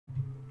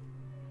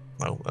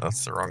no,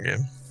 that's the wrong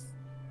game.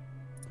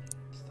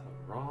 It's the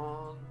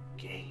wrong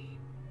game.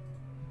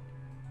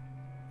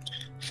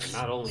 And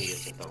not only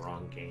is it the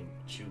wrong game,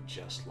 but you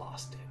just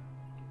lost it.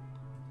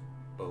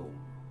 Boom.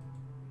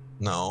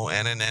 No,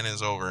 NNN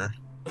is over.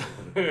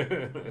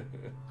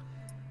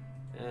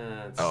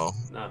 Oh,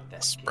 not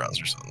that. This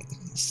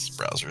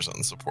browser's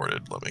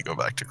unsupported. Let me go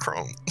back to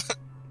Chrome.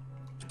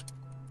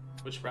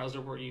 Which browser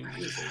were you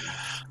using?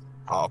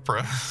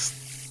 Opera.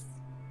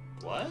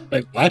 What?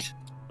 Wait, what?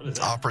 What is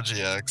that? Opera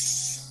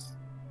GX.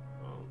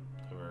 Oh,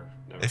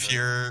 never If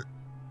you're,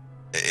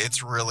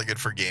 it's really good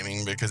for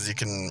gaming because you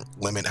can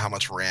limit how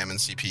much RAM and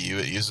CPU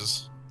it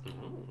uses.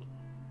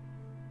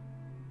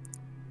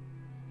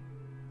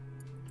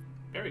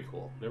 Very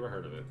cool. Never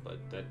heard of it, but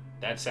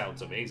that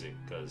sounds amazing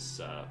because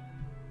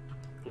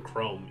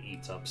Chrome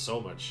eats up so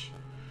much.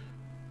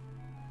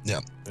 Yeah,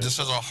 this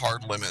has a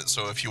hard limit,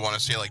 so if you want to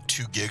say like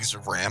 2 gigs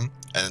of RAM,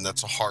 and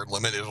that's a hard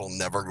limit, it'll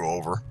never go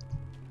over.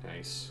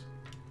 Nice.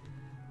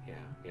 Yeah.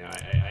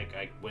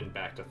 I went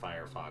back to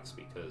Firefox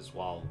because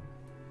while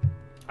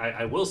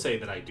I will say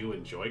that I do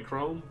enjoy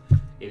Chrome,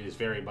 it is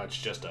very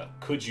much just a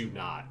could you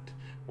not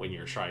when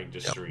you're trying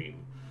to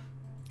stream.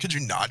 Could you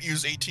not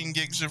use 18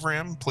 gigs of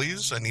RAM,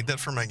 please? I need that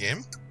for my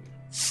game.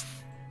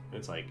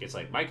 It's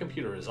like my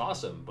computer is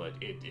awesome, but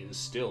it is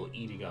still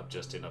eating up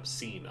just an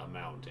obscene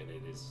amount, and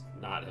it is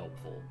not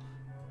helpful.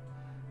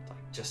 It's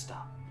like, just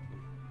stop.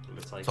 And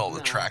it's all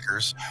the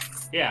trackers.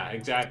 Yeah,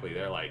 exactly.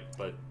 They're like,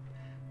 but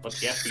the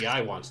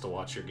FBI wants to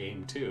watch your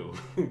game too.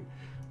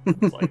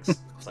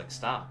 it's like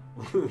stop.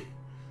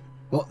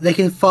 Well, they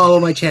can follow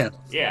my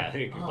channel. Yeah,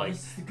 like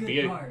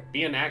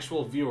be an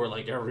actual viewer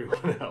like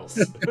everyone else.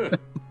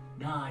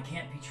 Nah, I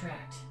can't be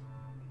tracked.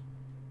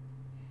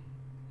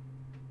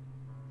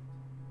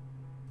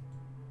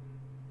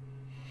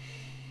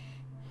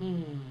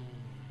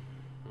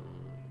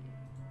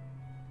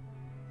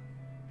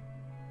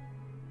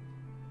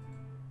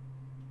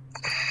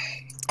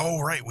 Oh,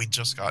 right, we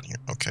just got here.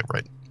 Okay,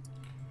 right.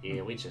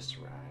 Yeah, we just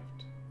arrived.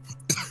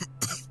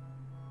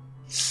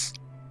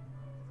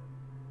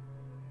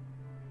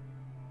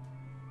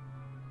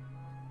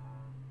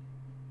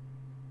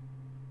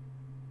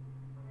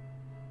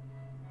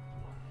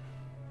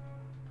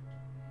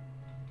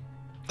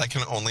 I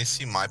can only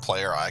see my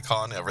player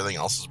icon. Everything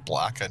else is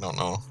black. I don't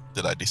know.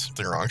 Did I do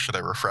something wrong? Should I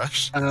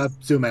refresh?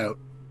 Zoom out.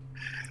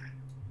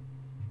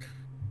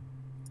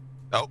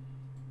 Oh.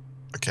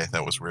 Okay,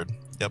 that was weird.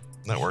 Yep,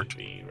 that worked. Should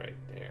be right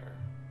there.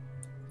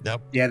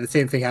 Yep. Yeah, the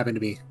same thing happened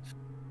to me.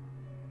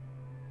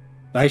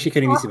 I actually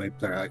couldn't even see my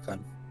player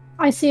icon.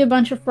 I see a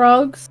bunch of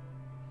frogs.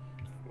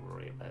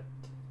 Ribbit.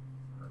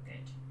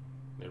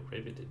 They're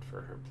riveted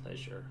for her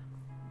pleasure.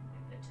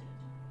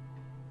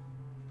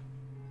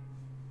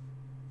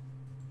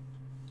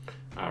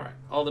 Alright,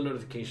 all the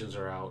notifications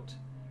are out.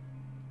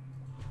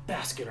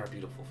 Bask in our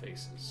beautiful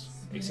faces.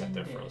 Except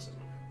they're frozen.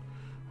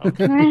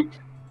 Okay. It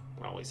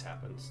always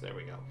happens. There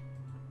we go.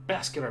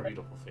 Bask in our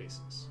beautiful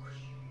faces.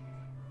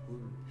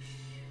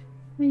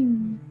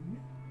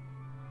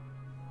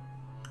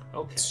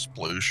 Okay.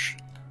 Sploosh.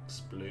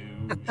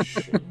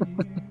 Sploosh.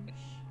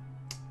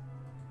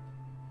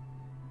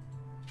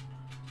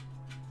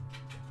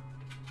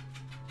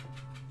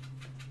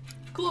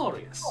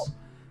 Glorious.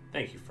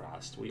 Thank you,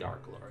 Frost. We are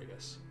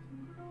glorious.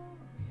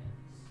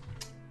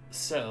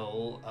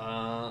 So,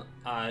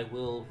 I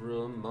will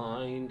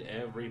remind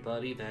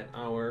everybody that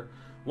our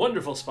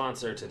wonderful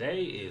sponsor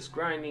today is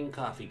Grinding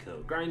Coffee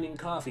Co. Grinding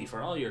Coffee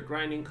for all your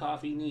grinding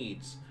coffee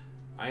needs.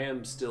 I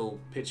am still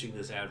pitching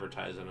this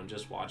advertisement. I'm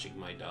just watching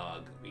my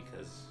dog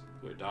because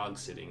we're dog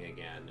sitting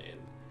again, and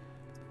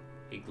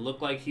he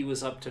looked like he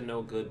was up to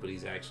no good, but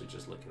he's actually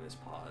just licking his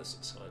paws,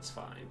 so it's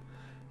fine.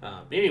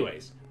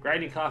 Anyways,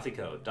 Grinding Coffee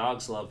Co.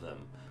 Dogs love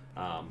them.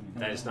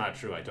 That is not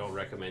true. I don't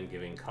recommend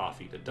giving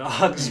coffee to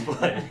dogs,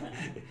 but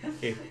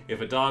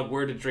if a dog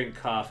were to drink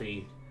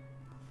coffee,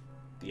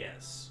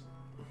 yes,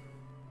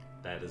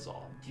 that is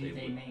all. Do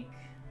they make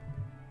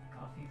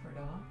coffee for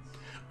dogs?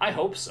 I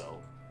hope so.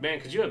 Man,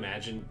 could you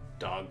imagine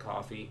dog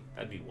coffee?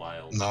 That'd be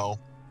wild. No.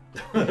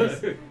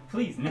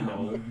 Please,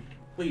 no.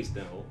 Please,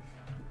 no.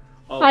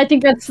 Oh, I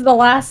think that's the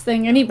last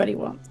thing anybody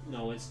wants.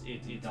 no, it's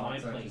my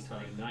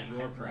playtime, not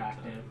your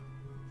playtime.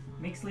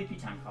 Make sleepy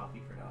time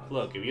coffee for dogs.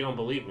 Look, if you don't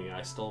believe me,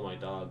 I stole my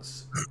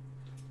dog's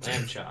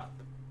lamb chop,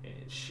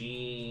 and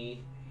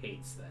she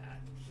hates that.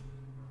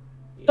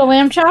 Yeah. The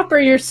lamb chop, or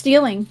you're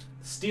stealing?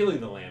 Stealing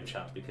the lamb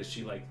chop because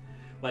she like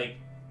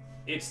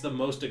it's the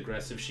most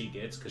aggressive she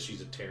gets because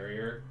she's a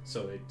terrier.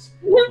 So it's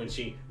when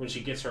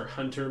she gets her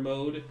hunter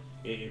mode,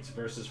 it's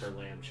versus her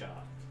lamb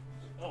chop.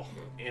 Oh,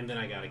 and then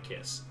I got a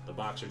kiss. The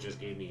boxer just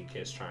gave me a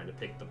kiss trying to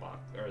pick the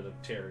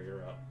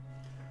terrier up.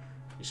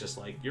 He's just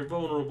like, you're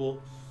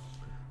vulnerable.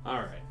 All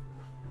right.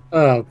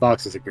 Oh,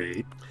 Box is a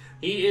great.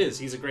 He is.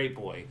 He's a great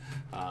boy.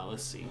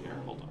 Let's see here.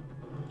 Hold on.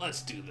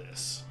 Let's do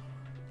this.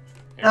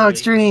 Oh,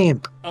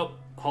 extreme. Oh,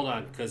 hold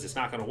on, because it's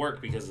not going to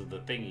work because of the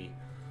thingy.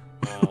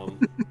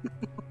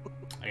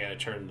 I got to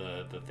turn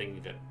the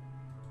thingy that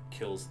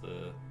kills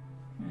the...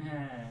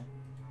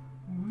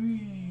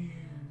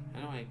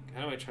 How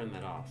do I turn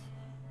that off?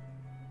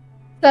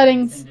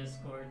 Settings. In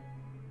Discord.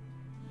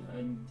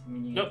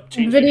 Nope,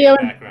 change Video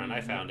video background.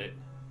 I found it.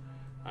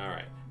 All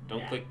right.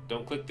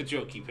 Don't click the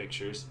jokey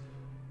pictures.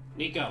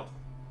 Nico.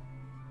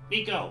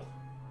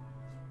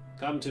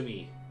 Come to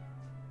me.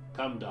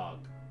 Come, dog.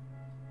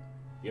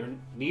 You're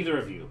neither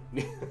of you.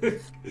 There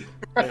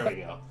we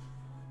go.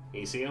 Can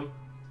you see him?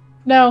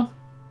 No,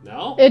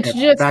 No? it's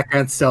just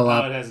Background's still Oh,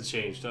 up. it hasn't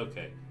changed.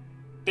 Okay.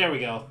 There we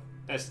go.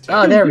 That's the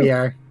Oh, there we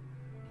are.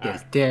 All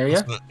Yes, right. there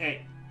you.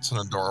 Hey. It's an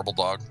adorable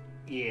dog.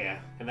 Yeah,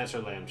 and that's her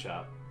lamb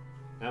chop.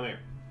 Come here.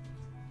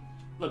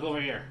 Look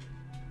over here.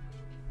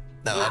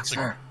 No, that's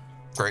a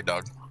great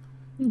dog.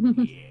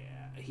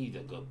 Yeah, he's a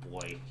good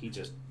boy.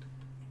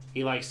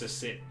 He likes to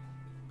sit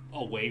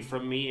away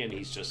from me and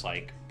he's just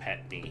like,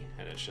 pet me.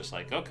 And it's just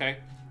like, okay,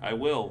 I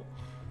will.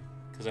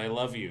 Because I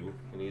love you.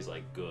 And he's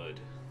like, good.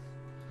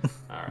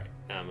 Alright,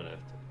 now I'm going to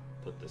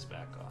put this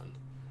back on.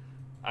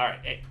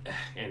 Alright,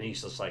 and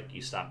he's just like,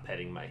 you stop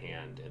petting my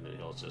hand. And then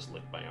he'll just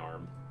lick my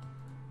arm.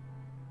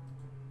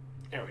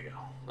 There we go.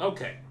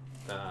 Okay,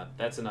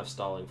 that's enough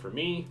stalling for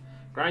me.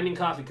 Grinding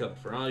Coffee Co.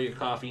 for all your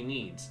coffee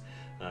needs.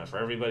 For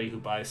everybody who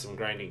buys some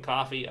grinding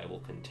coffee, I will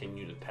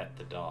continue to pet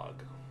the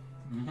dog.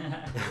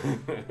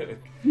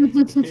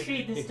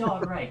 Treat this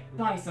dog right.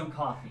 Buy some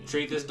coffee.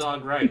 Treat this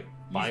dog right.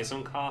 Buy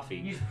some coffee.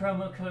 Use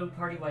promo code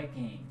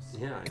PartyWhiteGames.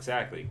 Yeah,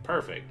 exactly.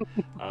 Perfect.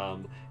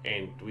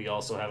 And we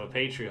also have a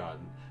Patreon.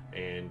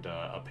 And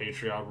a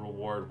Patreon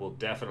reward will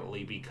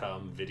definitely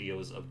become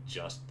videos of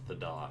just the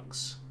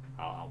dogs.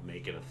 I'll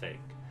make it a thing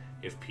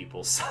if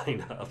people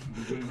sign up.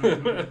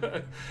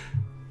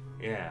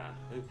 Yeah.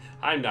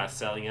 I'm not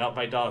selling out,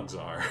 my dogs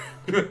are.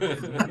 Look, they're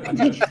an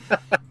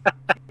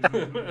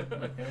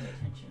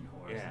attention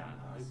whore. Yeah.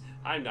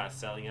 I'm not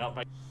selling out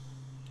my...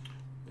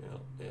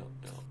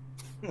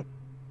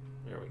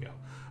 There we go.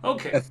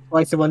 Okay. That's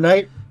twice in one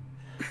night.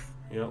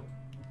 Yep.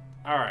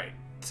 All right.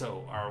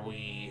 So, are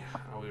we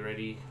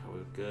ready? Are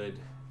we good?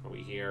 Are we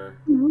here?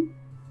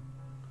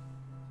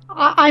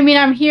 I mean,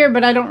 I'm here,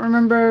 but I don't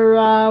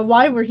remember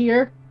why we're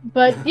here.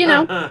 But, you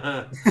know.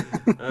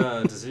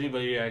 Does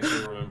anybody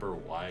actually remember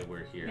why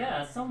we're here?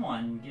 Yeah,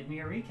 someone give me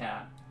a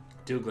recap.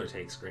 Dougler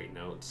takes great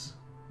notes.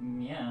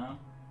 Yeah.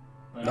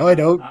 But No, I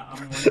don't.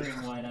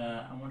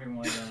 I'm wondering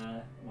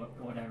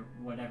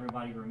what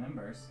everybody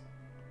remembers.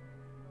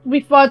 We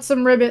fought some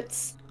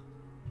ribbits.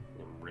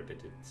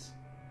 Ribbiteds.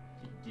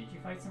 Did you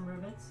fight some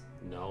ribbits?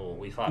 No,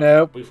 we fought.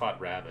 Nope. We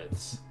fought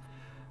rabbits.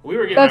 We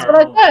were getting That's our.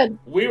 what I said.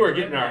 We were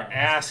getting our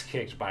ass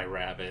kicked by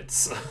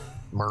rabbits.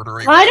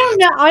 Murdering. I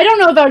don't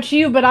know about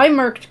you, but I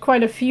murked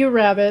quite a few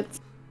rabbits.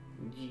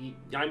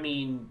 I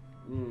mean,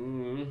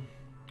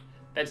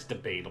 that's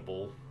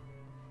debatable.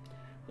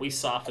 We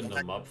softened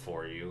them up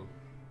for you.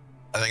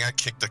 I think I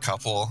kicked a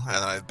couple, and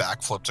I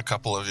backflipped a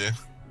couple of you.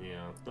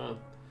 Yeah, well,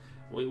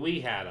 we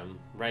had them,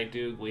 right,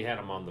 dude? We had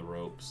them on the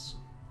ropes.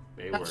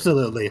 They were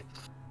Absolutely.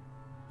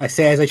 I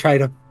say as I try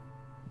to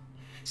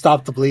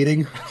stop the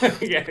bleeding.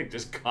 yeah,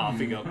 just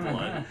coughing up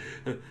blood.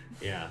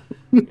 Yeah,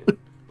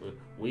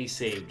 we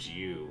saved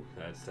you.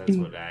 That's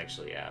what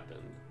actually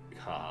happened.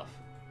 Cough.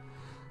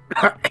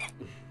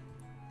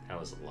 That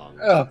was a long.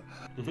 Oh,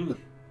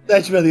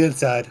 that's really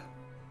inside.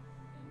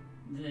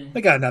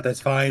 I got enough.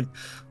 That's fine.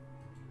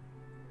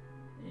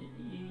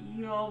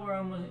 You all were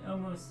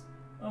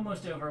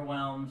almost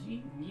overwhelmed.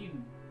 You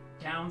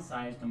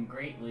downsized them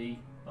greatly,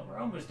 but were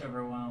almost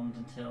overwhelmed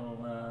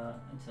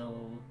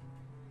until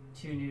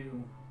two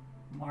new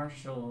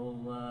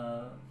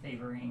martial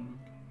favoring.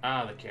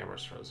 The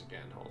camera's froze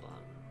again. Hold on.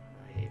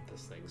 I hate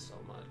this thing so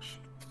much.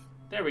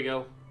 There we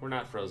go. We're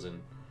not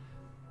frozen.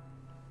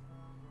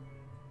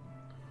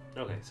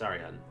 Okay, sorry,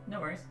 hun. No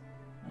worries.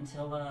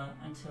 Until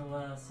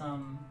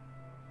some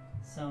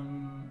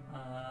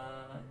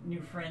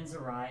new friends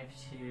arrive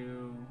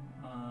to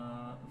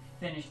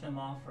finish them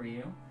off for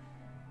you.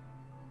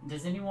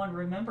 Does anyone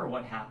remember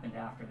what happened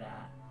after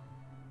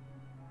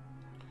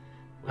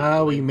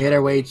that? We made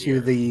our way to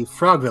the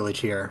frog village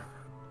here.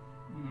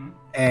 Mm-hmm.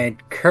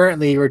 And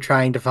currently we're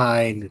trying to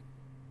find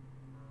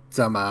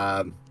some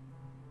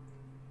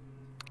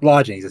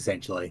lodgings,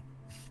 essentially.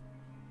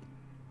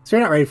 So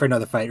we're not ready for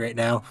another fight right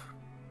now.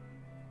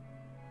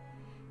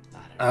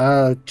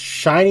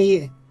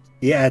 Shiny,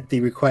 at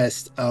the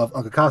request of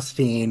Uncle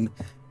Constantine,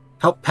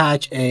 helped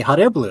patch a hot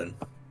air balloon.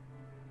 A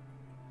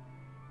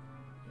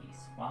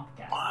swamp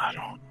gas. I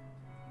don't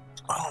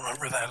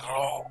remember that at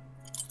all.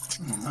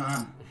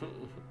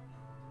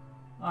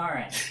 All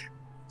right.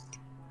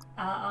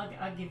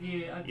 I'll give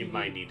you. You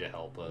might need to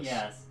help us.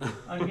 Yes,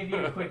 I'll give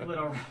you a quick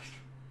little.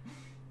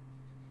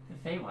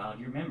 The Feywild,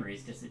 your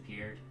memories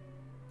disappeared.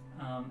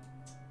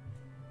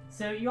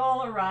 So you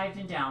all arrived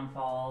in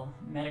Downfall,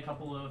 met a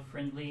couple of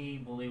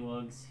friendly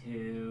bullywugs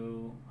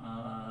who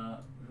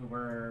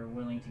were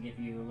willing to give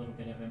you a little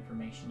bit of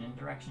information and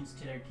directions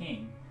to their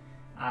king.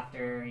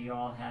 After you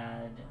all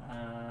had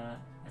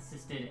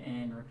assisted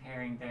in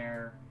repairing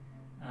their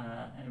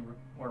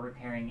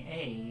repairing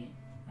a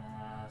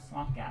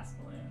swamp gas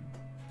balloon.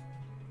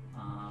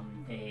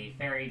 They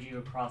ferried you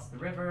across the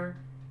river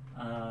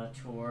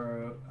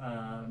tour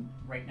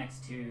right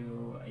next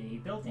to a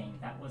building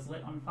that was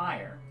lit on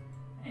fire.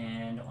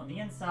 And on the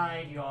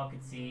inside, you all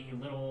could see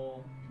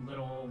little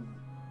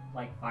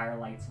like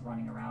firelights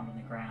running around on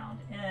the ground,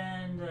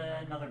 and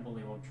another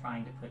bullywug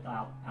trying to put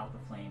out the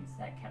flames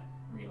that kept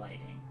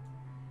relighting.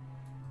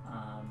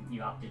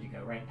 You opted to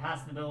go right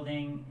past the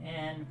building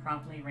and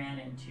promptly ran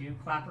into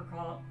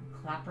Clapperclaw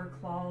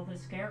the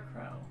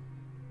Scarecrow.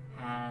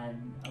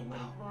 Had a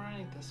little,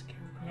 the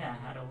Scarecrow. yeah,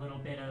 had a little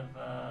bit of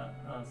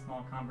a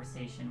small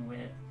conversation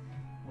with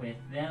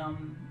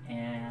them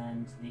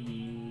and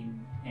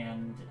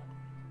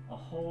a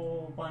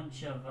whole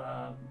bunch of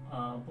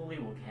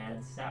bullywug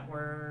heads that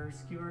were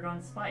skewered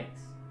on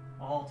spikes,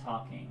 all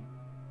talking.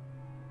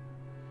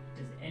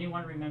 Does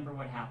anyone remember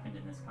what happened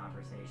in this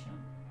conversation?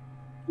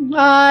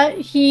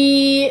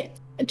 He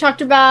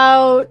talked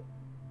about.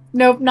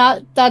 Nope,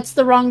 that's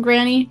the wrong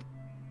Granny.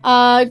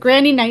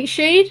 Granny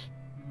Nightshade,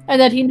 and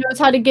that he knows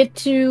how to get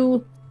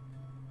to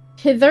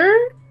Hither.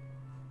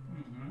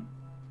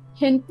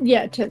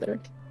 Yeah, Tither.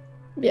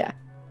 Yeah.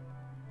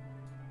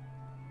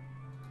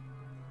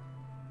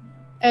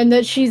 And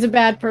that she's a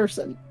bad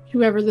person,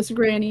 whoever this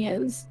Granny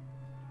is.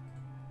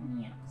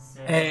 Yeah.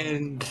 So,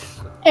 And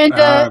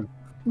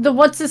the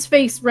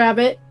what's-his-face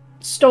rabbit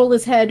stole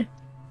his head.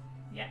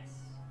 yes.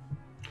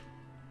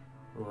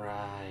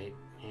 Right.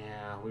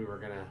 Yeah, we were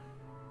gonna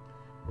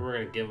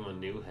give him a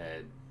new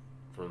head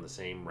from the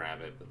same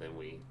rabbit, but then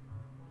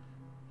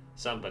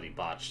somebody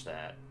botched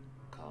that.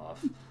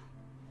 Cough.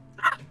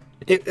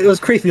 it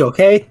was creepy,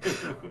 okay?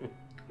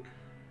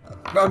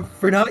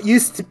 We're not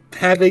used to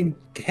having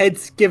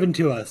heads given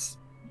to us.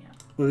 Yeah.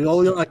 We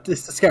only like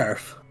this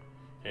scarf.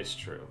 It's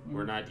true.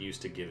 We're not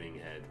used to giving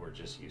head. We're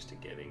just used to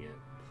getting it.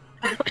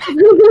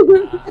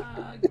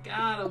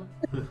 Got him.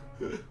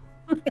 Yeah.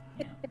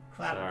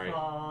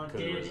 Clapperclaw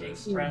couldn't did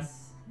resist.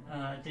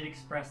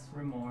 express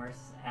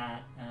remorse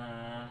at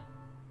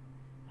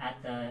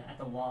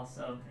the loss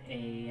of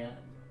a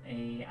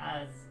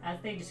as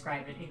they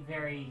describe it, a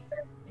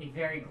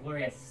very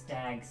glorious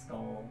stag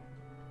skull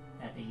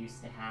that they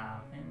used to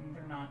have, and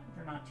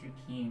they're not too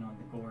keen on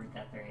the gourd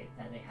that they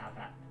have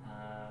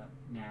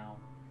now.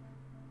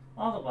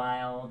 All the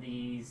while,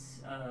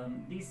 these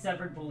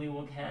severed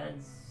bullywug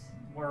heads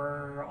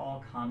were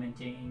all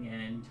commenting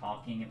and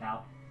talking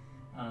about,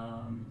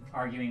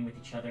 arguing with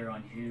each other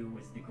on who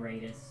was the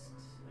greatest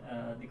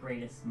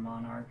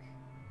monarch,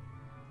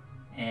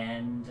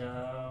 and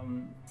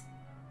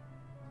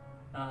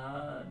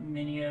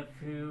many of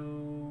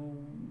who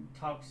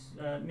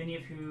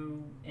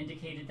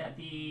indicated that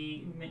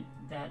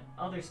that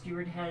other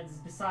skewered heads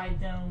beside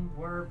them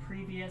were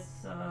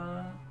previous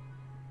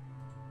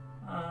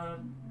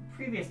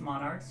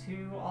monarchs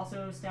who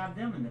also stabbed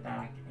them in the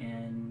back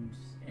and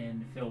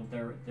filled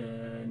the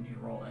new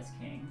role as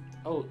king.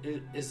 Oh,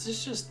 is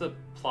this just the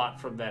plot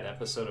from that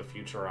episode of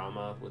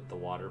Futurama with the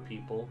water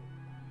people?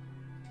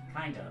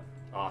 Kind of.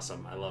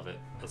 Awesome. I love it.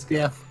 Let's go.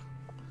 Yeah.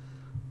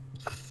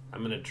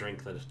 I'm gonna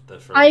drink the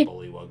first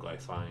bullywug I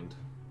find.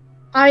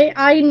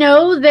 I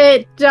know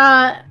that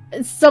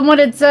someone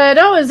had said,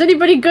 "Oh, is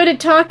anybody good at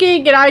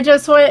talking?" And I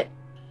just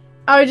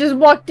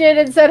walked in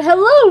and said,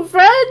 "Hello,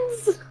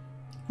 friends."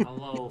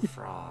 Hello,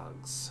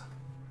 frogs.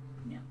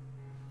 Yeah,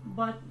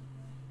 but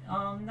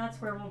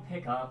that's where we'll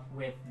pick up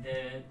with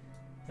the.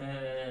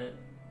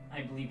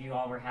 I believe you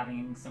all were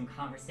having some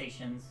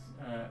conversations,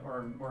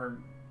 or were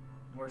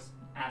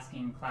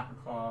asking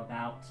Clapperclaw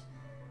about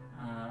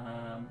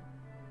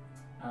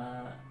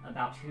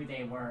who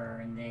they were,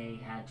 and they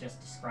had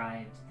just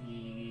described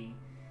the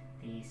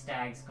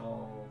stag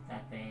skull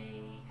that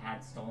they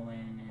had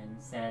stolen, and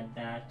said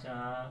that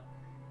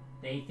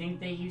they think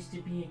they used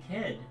to be a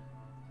kid.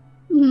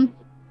 Mm-hmm.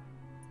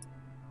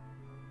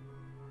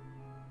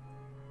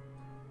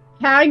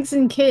 Hags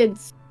and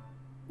kids.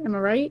 Am I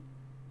right?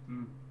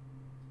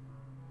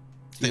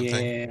 Same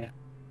thing.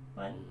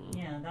 But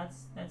yeah,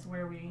 that's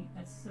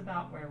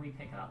about where we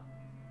pick up.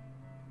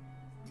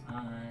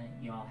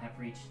 You all have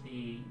reached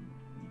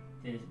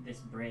this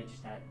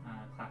bridge that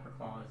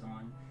Clapperclaw is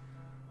on.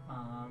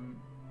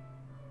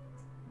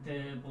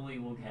 The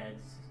bullywug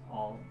heads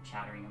all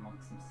chattering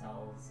amongst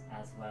themselves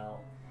as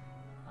well.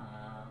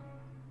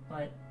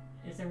 But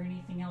is there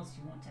anything else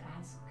you want to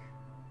ask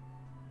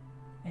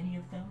any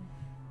of them?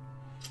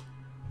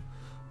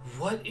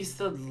 What is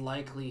the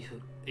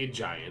likelihood? A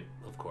giant,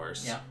 of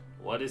course. Yeah.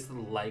 What is the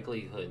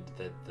likelihood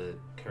that the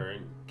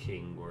current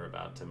king we're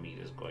about to meet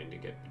is going to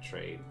get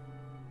betrayed?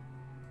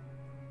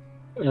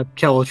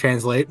 Kel will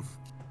translate.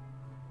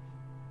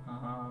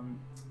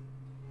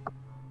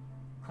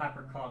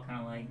 Clapperclaw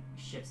kind of like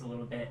shifts a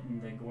little bit,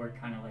 and the gourd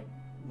kind of like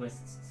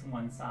lists to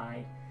one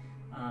side,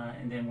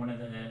 and then one of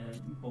the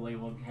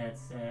bullywug heads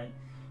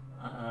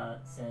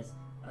says,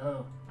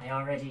 "Oh, I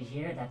already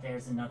hear that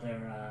there's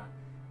another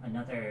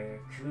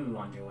coup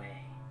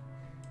underway."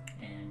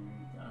 And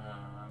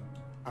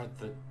Are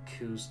the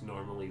coups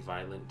normally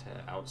violent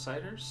to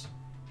outsiders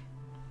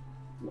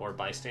or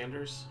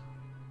bystanders?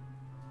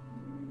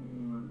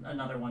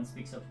 Another one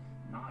speaks of,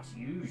 "Not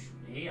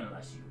usually,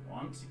 unless you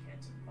want to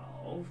get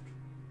involved."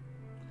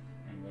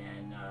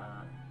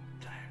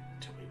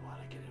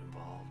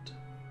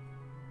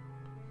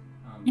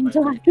 And But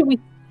so after we...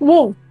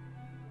 Whoa!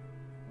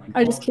 when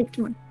I just called- kicked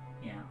one.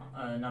 Yeah,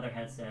 another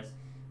head says,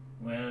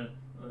 well,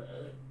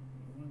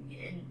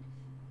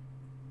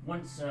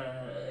 once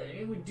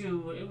it would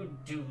do the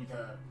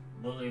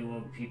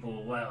Bullywug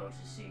people well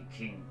to see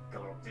King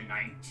Gulp the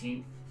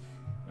 19th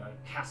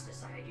cast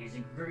aside. He's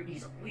a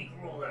weak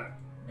ruler.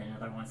 Then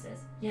another one says,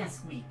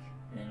 yes, weak.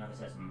 And then another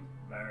says,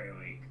 very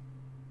weak.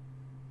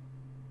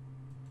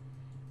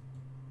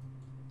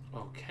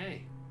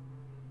 Okay.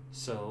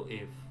 So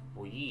if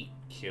we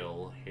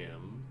kill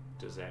him,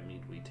 does that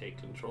mean we take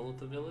control of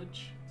the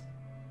village?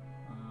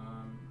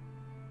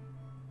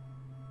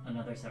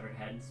 Another severed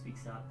head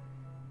speaks up.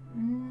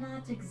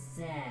 Not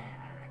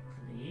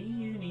exactly.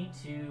 You need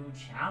to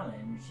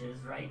challenge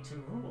his right to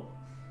rule.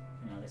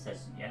 Another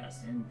says,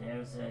 yes, and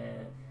there's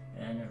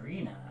an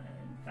arena,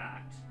 in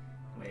fact,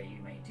 where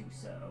you may do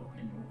so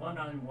in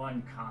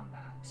one-on-one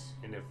combat.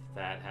 And if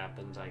that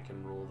happens, I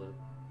can rule the...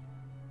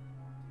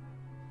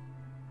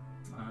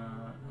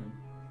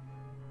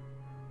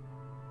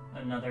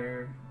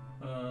 Another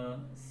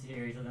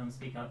series of them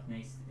speak up,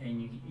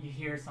 and you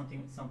hear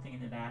something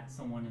in the back,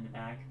 someone in the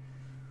back.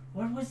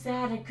 What was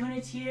that? I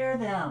couldn't hear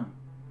them.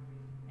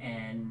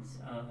 And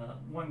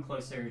one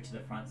closer to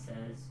the front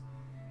says,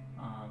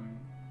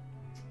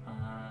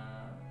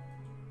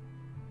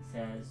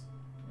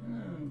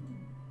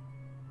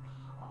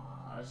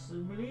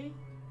 possibly.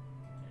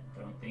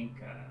 I don't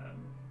think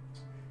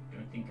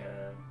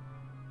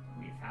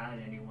we've had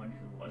anyone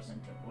who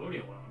wasn't a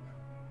Bullywug.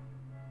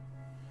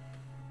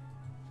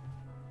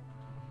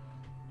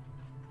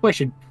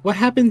 Question: what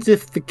happens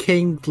if the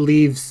king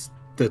leaves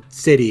the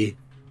city?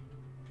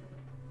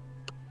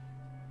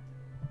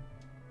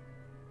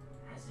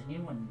 Has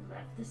anyone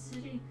left the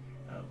city?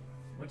 Oh,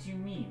 what do you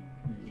mean,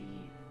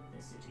 leave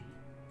the city?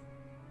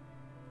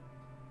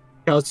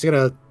 I was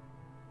gonna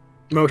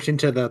motion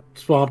to the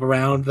swamp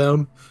around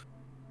them,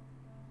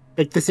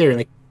 like this area.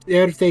 Like,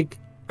 if they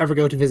ever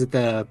go to visit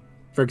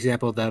for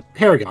example, the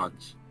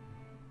Paragons.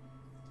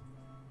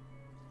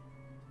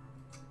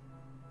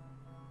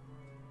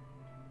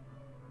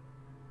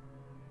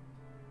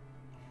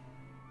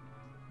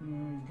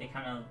 They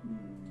kind of.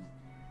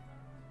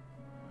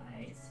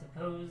 I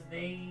suppose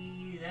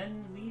they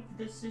then leave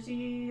the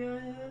city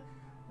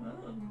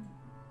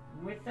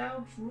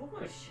without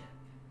rulership.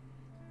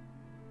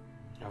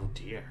 Oh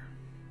dear.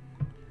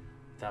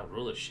 Without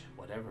rulership,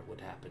 whatever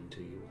would happen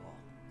to you all?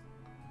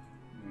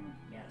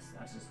 Yes,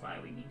 that's just why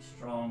we need a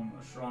strong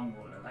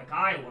ruler, like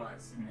I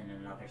was. And then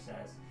another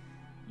says,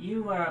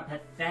 you are a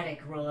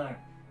pathetic ruler.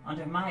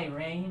 Under my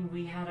reign,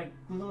 we had a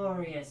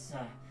glorious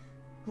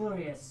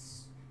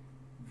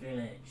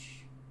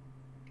village.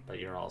 But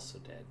you're also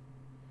dead.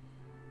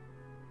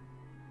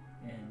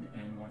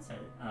 And one said,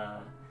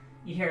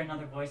 you hear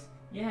another voice,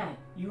 yeah,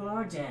 you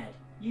are dead.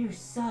 You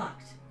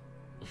sucked.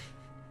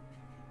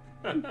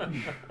 It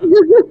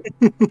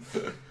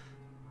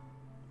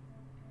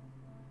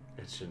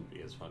shouldn't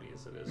be as funny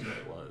as it is, but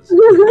it was.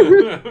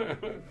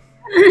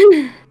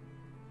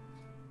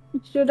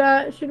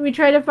 Should we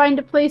try to find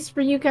a place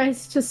for you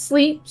guys to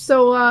sleep?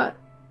 So, I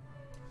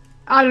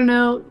don't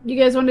know. You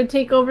guys want to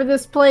take over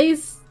this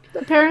place?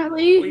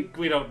 Apparently,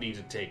 we don't need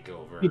to take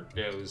over.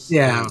 It was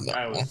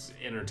I was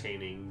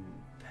entertaining,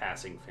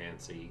 passing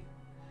fancy.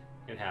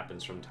 It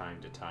happens from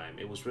time to time.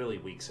 It was really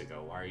weeks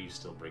ago. Why are you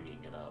still bringing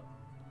it up?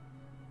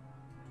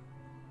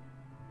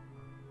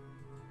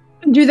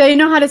 Do they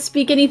know how to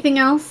speak anything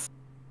else?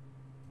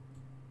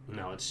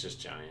 No, it's just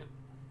giant.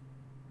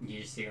 You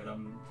just hear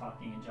them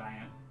talking in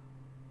giant.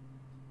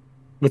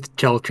 With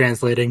Chell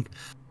translating.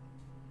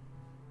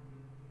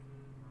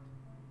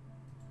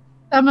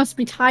 That must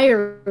be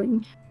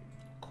tiring.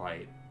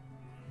 Quite.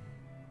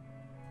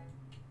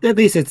 At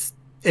least it's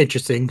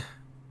interesting.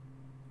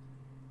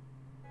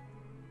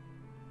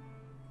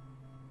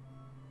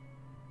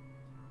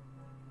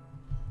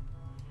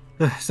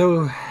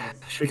 So,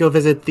 should we go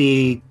visit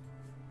the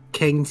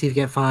king, see if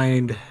we can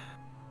find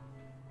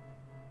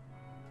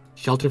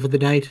shelter for the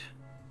night?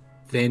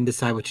 Then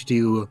decide what to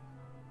do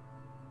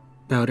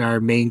about our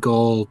main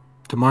goal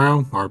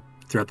tomorrow, or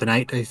throughout the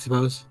night, I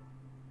suppose.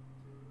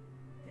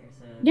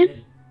 There's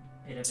a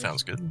bit of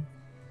Sounds good.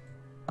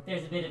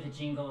 There's a bit of a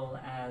jingle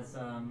as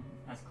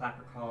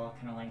Clapper Call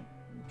kind of like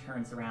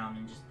turns around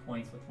and just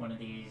points with one of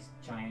these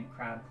giant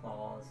crab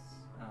claws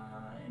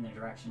in the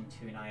direction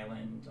to an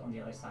island on the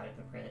other side of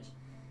the bridge.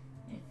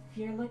 If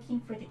you're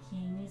looking for the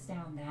king, he's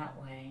down that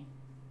way.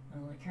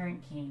 Well, the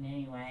current king,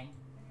 anyway.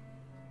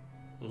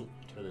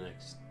 For the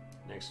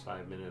next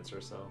 5 minutes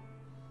or so.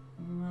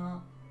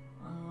 Well,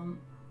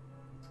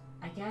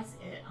 I guess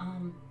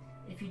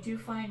if you do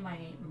find my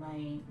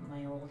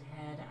old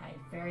head, I'd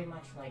very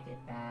much like it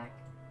back.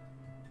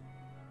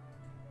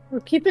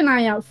 We'll keep an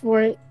eye out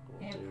for it.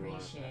 I We'll do our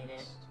appreciate it.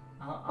 best.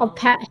 I'll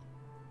pat.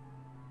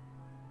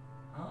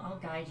 I'll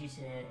guide you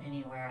to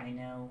anywhere I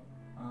know.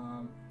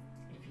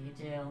 If you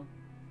do.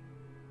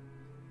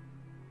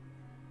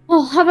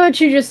 Well, how about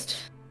you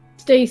just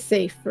stay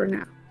safe for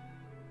now?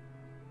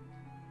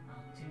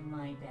 I'll do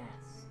my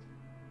best.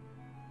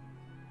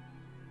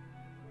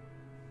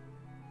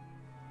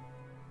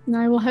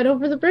 And I will head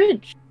over the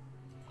bridge.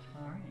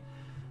 All right.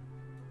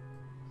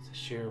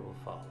 Sashir will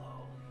follow.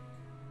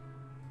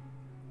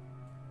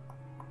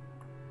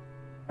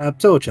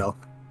 So chill.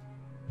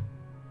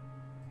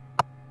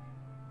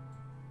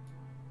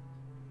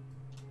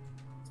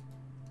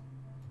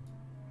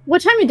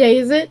 What time of day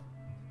is it?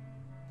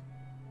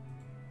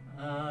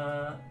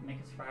 Make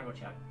a survival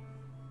check.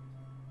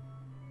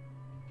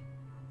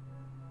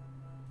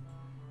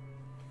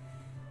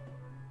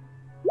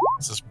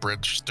 Is this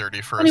bridge sturdy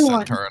for a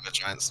 21. centaur and a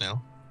giant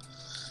snail?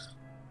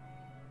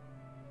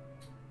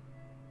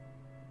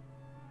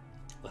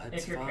 Let's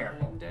If you're find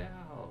careful.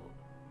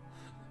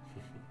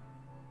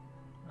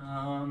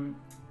 out.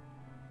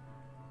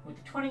 With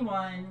the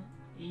 21,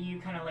 you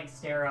kind of like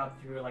stare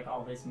up through like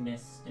all this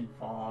mist and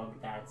fog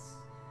that's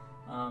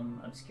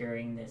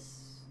obscuring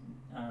this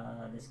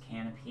this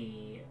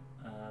canopy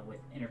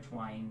with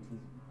intertwined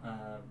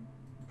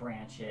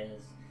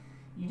branches.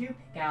 You do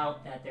pick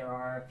out that there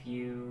are a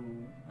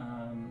few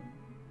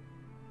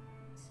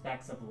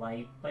specks of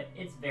light, but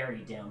it's very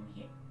dim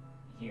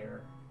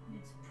here.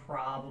 It's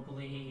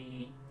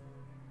probably...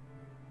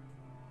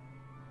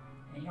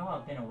 And y'all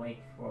have been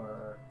awake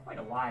for quite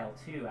a while,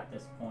 too, at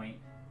this point.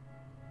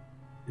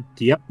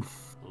 Yep.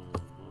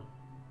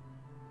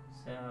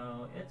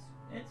 So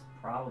it's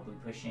probably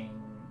pushing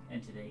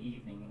into the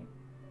evening.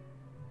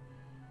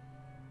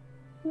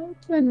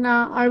 And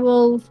I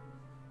will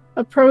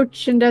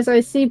approach, and as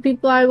I see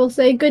people, I will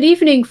say, "Good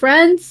evening,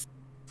 friends."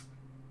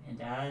 And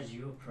as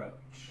you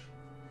approach,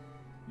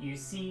 you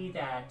see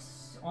that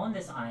on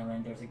this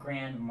island there's a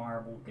grand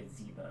marble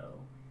gazebo.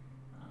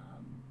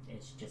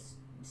 It's just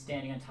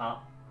standing on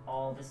top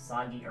all the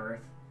soggy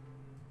earth.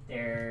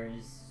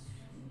 There's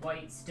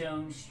white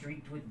stone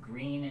streaked with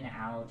green and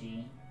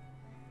algae.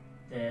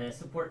 The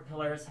support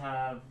pillars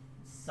have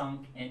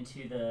sunk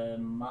into the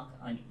muck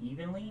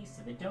unevenly,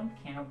 so the dome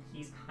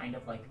canopy's kind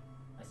of like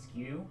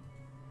askew.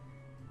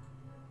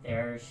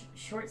 There's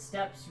short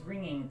steps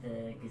ringing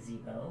the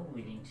gazebo,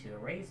 leading to a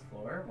raised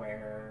floor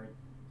where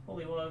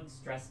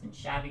bullywugs dressed in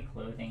shabby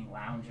clothing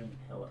lounge on the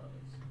pillows.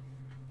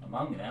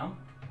 Among them,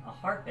 a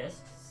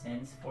harpist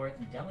sends forth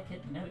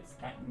delicate notes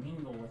that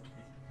mingle with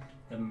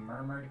the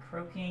murmured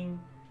croaking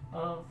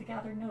of the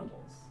gathered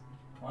nobles.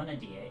 On a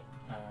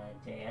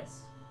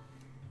dais,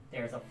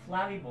 there's a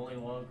flabby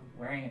bullywug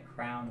wearing a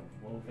crown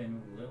of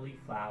woven lily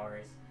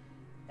flowers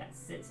that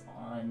sits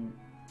on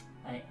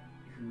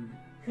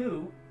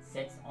who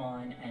sits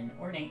on an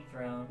ornate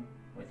throne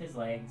with his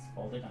legs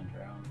folded under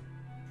him.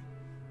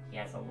 He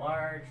has a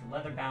large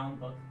leather-bound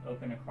book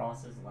open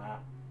across his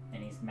lap,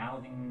 and he's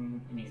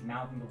mouthing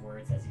the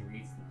words as he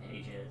reads the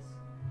pages.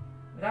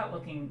 Without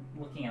looking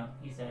up,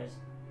 he says,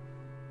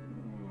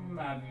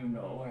 "Have you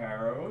no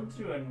herald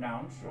to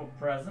announce your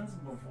presence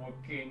before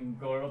King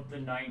Golub the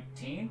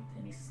 19th?"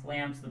 And he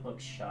slams the book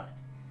shut.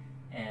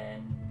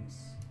 And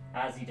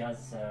as he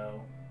does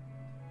so,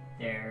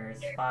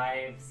 there's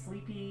 5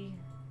 sleepy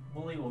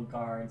bullywug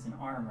guards in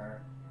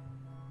armor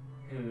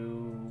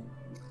who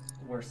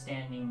were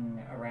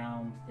standing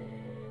around the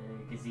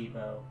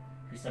gazebo,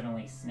 who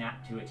suddenly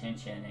snap to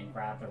attention and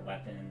grab their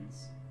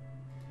weapons.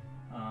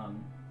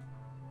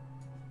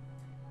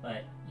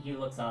 But he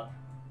looks up,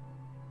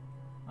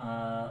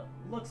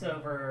 looks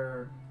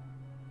over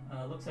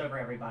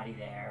everybody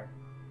there,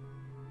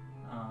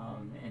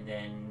 and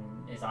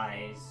then his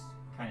eyes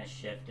kind of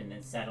shift and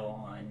then settle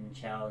on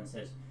Chell and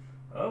says,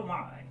 "Oh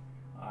my,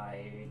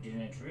 I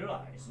didn't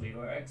realize we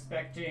were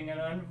expecting an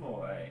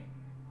envoy.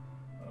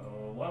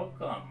 Oh,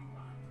 welcome.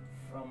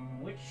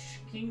 From which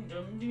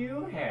kingdom do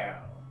you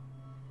hail?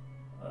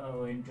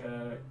 Oh, and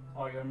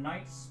are your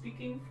knights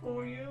speaking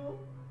for you?"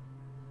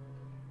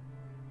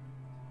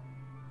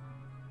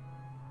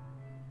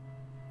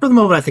 For the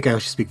moment, I think I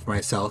should speak for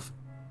myself.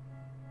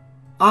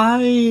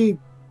 I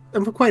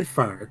am from quite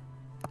far.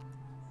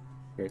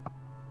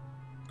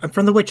 I'm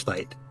from the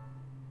Witchlight.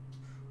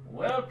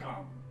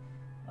 "Welcome,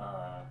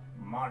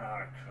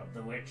 monarch of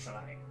the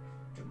Witchlight,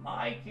 to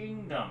my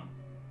kingdom.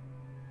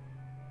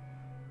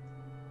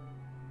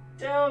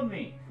 Tell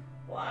me,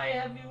 why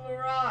have you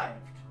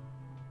arrived?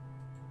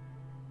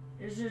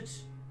 Is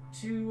it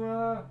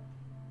to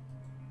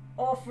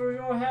offer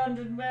your hand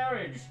in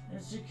marriage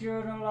and secure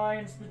an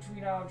alliance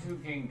between our two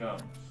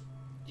kingdoms?"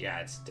 Yeah,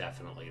 it's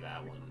definitely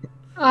that one.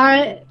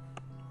 I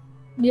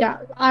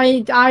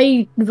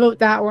vote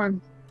that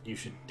one. You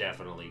should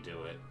definitely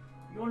do it.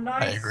 Your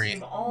knights agree.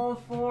 seem all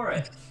for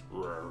it.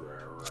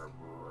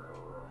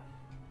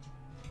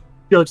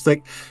 It's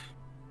like,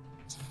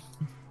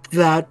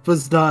 that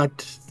was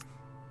not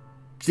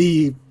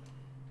the...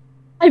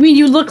 I mean,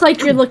 you look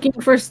like you're looking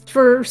for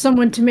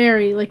someone to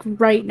marry, like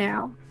right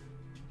now.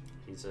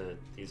 He's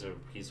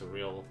a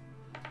real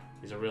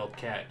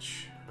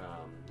catch.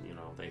 You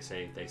know, they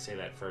say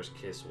that first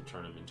kiss will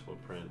turn him into a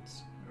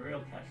prince. A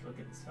real catch. Look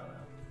at this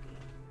fellow.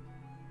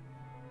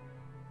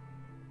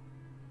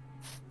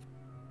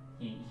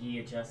 He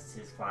adjusts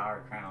his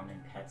flower crown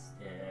and pets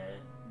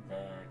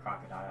the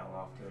crocodile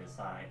off to his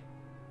side.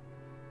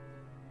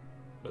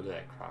 Look at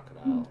that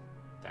crocodile.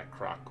 That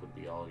croc would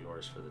be all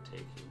yours for the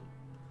taking.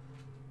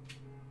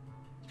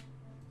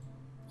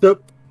 The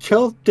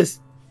Kill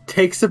just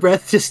takes a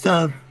breath, just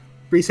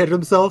reset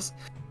themselves.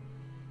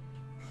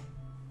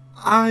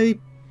 I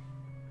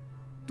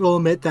will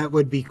admit that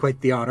would be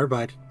quite the honor,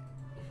 but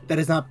that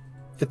is not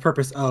the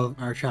purpose of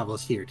our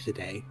travels here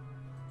today.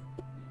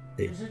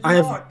 Is it I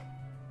have. not?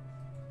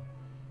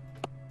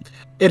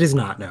 It is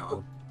not,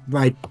 no.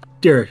 My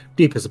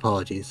deepest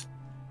apologies.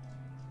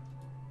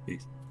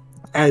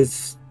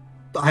 As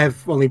I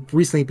have only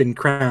recently been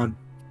crowned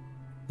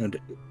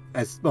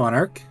as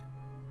monarch.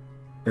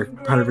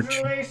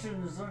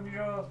 Congratulations on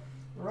your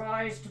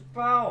rise to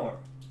power.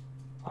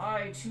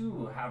 I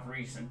too have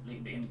recently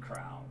been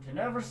crowned, and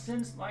ever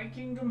since my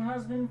kingdom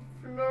has been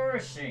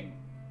flourishing.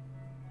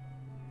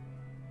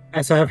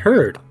 As I have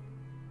heard.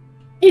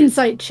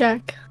 Insight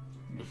check.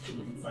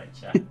 Insight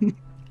check.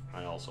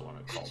 I also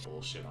want to call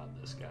bullshit on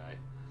this guy.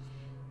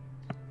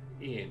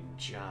 In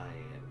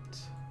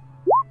giant.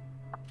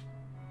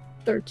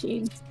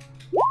 13.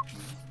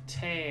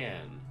 10.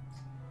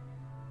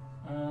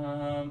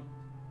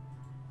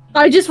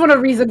 I just want a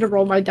reason to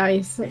roll my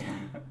dice.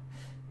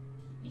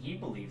 He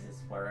believes it's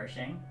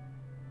flourishing.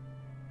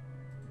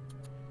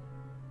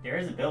 There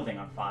is a building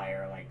on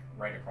fire, like,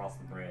 right across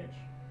the bridge.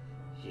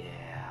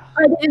 Yeah.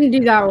 I didn't do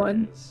that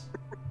one.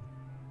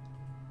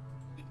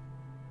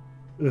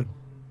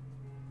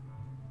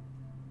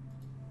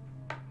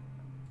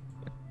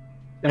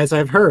 As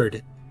I've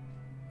heard.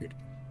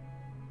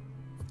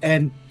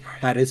 And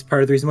that is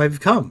part of the reason why I've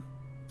come.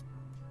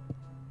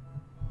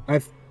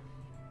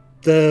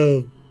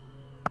 The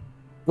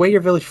way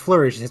your village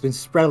flourishes has been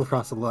spread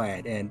across the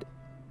land, and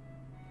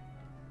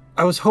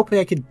I was hoping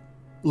I could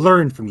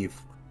learn from you,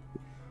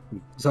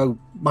 so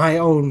my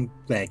own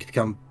land could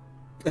become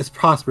as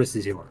prosperous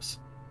as yours.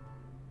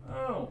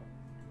 Oh,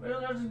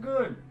 well, that's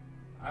good.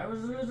 I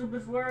was a little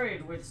bit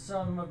worried with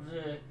some of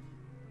the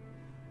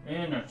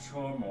inner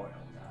turmoil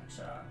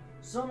that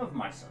some of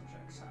my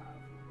subjects have.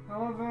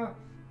 However,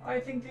 I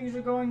think things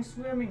are going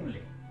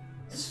swimmingly.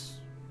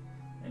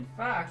 In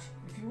fact,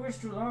 if you wish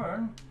to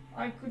learn,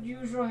 I could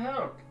use your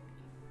help.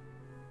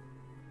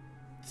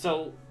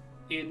 So,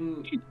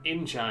 in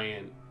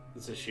Giant,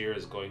 Zashir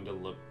is going to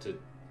look to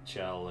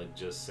Chell and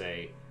just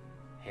say,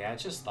 "Hey, I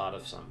just thought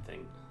of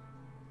something."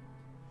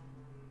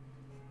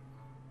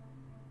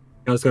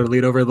 I was going to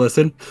lean over and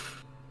listen.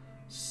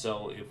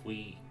 So, if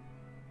we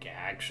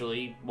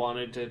actually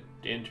wanted to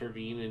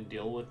intervene and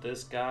deal with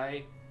this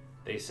guy,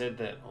 they said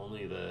that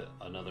only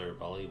another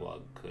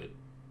bullywug could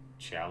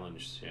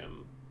challenge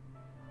him.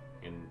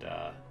 And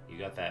you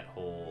got that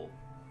whole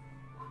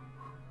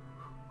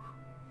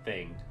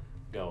thing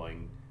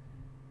going.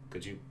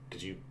 Could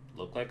you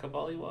look like a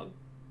bullywug?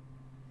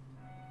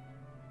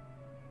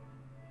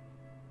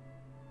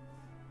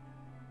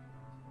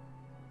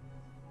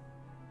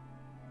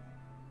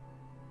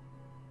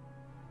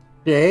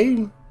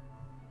 Jay?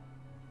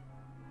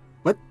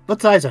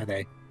 What size are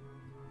they?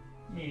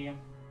 Medium.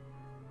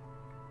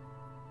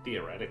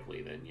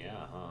 Theoretically, then,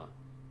 yeah, huh?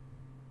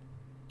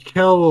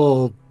 Kel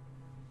will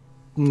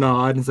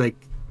nod and is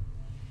like,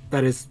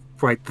 that is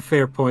quite the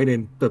fair point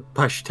in the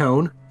push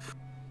tone.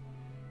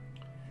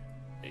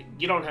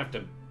 You don't have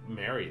to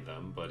marry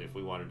them, but if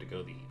we wanted to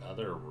go the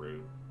other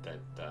route that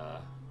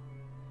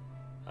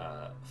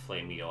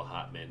Flamio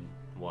Hotman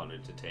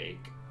wanted to take.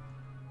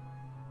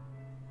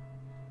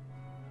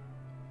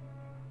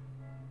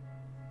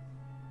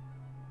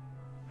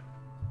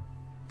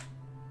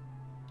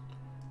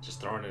 Just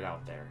throwing it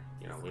out there.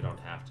 You know, we don't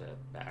have to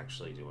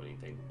actually do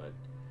anything, but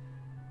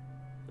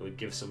it would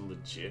give some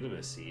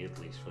legitimacy, at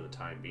least for the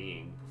time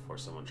being, before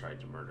someone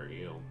tried to murder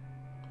you.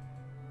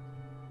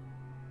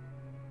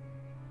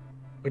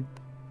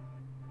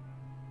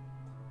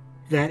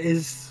 That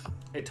is,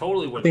 It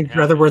totally I wouldn't think, happen.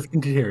 rather worth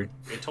considering.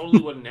 It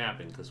totally wouldn't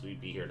happen because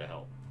we'd be here to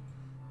help.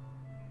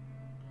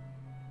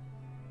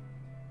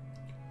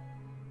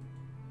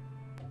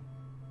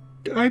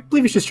 I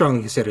believe you should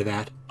strongly consider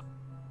that.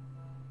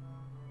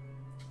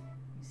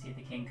 You see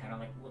the king kind of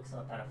like looks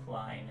up at a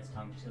fly and his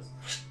tongue just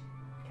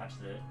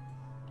catches it.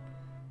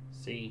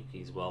 See,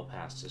 he's well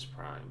past his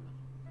prime.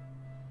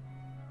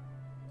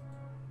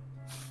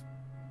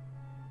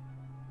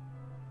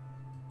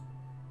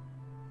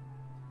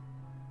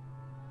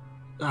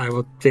 I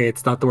will say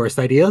it's not the worst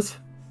ideas.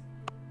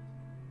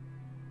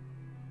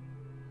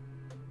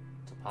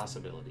 It's a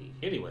possibility.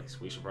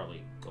 Anyways, we should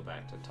probably go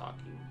back to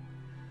talking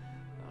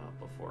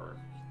before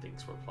he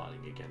thinks we're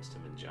plotting against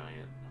him in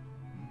Giant.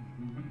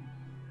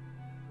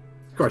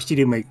 Of course, you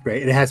do make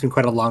right. It has been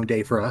quite a long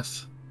day for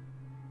us.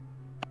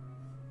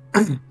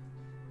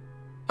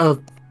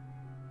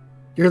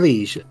 Your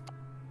liege.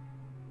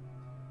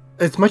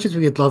 As much as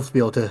we would love to be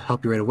able to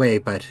help you right away,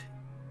 but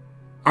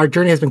our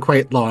journey has been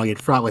quite long and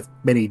fraught with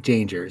many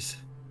dangers.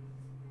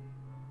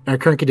 In our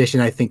current condition,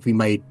 I think we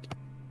might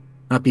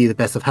not be the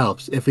best of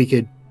helps. If we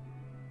could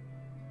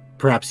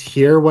perhaps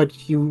hear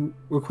what you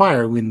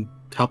require, we can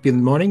help you in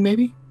the morning,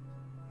 maybe?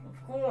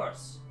 Of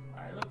course.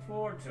 I look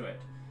forward to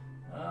it.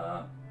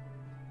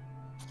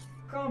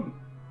 Come.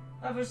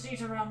 Have a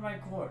seat around my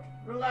court.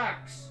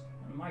 Relax.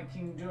 My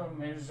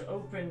kingdom is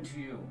open to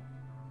you.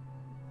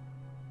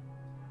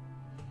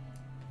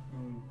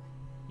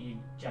 He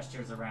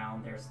gestures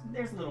around.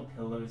 There's little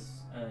pillows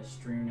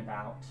strewn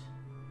about.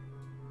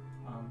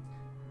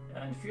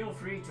 And feel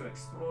free to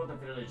explore the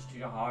village to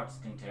your heart's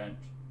content.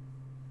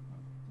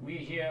 We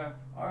here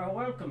are a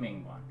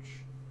welcoming bunch.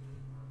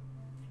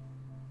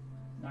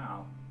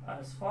 Now,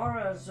 as far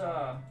as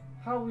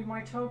how we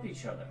might help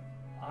each other,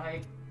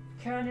 I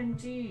can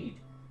indeed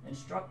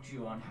instruct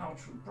you on how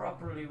to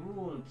properly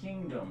rule a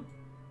kingdom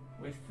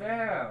with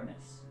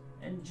fairness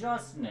and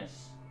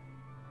justness.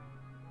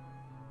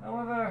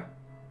 However,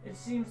 it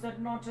seems that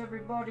not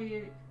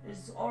everybody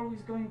is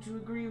always going to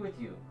agree with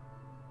you.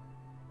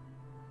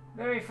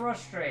 Very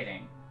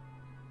frustrating.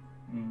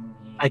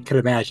 I could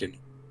imagine.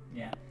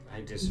 Yeah.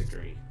 I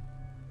disagree.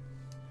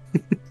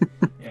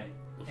 Yeah.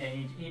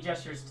 And he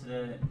gestures to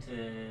the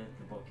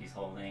book he's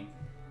holding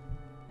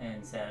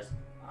and says,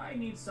 I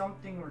need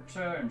something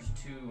returned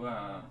to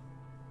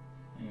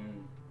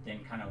and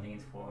then kind of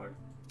leans forward.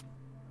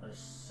 A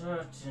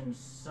certain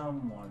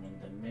someone in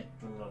the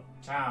middle of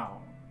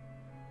town.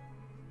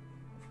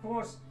 Of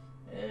course,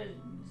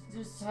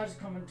 this has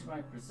come into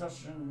my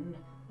possession,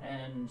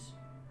 and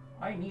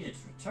I need it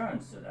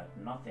returned so that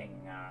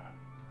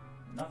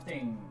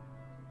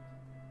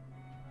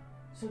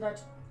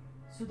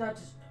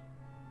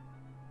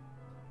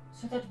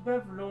so that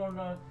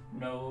Bevlorna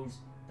knows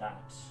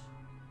that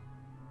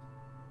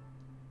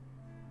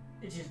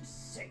it is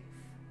safe.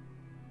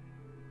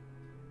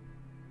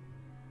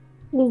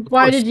 Well,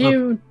 why did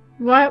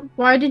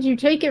you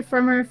take it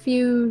from her if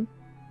you...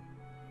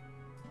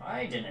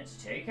 I didn't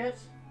take it.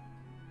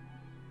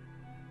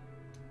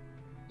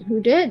 Who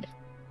did?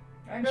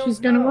 I don't She's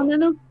gonna know. want to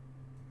know.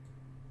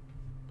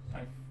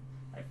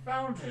 I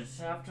found it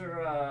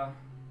after a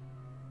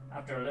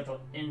little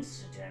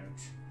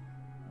incident.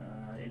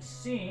 It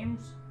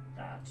seems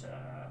that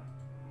a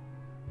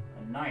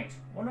knight,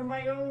 one of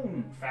my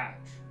own, in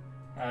fact,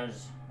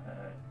 has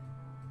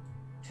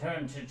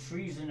turned to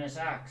treasonous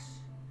acts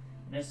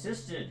and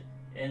assisted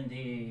in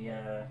the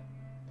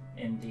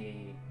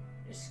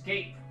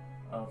escape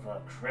of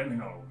a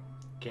criminal.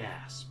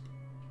 Gasp.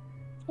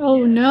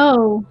 Oh Yes.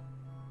 no.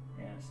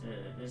 Yes,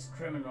 this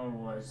criminal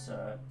was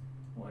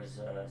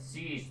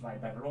seized by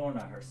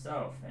Bevlorna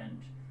herself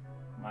and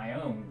my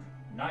own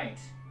knight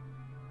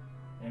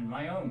in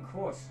my own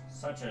court.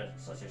 Such a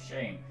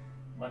shame.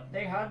 But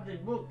they had the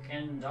book,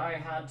 and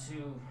I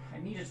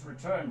needed it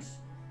returned,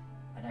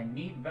 and I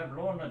need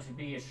Bevlorna to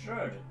be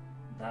assured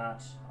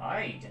that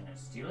I didn't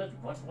steal it,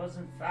 but was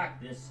in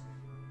fact this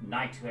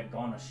knight who had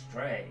gone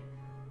astray,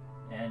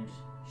 and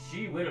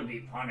she will be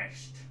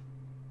punished.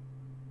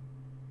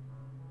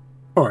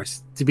 Of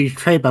course, to be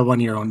betrayed by one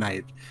of your own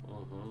knight,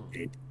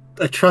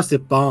 a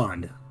trusted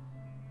bond.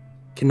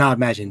 Cannot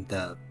imagine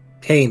the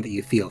pain that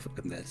you feel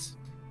from this.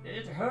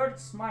 It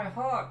hurts my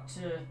heart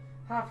to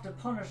have to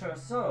punish her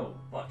so,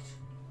 but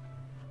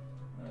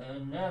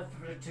in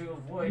effort to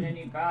avoid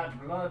any bad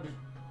blood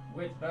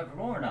with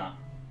Bevlorna,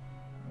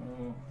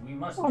 we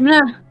must I'm do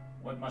gonna-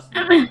 what must be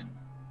done. I'm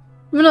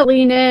gonna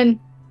lean in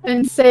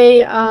and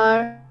say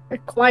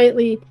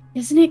quietly,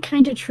 isn't it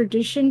kind of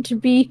tradition to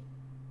be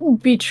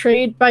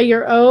betrayed by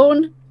your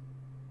own?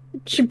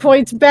 She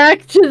points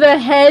back to the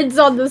heads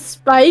on the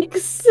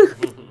spikes.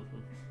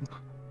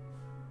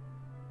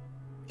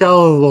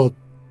 Shell will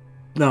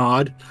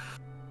nod.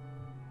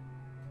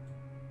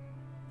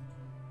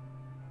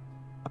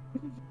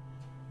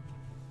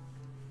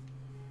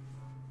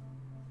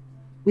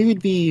 We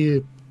would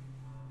be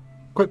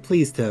quite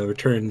pleased to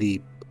return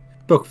the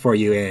book for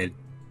you and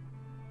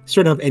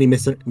straighten up any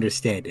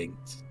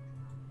misunderstandings.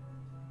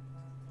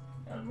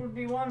 That would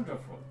be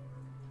wonderful.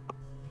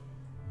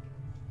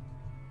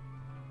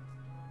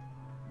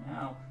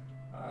 Now,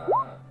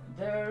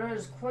 there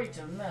is quite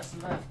a mess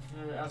left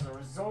as a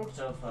result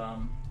of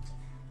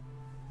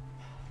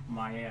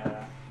my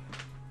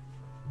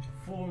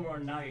former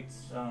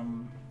knight's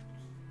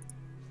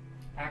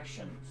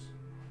actions.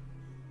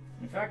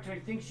 In fact, I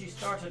think she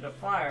started a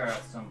fire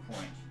at some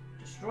point,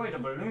 destroyed a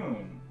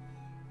balloon.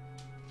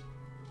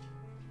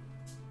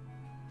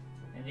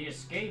 And the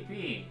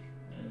escapee,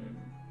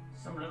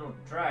 some little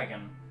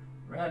dragon,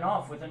 ran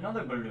off with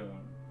another balloon.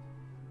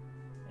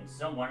 And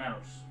someone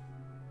else.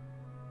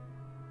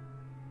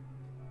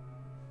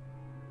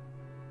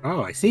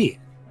 Oh, I see.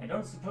 I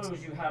don't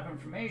suppose you have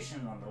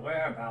information on the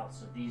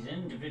whereabouts of these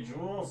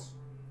individuals?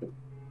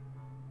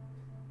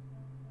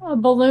 A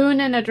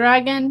balloon and a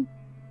dragon.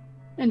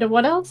 And a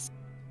what else?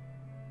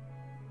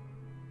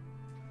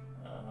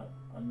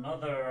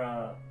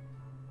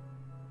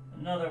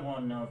 Another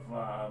one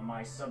of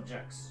my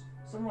subjects.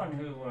 Someone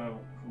who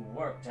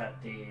worked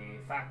at the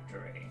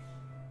factory.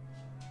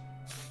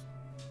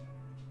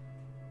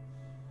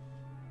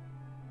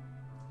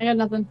 I got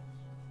nothing.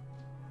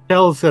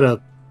 Shell's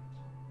gonna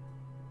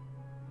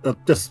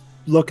just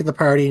look at the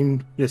party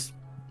and just...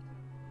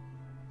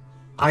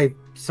 I'm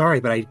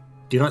sorry, but I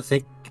do not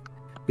think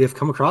we have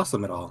come across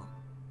them at all.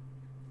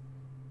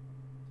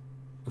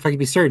 If I could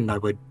be certain, I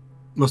would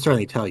most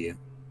certainly tell you.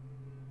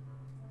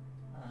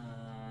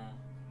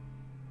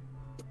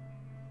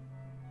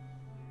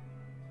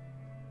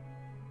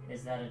 Is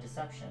Is that a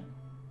deception?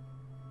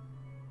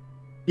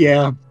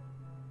 Yeah.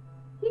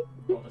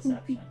 Roll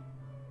deception.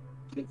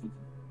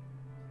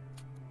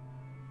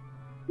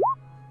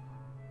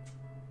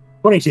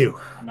 22.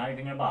 I'm not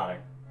even gonna bother.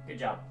 Good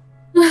job.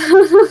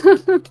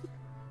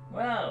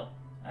 Well,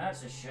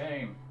 that's a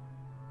shame.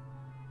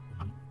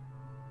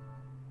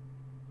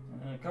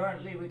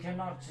 Currently, we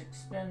cannot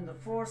expend the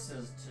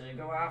forces to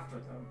go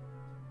after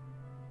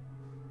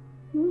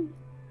them.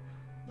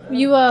 Well,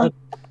 You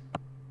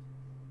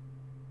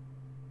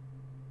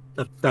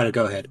No,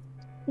 go ahead.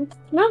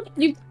 no,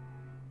 you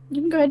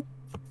can go ahead.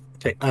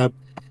 Okay.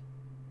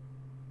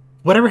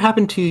 Whatever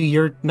happened to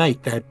your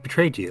knight that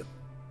betrayed you?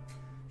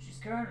 she's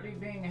currently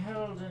being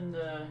held in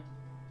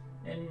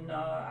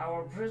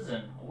our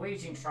prison,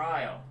 awaiting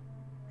trial.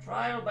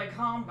 Trial by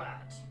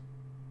combat.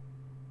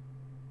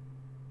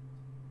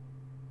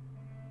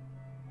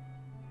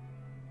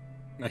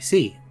 I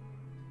see.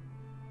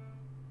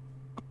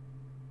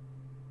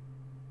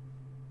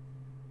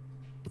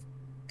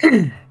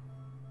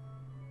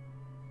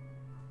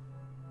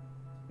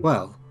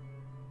 Well,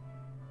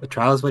 the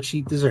trial is what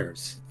she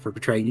deserves for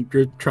betraying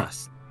your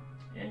trust.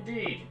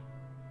 Indeed.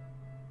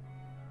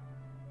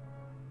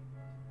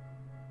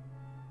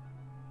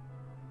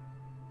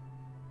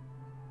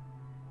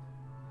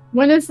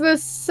 When is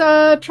this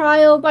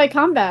trial by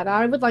combat?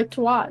 I would like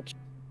to watch.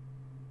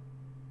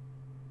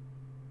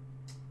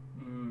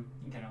 He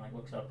kind of like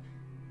looks up.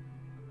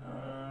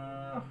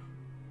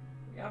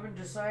 We haven't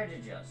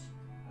decided yet.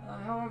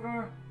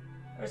 However,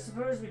 I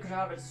suppose we could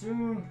have it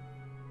soon.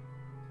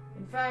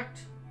 In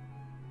fact,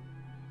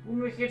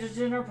 when we get a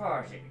dinner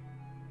party.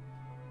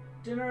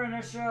 Dinner and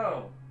a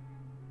show.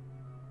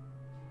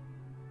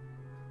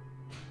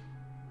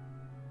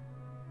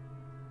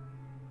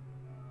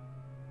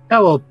 I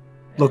will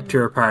look to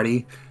her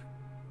party.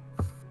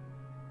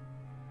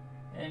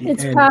 And,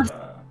 It's And- past.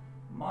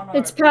 Monarch.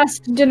 It's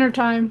past dinner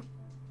time.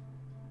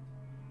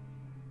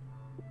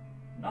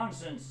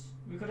 Nonsense.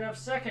 We could have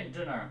second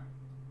dinner.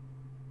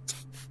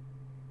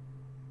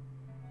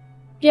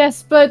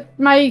 Yes, but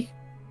my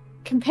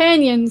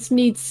companions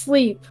need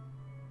sleep,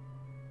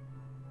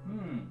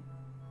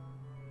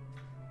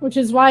 which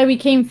is why we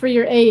came for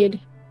your aid,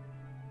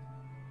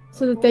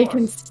 so that they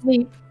can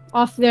sleep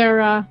off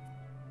their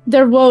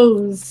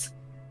woes.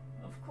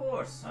 Of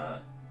course.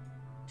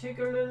 Take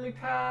a lily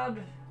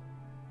pad.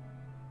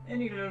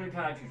 Any lily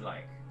pad you'd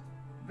like.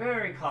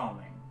 Very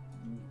calming.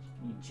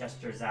 He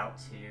gestures out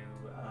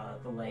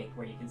to the lake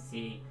where you can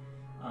see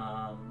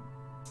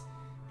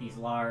these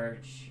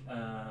large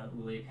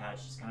lily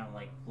pads just kind of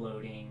like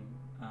floating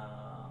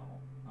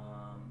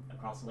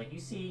across the lake. You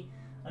see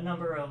a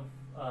number of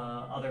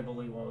other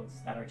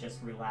bullywugs that are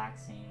just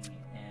relaxing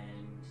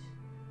and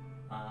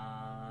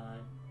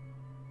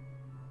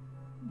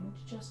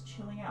just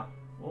chilling out.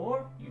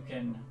 Or you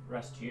can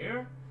rest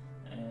here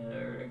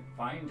and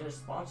find a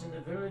spot in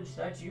the village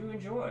that you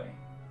enjoy.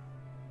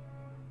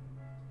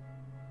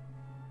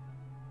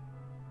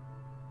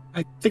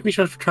 I think we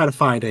should try to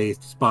find a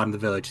spot in the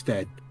village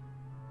that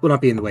will not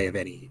be in the way of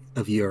any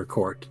of your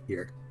court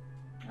here.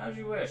 As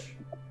you wish.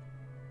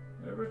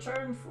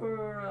 Return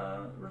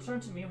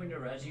to me when you're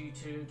ready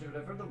to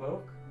deliver the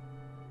book.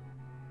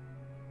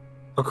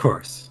 Of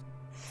course.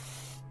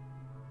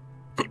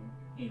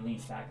 He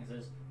leans back and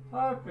says,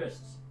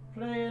 "Harpists,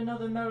 play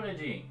another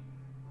melody."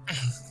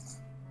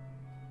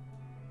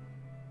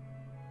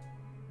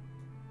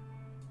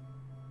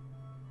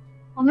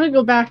 I'm gonna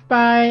go back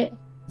by.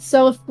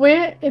 So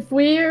if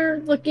we're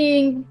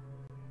looking,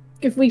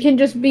 if we can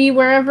just be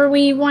wherever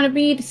we want to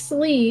be to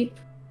sleep,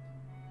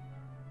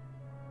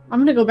 I'm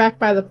gonna go back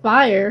by the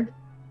fire.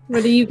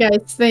 What do you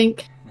guys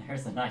think?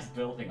 There's a nice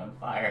building on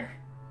fire.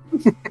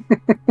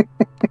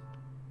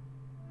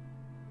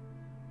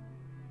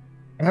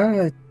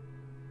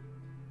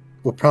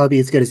 Will probably be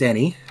as good as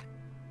any.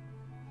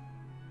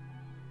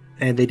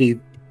 And they do.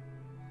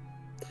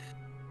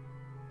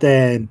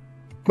 Then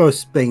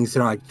most things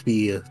don't like to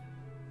be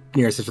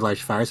near such a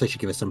large fire, so it should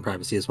give us some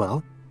privacy as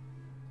well.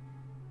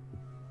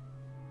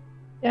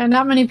 Yeah,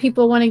 not many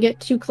people want to get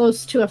too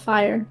close to a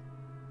fire.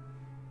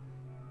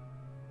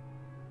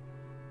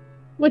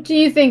 What do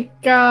you think,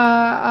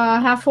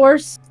 half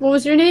horse? What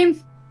was your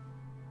name?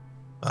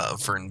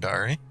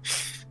 Verndari.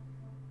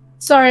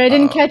 Sorry, I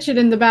didn't catch it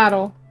in the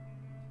battle.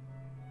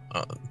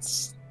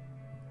 It's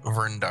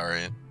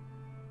Verndari.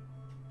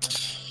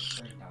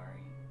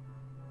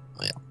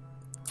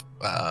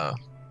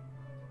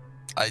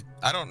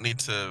 I don't need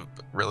to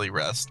really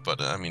rest,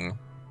 but I mean,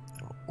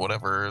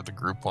 whatever the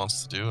group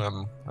wants to do,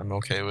 I'm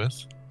okay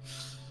with.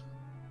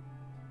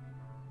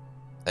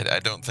 I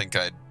don't think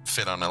I'd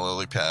fit on a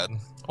lily pad,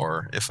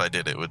 or if I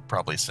did, it would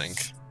probably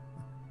sink.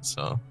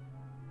 So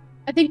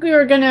I think we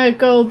were gonna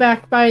go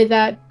back by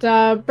that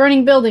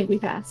burning building we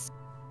passed.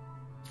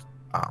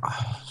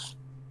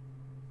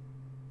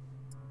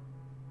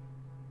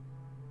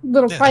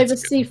 Little Yeah,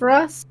 privacy for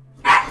us.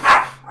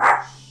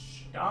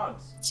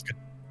 Dogs.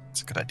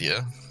 it's a good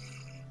idea.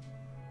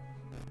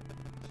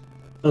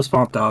 Those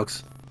swamp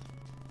dogs.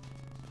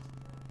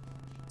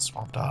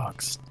 Swamp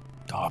dogs.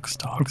 Dogs.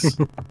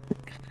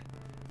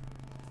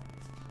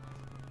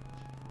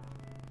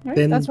 Alright,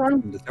 Then that's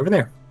wrong. just over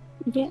there.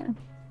 Yeah.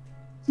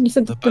 You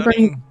said The the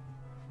burning.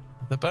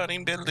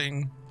 burning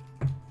building.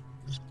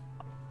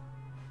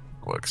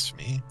 Works for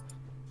me.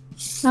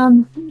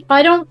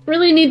 I don't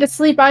really need to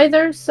sleep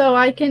either, so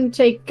I can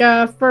take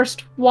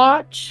first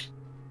watch.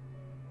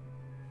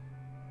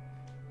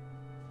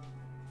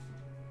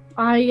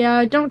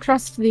 I don't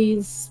trust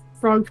these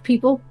frog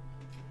people.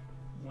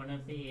 One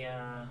of the,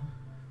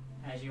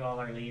 as you all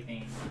are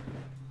leaving,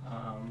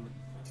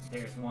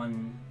 there's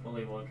one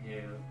bullywug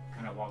who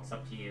kind of walks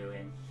up to you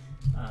and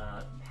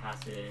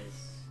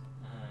passes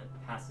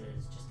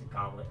just a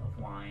goblet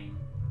of wine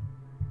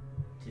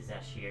to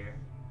Zashir.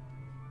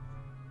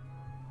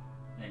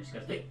 And then just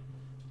goes, "Hey,"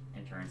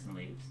 and turns and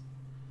leaves.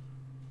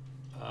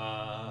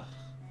 I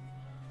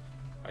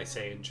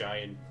say a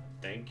giant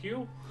thank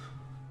you.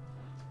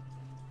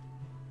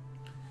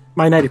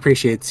 My knight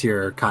appreciates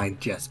your kind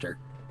gesture.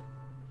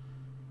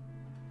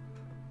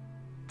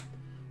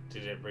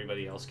 Did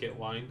everybody else get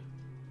wine?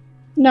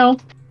 No.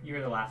 You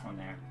were the last one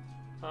there.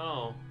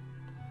 Oh.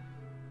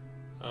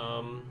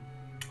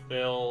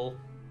 They'll...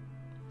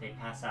 They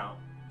pass out.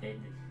 They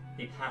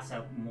pass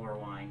out more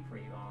wine for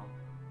you all,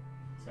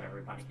 so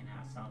everybody can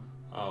have some.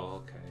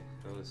 Oh, okay.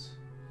 That was...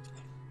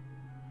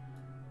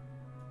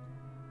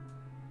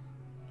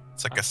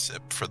 It's like a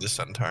sip for the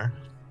centaur.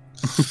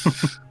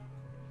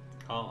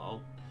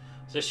 I'll...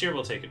 Zashir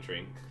will take a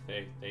drink.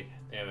 They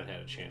haven't had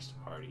a chance to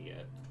party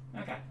yet.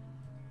 Okay.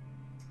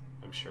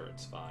 I'm sure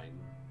it's fine.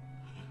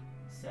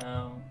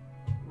 So,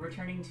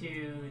 returning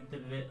to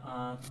the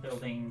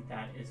building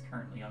that is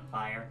currently on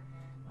fire,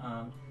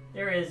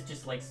 there is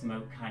just like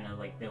smoke kind of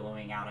like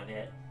billowing out of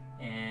it,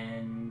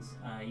 and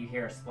you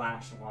hear a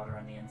splash of water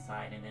on the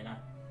inside, and then a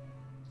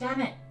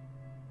damn it!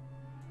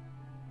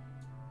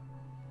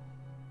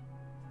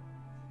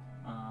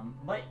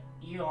 But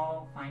you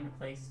all find a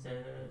place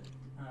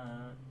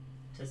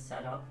to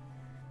set up.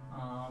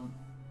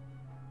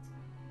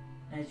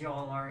 As you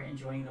all are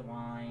enjoying the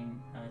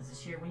wine,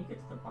 Zashir, when you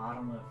get to the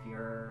bottom of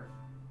your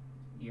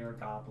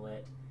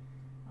goblet,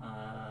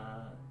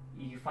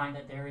 you find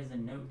that there is a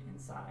note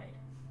inside.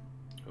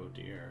 Oh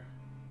dear.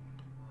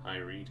 I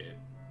read it.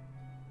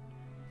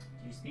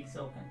 Do you speak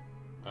Sylvan?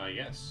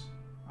 Yes.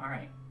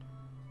 Alright.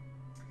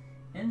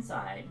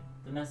 Inside,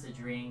 the message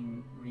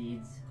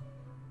reads,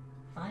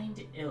 "Find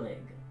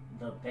Illig,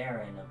 the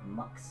Baron of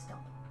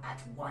Muckstump,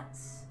 at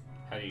once.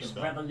 How do you The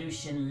spell?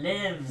 revolution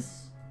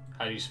lives!"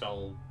 How do you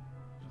spell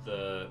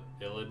the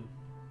Illid?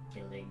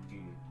 Illig.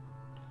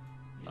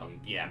 Oh,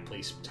 yeah,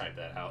 please type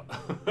that out.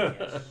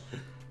 Yes.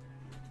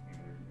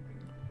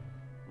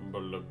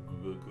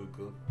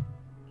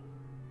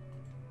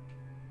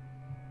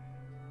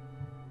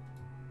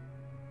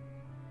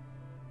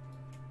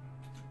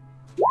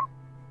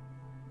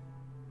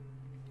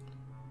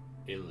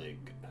 Illig,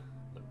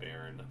 the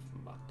Baron of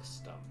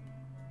Muckstump.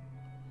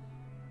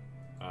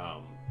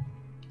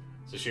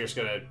 So Shear's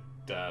gonna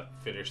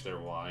finish their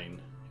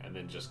wine and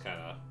then just kind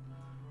of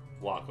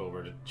walk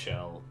over to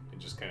Chell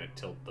and just kind of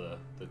tilt the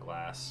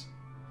glass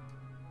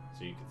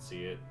so you can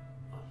see it.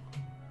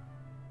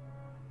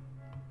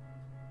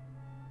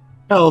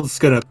 Elle's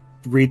gonna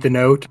read the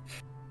note.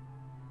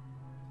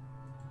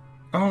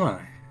 Oh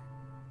my.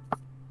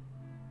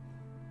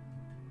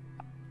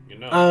 You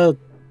know,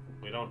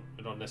 we don't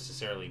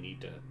necessarily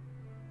need to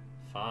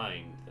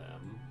find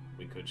them.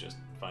 We could just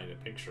find a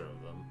picture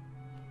of them.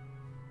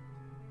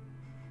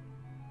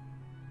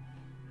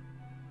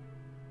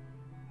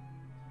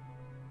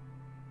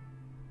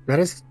 That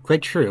is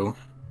quite true.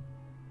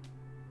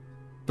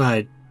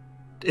 But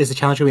is the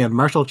challenge going to be a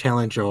martial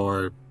challenge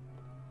or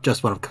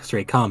just one of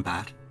straight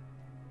combat?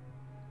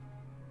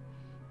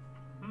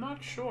 I'm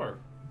not sure.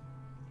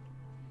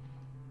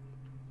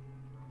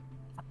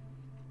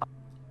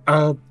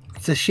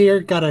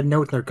 Zashir got a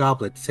note in their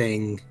goblet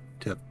saying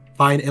to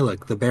find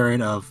Illig, the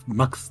Baron of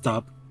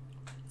Muckstump.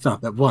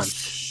 Stop at once.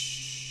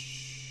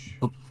 Shh.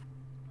 Oh,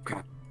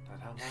 crap.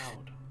 Not out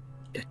loud.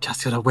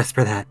 Just gonna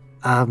whisper that.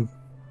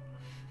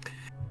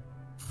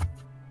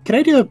 Can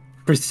I do a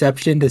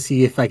perception to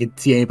see if I can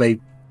see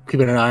anybody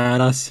keeping an eye on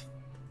us?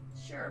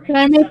 Sure. Can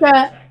I make perception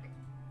a- check.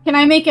 Can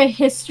I make a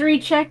history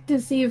check to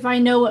see if I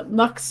know what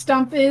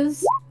Muckstump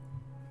is?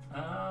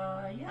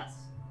 Yes.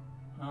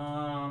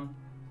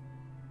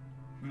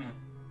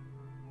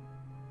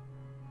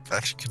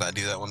 Actually, can I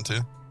do that one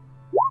too?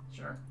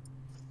 Sure.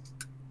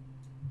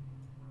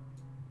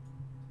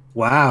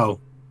 Wow.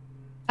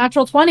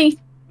 Natural 20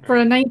 for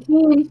a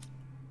 19.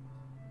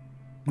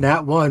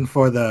 Nat 1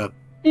 for the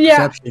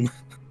Yeah. perception.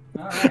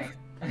 All right.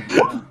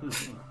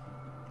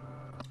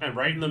 And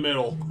right in the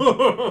middle.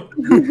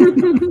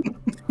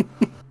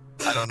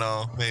 I don't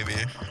know. Maybe.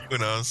 Who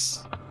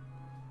knows?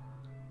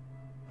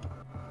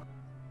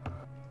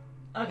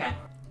 Okay.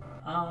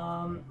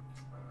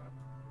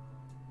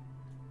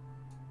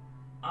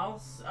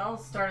 I'll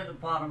start at the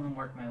bottom and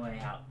work my way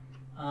out.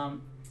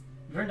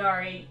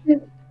 Vrindari,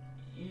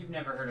 you've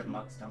never heard of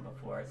Muckstump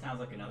before. It sounds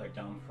like another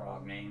dumb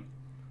frog name.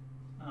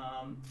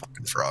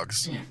 Fucking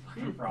frogs. Yeah,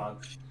 fucking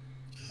frogs.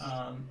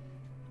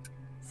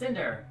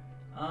 Cinder,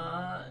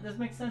 this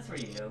makes sense for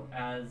you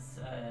as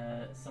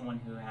someone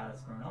who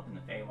has grown up in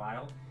the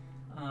Feywild.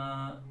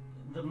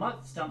 The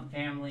Mutt Stump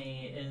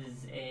family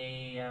is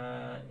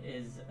a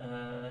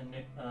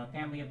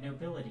family of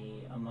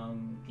nobility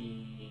among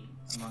the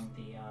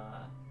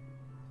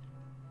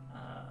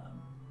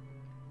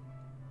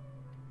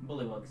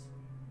Bullywugs,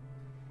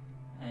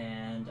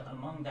 and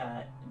among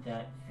that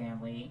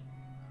family,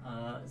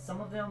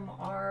 some of them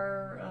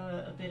are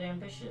a bit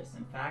ambitious.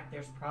 In fact,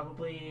 there's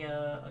probably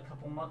a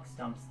couple muck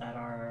stumps that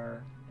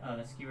are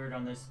skewered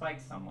on those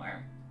spikes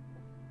somewhere.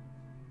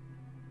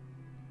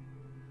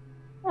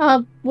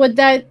 Would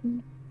that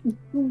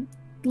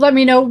let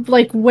me know,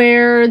 like,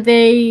 where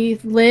they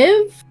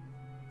live?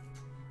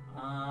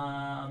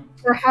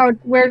 Or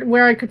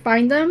where I could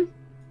find them?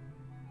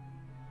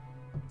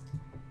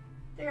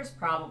 There's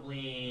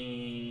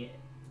probably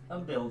a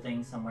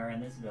building somewhere in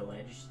this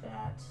village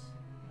that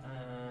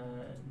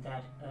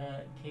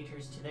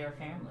caters to their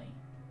family.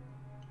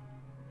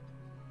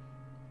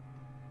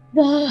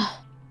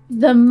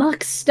 The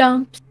Muck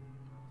Stumps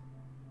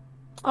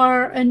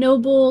are a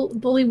noble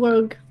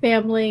bullywug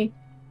family.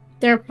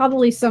 There are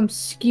probably some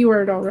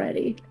skewered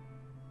already.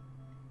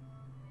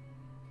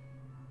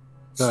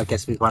 So I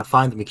guess if we want to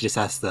find them, we could just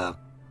ask the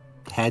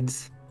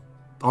heads,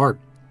 or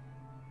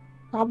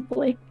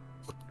Probably.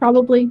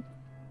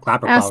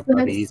 Clapper Ask probably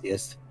the the heads.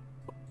 easiest.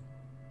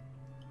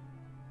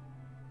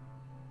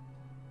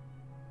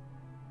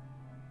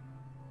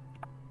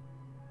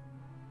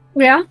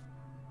 Yeah?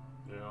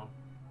 Yeah.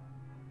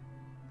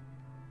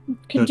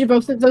 Could do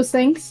both of those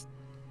things?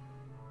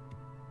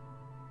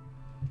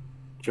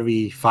 Should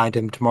we find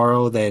him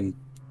tomorrow, then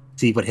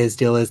see what his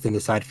deal is, then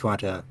decide if we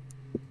want to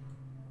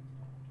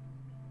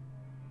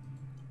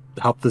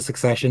help the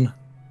succession?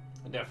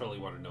 I definitely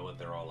want to know what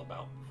they're all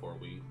about before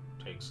we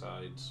take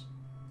sides.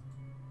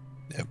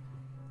 Yep.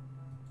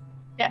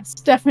 Yes,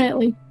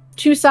 definitely.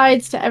 2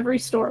 sides to every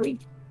story.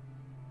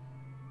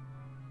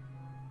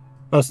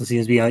 Most of them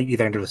seems to be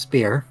either under a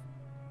spear.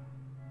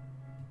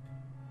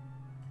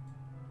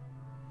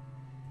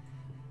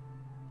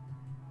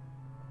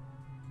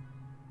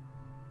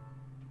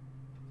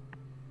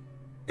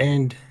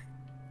 And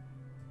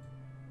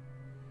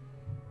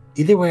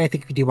either way, I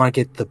think we do want to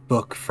get the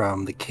book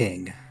from the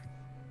king.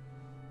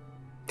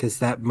 Because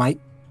that might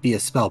be a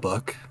spell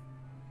book.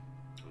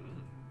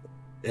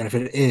 And if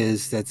it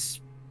is,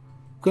 that's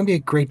going to be a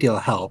great deal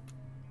of help.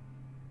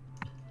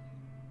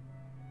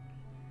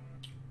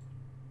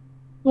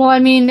 Well, I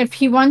mean, if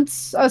he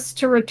wants us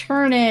to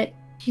return it,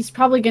 he's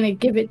probably going to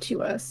give it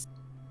to us.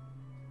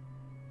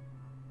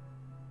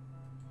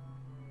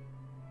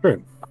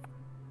 True.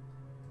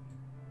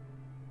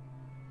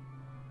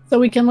 So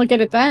we can look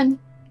at it then.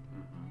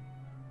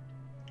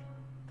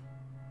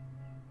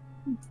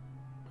 You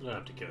don't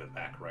have to give it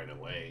back right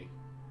away.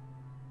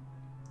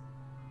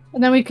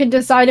 And then we could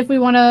decide if we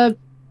want to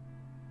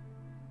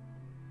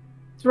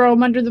throw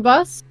him under the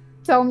bus,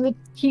 tell him that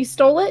he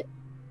stole it.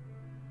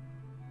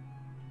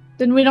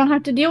 Then we don't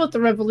have to deal with the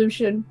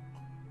revolution.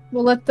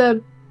 We'll let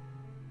the...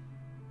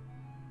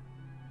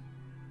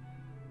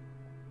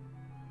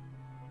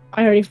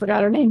 I already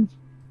forgot her name.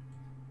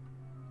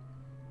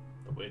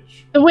 The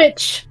witch. The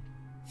witch!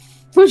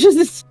 We'll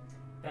just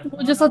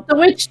let the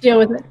witch deal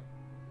with it.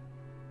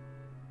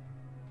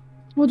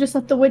 We'll just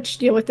let the witch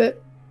deal with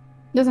it.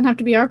 It doesn't have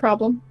to be our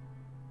problem.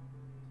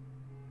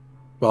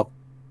 Well,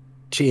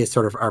 she is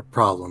sort of our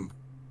problem.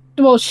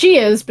 Well, she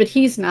is, but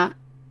he's not.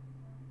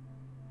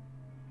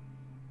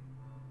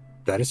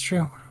 That is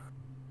true.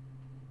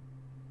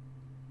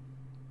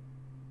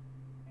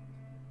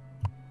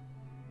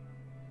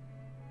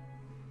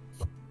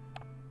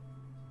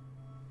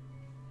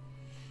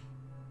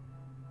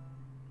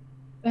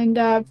 And,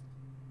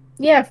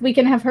 yeah, if we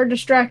can have her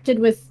distracted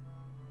with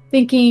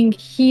thinking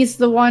he's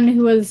the one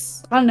who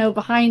was, I don't know,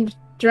 behind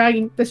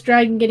this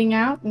dragon getting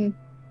out and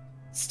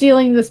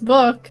stealing this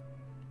book.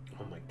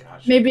 Oh my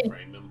gosh! Maybe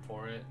frame him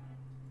for it.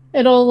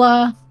 It'll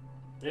leave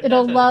Isn't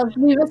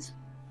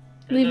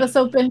us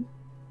open.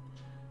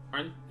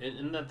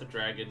 Isn't that the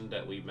dragon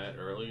that we met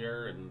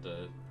earlier and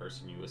the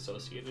person you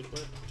associated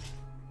with?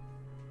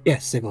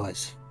 Yes, it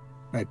was.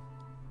 Right.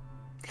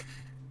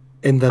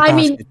 In the I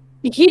mean,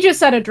 he just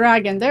said a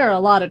dragon. There are a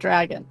lot of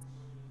dragons.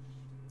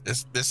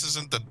 This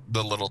isn't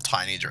the little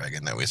tiny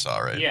dragon that we saw,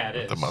 right? Yeah, it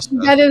With is. the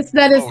mustache.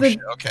 That is Oh, the. shit,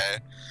 okay.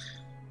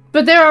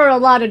 But there are a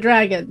lot of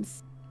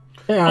dragons.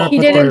 yeah, He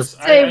but didn't there's-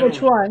 say I which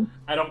don't- one.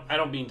 I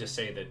don't mean to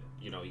say that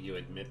you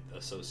admit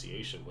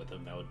association with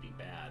him. That would be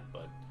bad.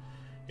 But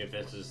if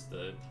this is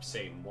the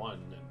same one,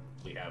 then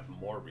we have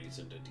more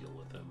reason to deal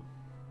with him.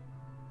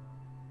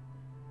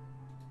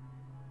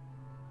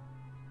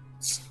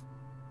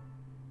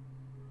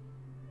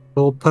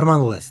 We'll put him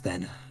on the list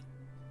then.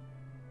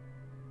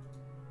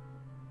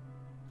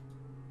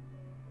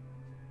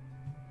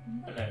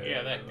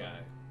 Yeah, that guy.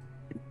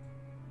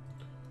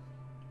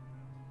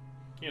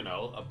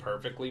 A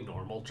perfectly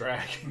normal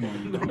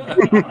dragon.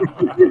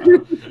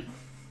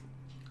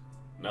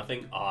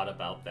 Nothing odd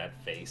about that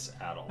face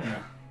at all.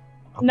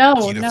 No,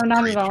 Beautiful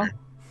not at all. creature.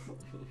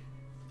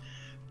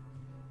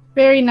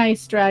 very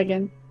nice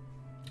dragon.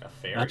 A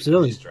very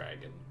Absolutely. nice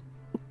dragon.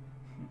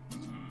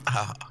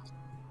 Ah,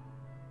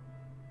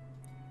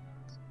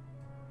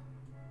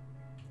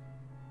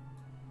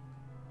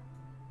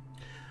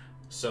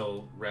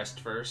 So, rest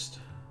first.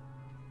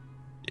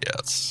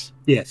 yes.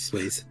 Yes,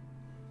 please.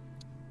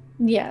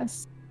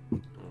 Yes.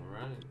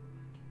 Alright.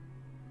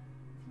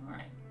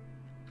 Alright.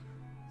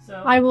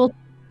 So, I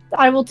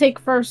will take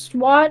first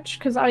watch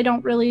because I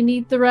don't really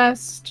need the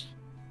rest.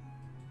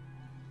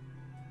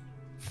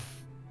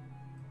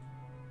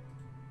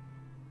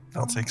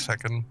 I'll take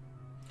second.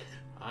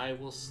 I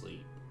will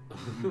sleep.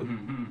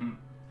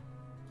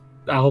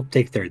 I'll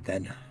take third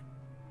then.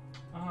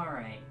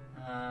 Alright.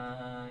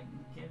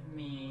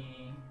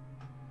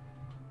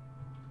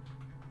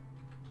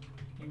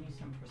 Give me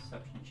some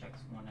perception checks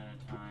one at a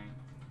time.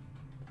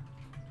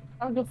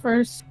 I'll go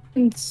first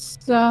since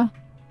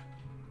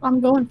I'm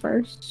going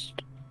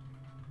first.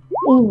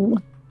 Ooh.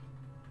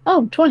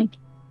 Oh, 20.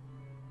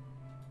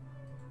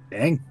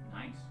 Dang.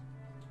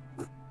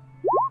 Nice.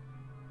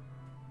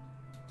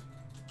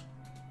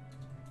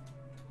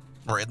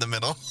 Right in the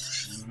middle.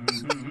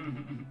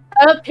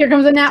 Oh, here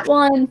comes a nat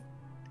 1.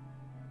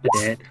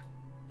 Dead.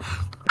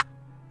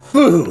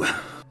 Boo!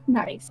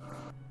 Nice.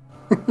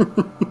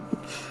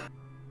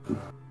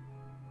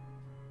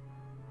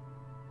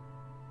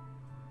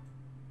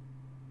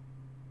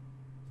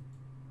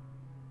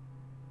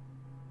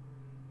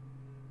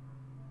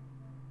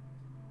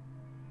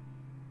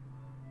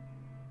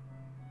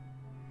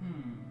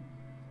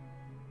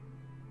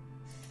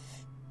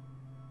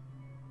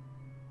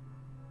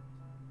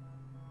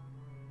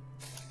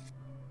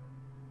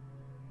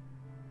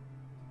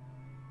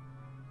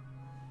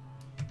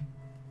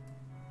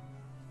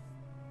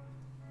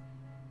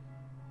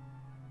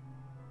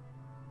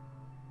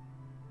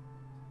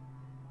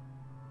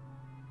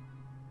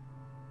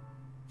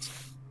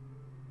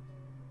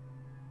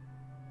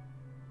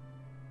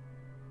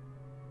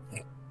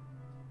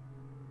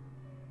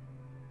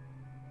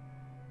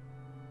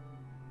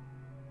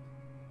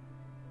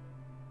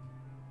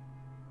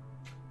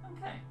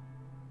 Okay.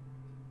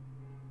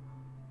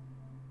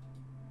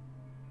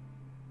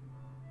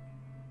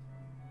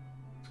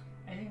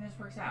 I think this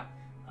works out.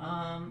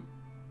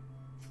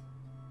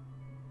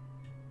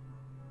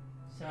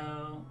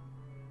 So,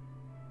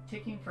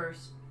 taking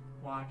first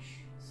watch,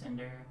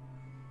 Cinder.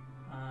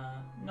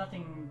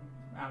 Nothing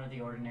out of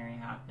the ordinary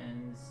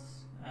happens.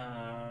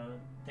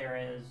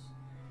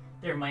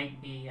 There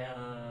might be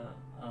a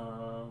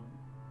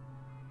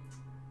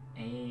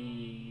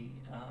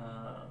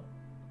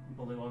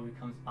Balua who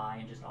comes by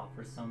and just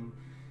offers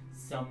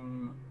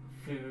some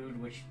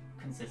food, which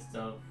consists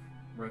of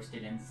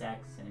roasted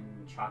insects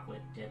and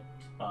chocolate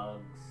dipped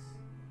bugs.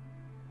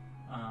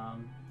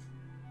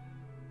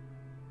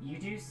 You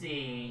do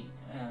see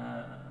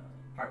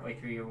partway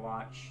through your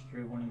watch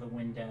through one of the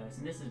windows,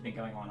 and this has been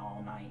going on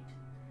all night.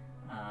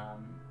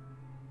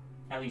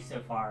 At least so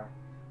far,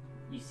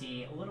 you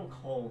see a little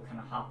coal kind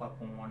of hop up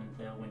on one of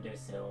the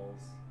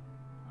windowsills,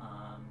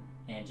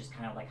 and just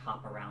kind of like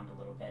hop around a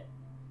little bit.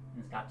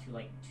 And it's got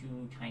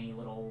two tiny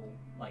little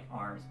like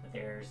arms, but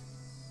there's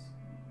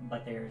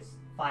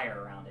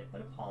fire around it.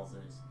 But it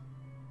pauses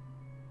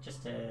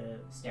just to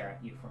stare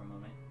at you for a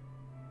moment,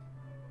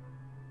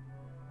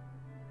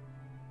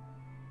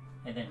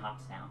 and then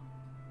hops down.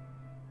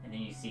 And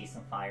then you see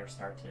some fire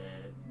start to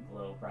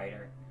glow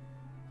brighter.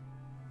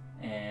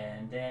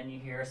 And then you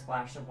hear a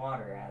splash of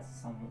water as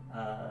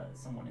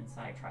someone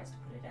inside tries to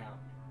put it out.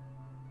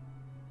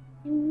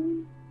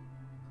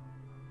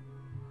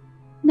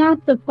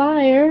 Not the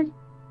fire.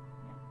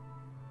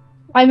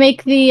 I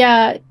make the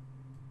I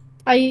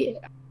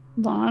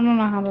don't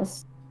know how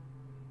this.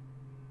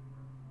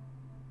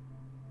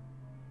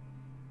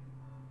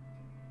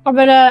 I'm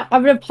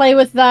gonna play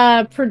with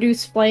the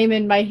produce flame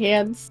in my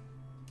hands.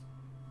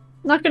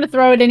 I'm not gonna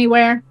throw it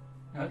anywhere.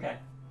 Okay.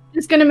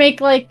 Just gonna make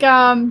like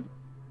a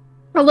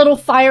little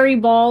fiery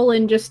ball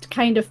and just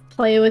kind of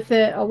play with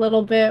it a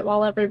little bit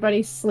while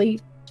everybody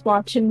sleeps,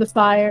 watching the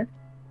fire.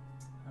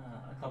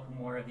 A couple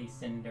more of these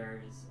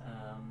cinders,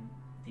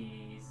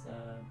 these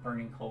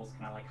burning coals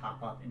kind of like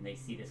hop up, and they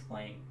see this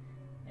flame,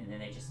 and then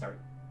they just start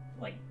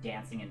like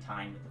dancing in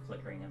time with the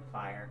flickering of the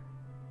fire.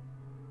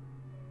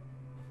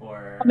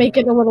 I'll make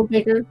it a little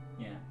bigger.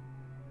 Yeah.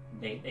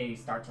 They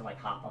start to like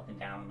hop up and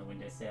down on the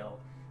windowsill,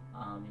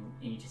 and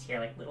you just hear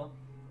like little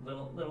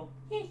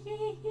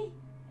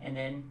and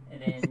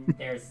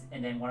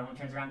then one of them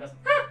turns around and goes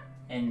ah!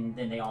 And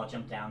then they all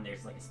jump down.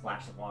 There's like a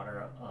splash of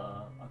water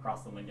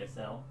across the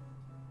windowsill.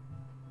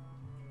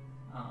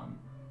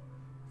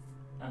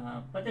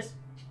 But this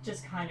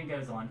just kind of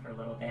goes on for a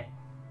little bit.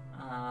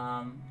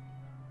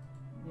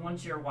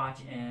 Once your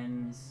watch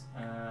ends,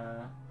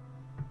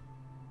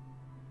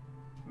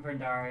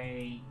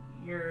 Vendari,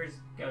 yours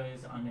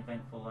goes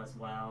uneventful as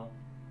well.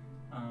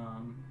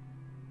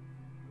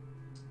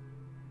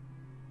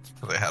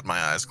 Because I had my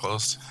eyes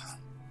closed.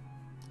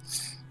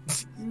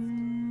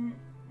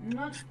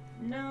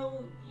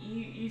 No.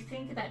 You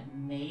think that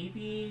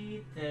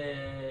maybe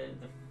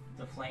the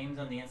the flames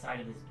on the inside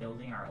of this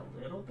building are a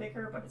little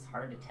bigger, but it's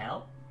hard to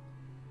tell.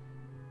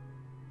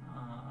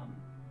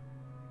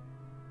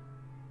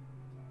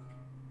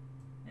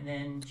 And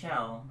then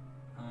Chell,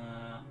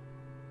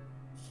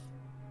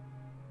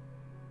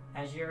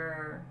 as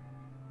you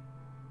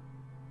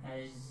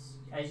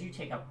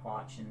take up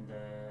watch in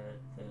the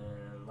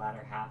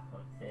latter half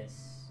of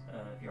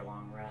your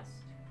long rest,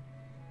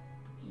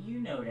 you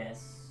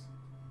notice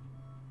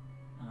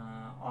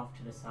off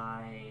to the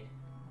side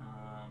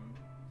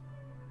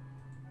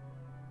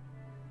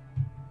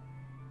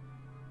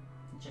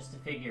just a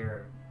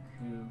figure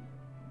who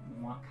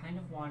kind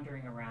of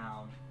wandering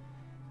around,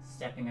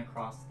 stepping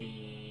across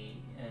the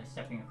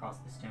stone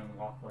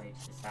walkway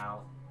to the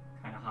south.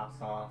 Kind of hops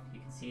off.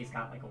 You can see he's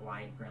got like a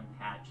wide brim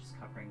hat just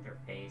covering their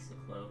face, a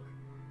cloak,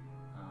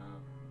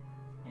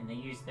 and they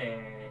use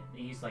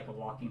like a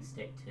walking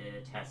stick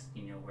to test,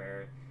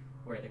 where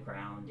the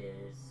ground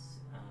is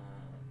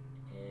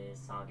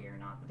soggy or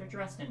not. But they're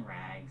dressed in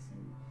rags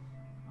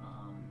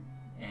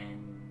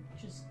and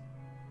just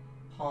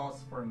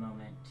pause for a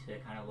moment to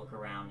kind of look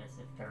around as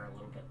if they're a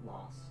little bit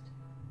lost.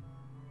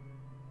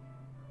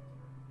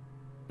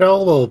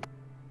 Joel will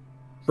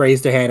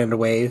raise their hand in a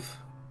wave.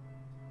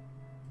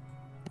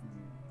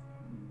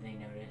 They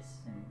notice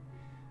and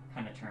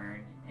kind of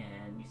turn,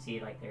 and you see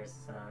like there's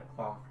a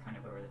cloth kind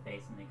of over the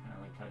face, and they kind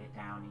of like tug it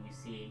down, and you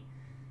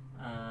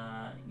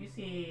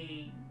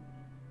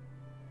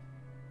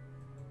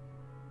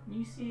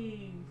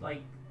see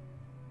like,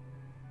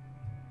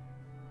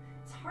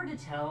 it's hard to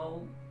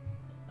tell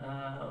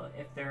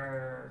if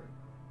they're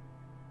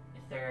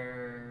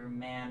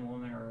man,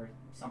 woman, or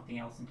something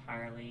else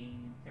entirely.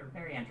 They're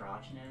very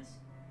androgynous,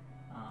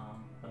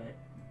 but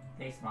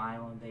they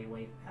smile and they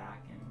wave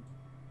back and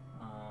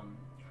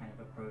kind of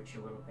approach you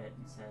a little bit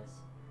and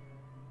says,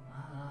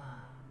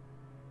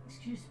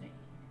 excuse me,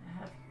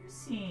 have you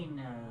seen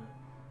a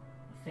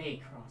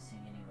Fey crossing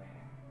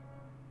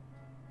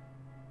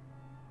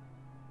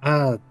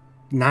anywhere?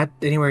 Not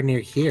anywhere near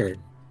here.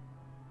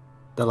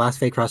 The last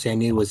Fey crossing I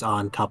knew was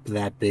on top of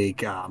that big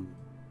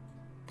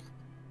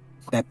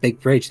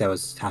bridge that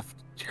was half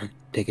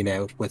taken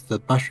out with the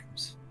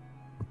mushrooms.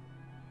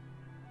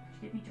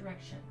 Give me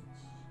directions.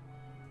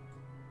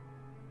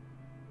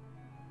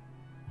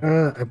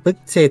 I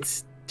would say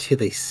it's to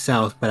the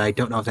south, but I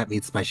don't know if that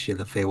means much in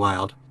the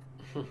Feywild.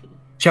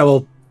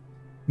 Shall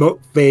will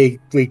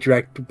vaguely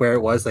direct where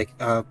it was,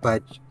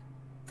 but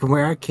from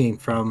where I came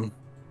from,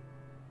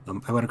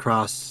 I went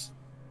across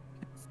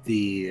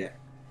the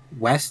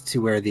west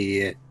to where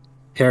the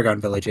Paragon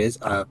village is.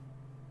 I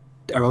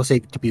will say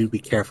to be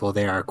careful.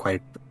 There are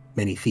quite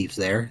many thieves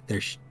there.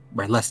 There's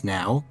less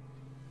now.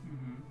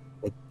 Mm-hmm.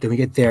 But then we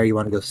get there, you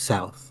want to go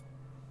south.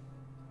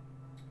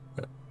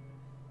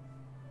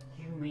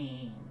 You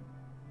mean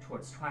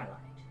towards Twilight?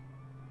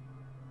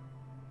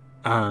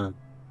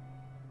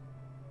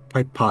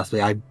 Quite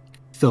possibly. I'm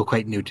still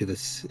quite new to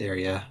this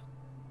area.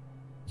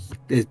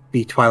 It'd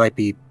be Twilight,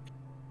 be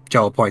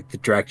Joel point the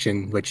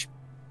direction, which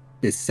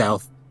is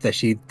south that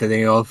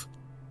they know of.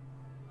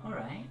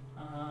 Alright.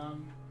 I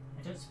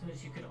don't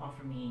suppose you could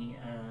offer me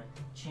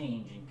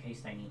change in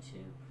case I need to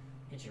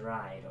hitch a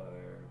ride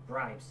or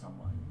bribe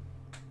someone.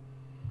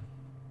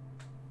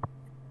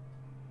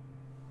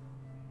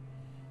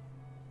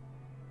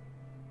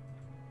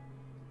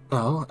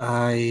 Well,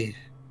 oh,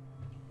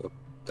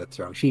 that's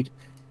the wrong sheet.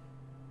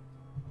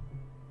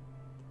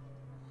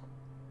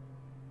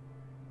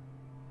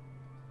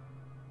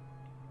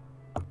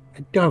 I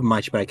don't have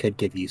much, but I could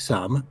give you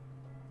some.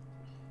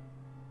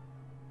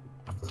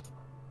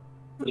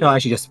 I'll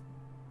actually just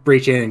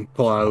reach in and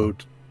pull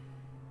out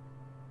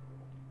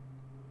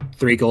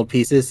 3 gold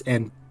pieces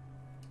and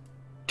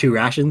 2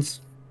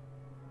 rations.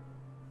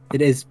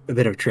 It is a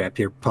bit of a trip.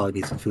 You'll probably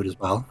need some food as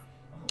well.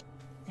 Oh,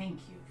 thank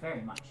you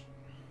very much.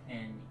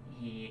 And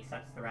he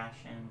accepts the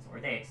rations,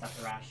 or they accept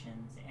the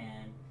rations,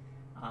 and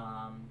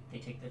they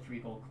take the 3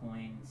 gold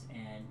coins,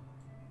 and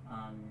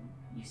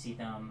you see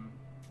them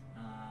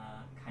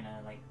kind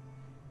of like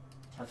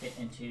tuck it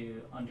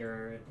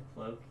under the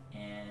cloak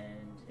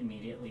and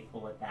immediately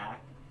pull it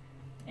back,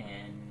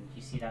 and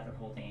you see that they're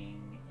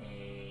holding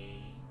a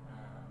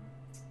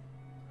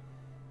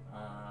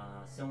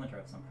cylinder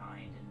of some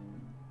kind,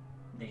 and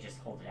they just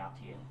hold it out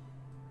to you.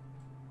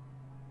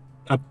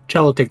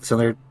 Chell will take the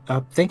cylinder.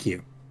 Thank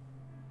you.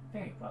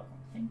 Very welcome.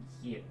 Thank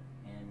you.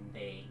 And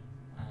they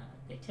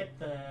tip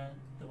the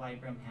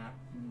wide brim hat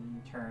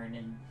and turn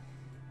and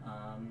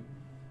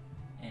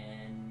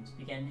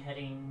begin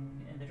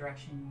heading in the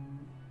direction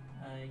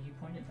you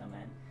pointed them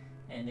in.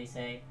 And they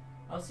say,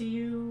 "I'll see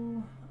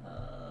you.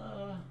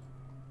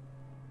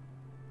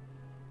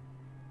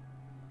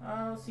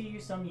 I'll see you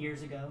some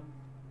years ago."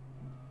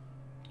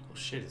 Oh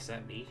shit! Is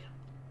that me?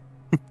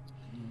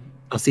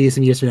 I'll see you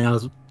some years from now.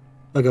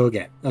 I'll go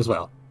again as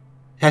well.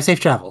 Have safe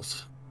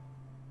travels.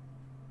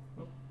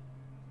 Oh.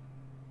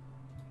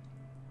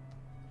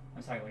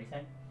 I'm sorry. What did you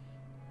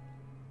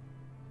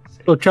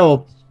say? So Chell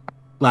will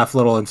laugh a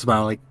little and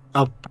smile, like,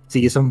 "I'll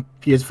see you some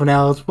years from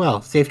now as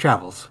well. Safe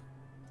travels."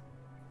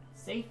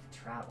 Safe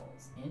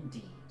travels,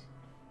 indeed.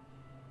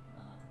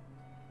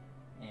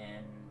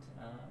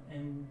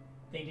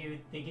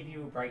 they give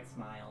you a bright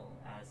smile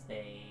as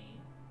they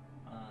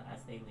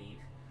leave.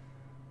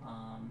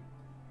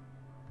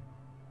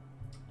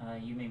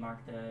 You may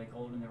mark the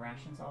gold in the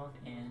rations off,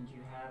 and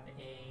you have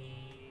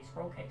a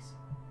scroll case.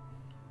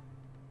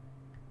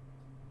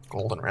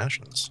 Golden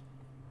rations.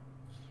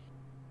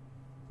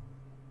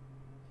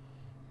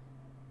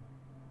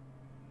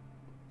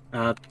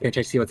 Can I check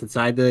to see what's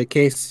inside the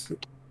case?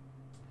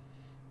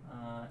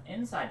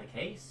 Inside the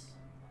case,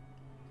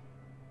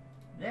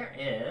 there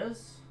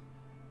is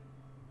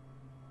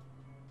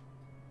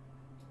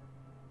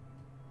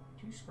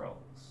 2 scrolls.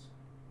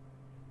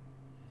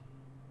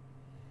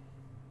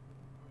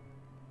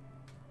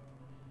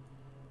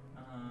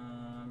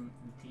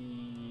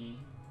 The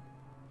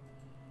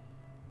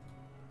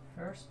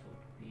first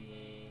would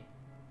be...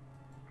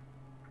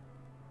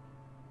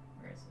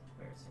 Where is it?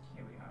 Where is it?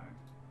 Here we are.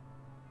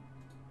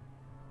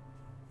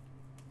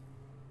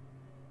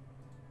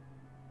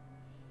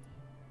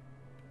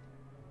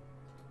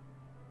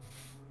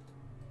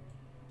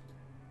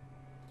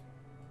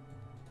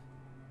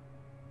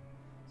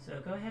 So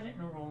go ahead and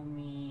roll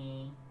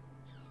me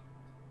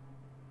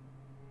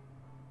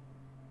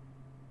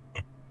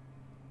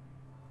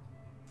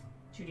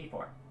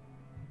 2d4.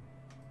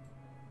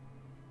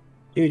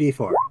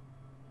 2d4.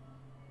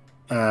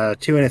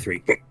 2 and a 3.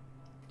 2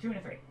 and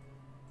a 3.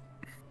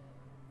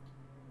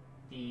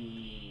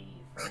 The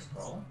first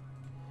roll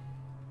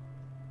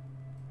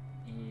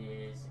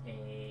is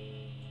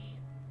a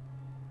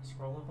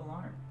scroll of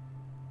alarm.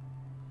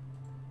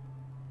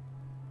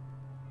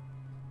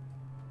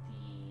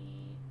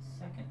 The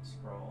second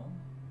scroll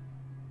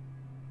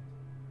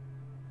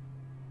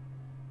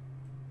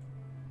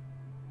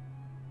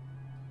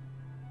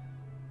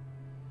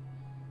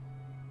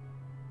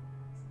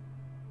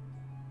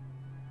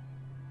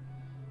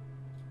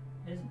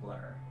is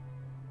blur.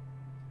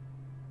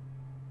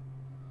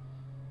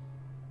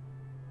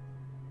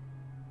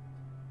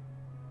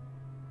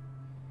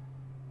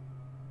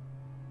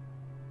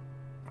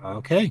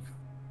 Okay.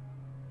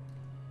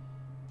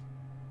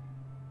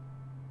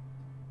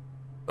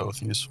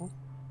 Both useful.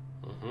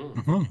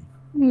 Mm-hmm.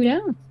 Mm-hmm. Yeah.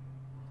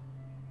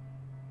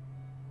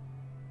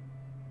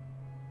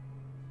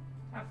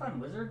 Have fun,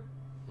 wizard.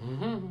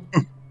 Mm-hmm.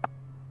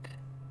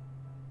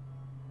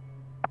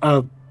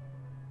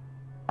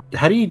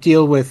 How do you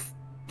deal with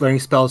learning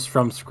spells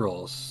from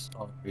scrolls?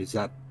 Or is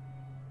that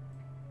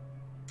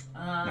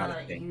not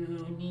a thing?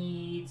 You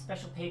need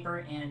special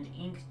paper and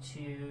ink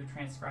to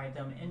transcribe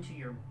them into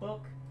your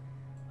book.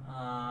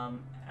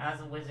 As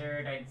a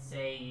wizard, I'd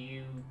say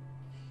you...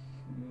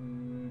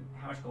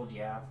 how much gold do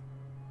you have?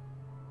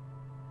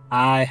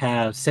 I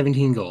have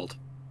 17 gold.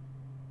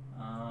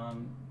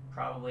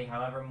 Probably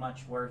however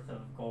much worth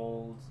of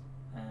gold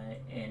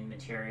in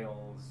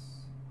materials,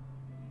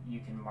 you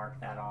can mark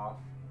that off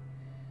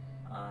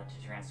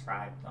to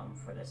transcribe them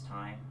for this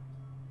time.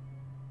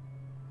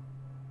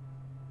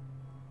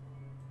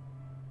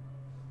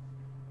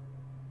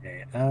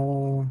 Okay.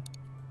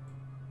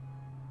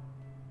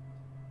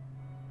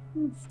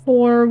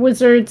 For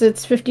wizards,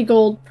 it's 50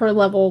 gold per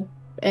level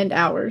and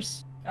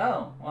hours.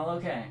 Oh, well,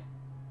 okay.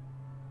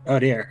 Oh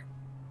dear.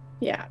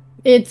 Yeah,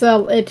 it's a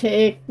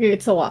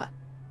lot.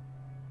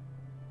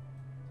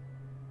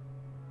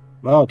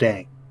 Oh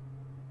dang.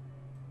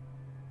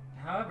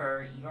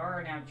 However, you are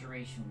an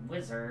abjuration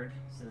wizard,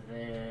 so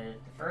the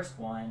first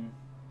one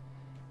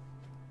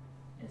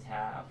is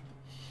halved.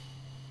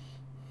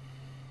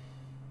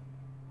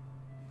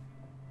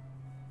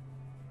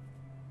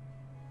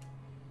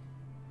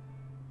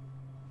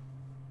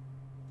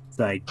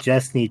 So I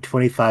just need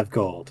 25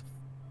 gold.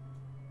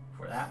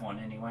 For that one,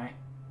 anyway.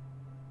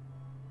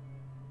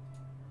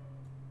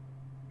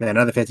 Then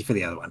another 50 for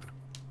the other one.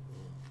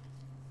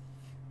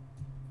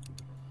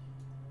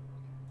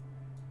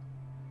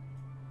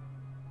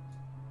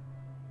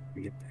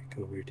 We get back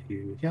over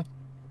to yep.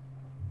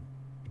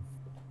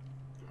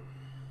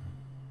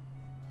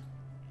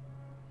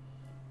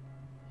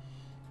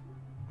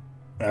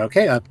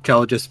 Okay,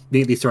 I'll just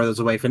neatly store those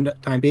away for the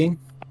time being.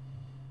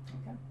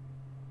 Okay.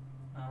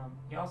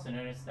 You also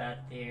notice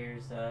that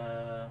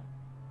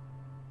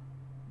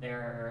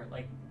there,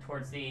 like,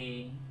 towards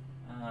the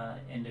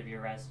end of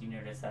your rest, you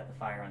notice that the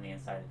fire on the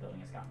inside of the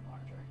building has gotten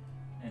larger.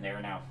 And there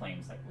are now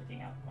flames, like,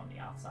 looking out on the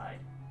outside.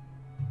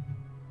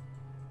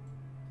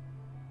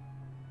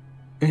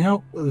 You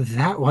know,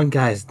 that one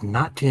guy's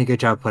not doing a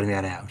good job putting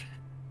that out.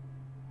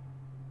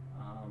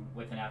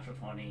 With a natural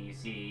 20, you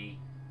see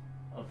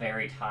a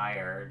very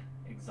tired,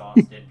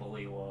 exhausted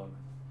bullywug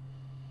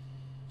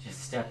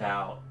just step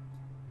out,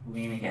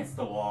 lean against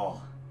the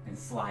wall, and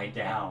slide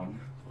down.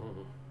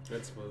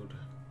 Good smooth.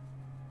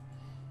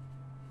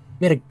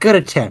 Made a good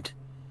attempt.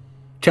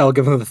 Chell will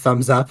give him the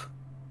thumbs up.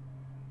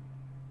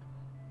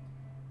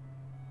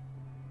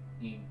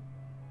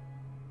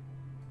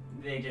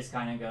 They just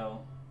kind of go,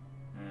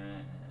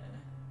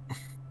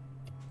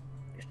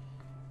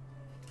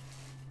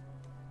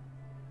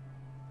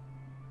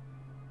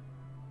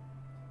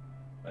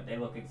 but they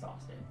look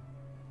exhausted.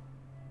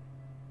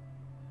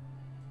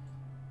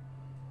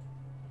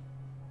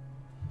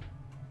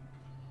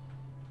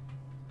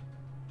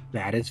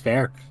 That is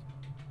fair.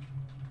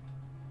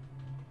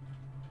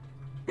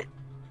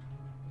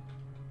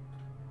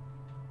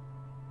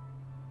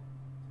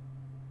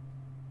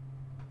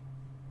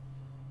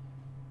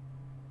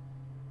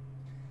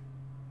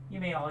 You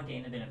may all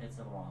gain the benefits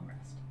of a long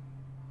rest.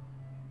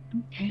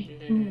 Okay.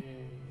 Yay.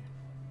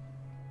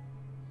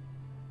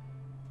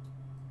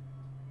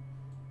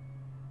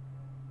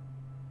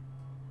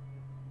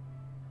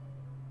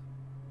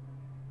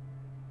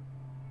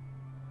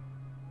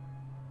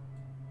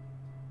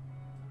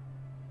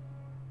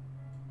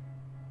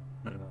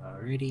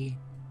 Alrighty.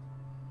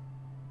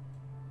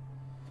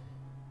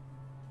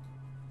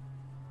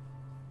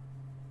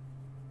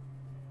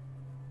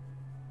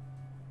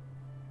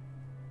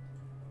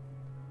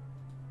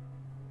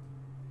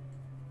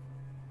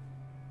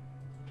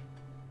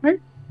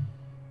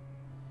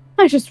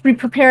 I just be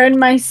preparing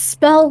my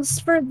spells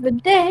for the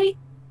day.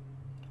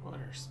 What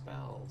are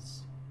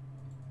spells?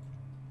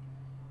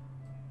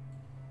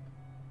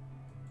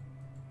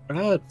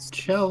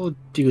 Shall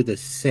do the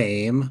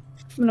same.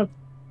 I'm gonna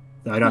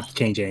I don't have to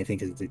change anything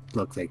because it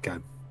looks like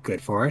I'm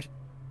good for it.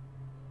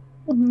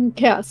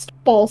 cast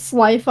false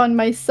life on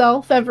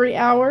myself every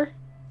hour.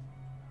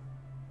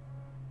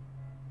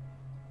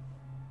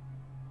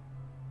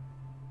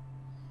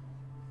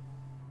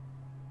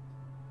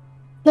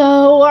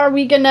 So, are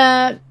we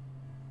gonna...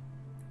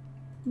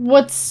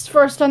 What's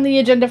first on the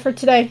agenda for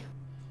today?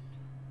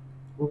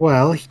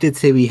 Well, he did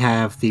say we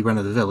have the run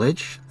of the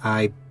village.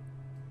 I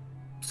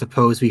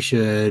suppose we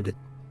should...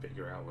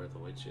 Figure out where the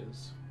witch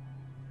is.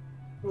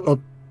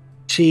 Well,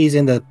 she's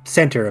in the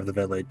center of the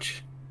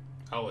village.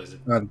 Oh, is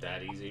it Um,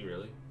 that easy,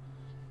 really?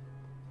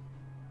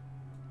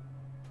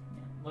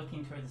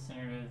 Looking toward the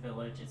center of the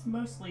village, it's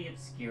mostly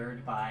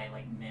obscured by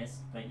like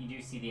mist, but you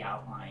do see the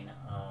outline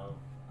of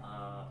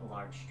a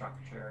large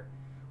structure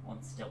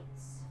on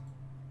stilts.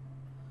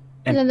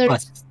 And then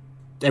there's- plus,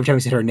 every time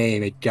we said her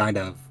name, it kind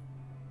of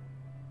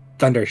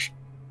thunder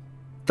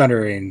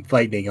and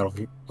lightning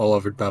all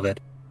over above it.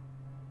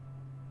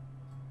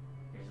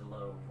 There's a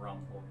low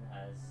rumble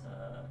as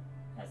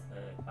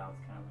the clouds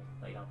kind of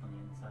like light up on the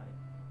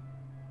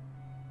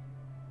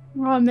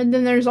inside. And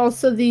then there's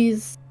also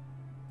these...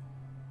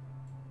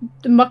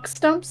 The muck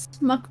stumps?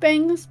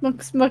 Muckbangs?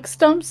 Muck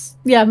stumps?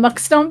 Yeah, muck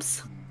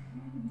stumps.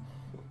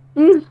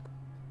 Mm.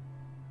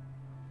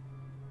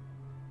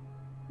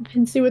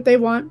 And see what they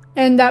want.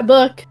 And that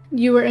book,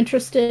 you were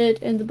interested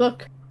in the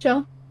book,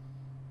 Jill?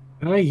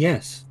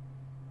 Yes.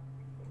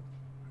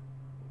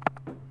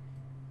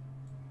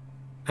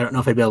 I don't know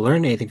if I'd be able to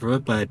learn anything from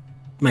it, but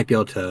might be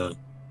able to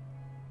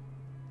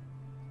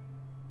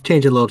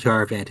change it a little to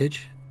our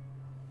advantage.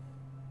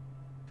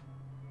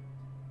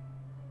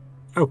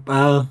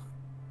 Oh,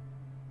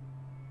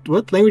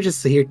 what language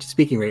is here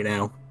speaking right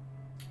now?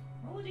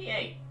 Roll a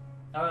d8.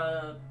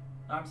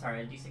 I'm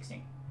sorry, a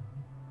d16.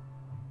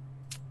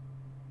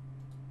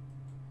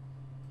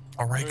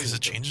 All right, because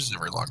it changes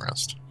every long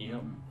rest.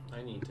 Yep.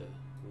 I need to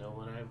know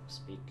what I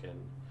speak in.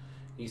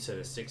 You said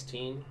a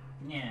 16?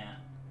 Yeah,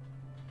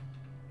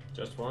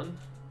 Just one?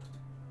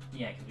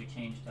 yeah, because we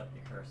changed up the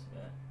curse a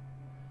bit.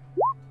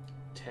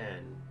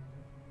 10.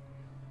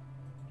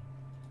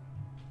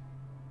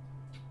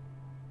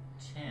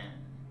 10.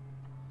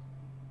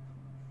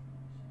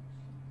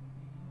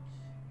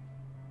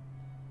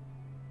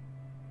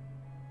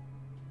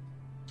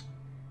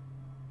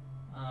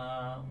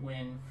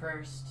 When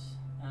first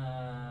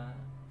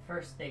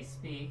they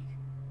speak,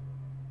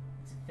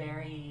 it's a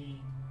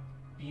very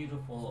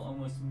beautiful,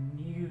 almost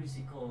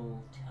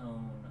musical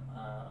tone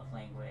of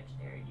language.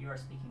 There, you are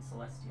speaking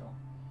Celestial.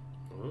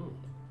 Ooh.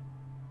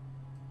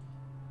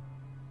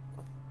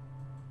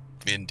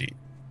 Indeed.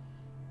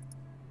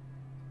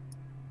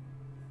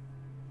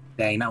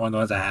 Dang, not one of the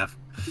ones I have.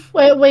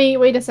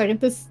 Wait a second.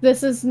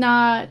 This is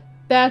not...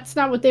 That's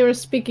not what they were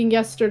speaking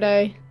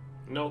yesterday.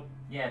 Nope.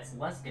 Yeah, it's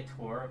less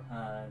guttural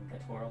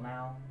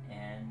now,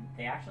 and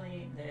they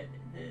actually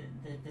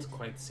It's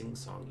quite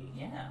sing-songy.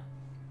 yeah.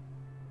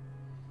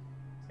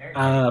 It's very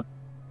pretty.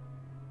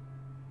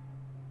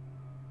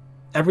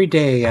 Every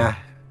day,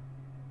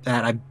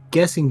 that I'm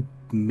guessing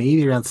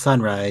maybe around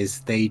sunrise,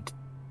 they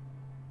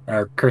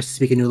are cursed to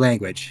speak a new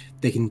language.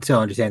 They can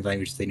still understand the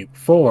languages they knew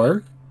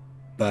before,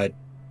 but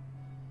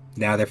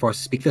now they're forced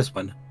to speak this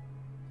one.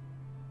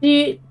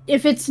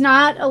 If it's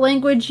not a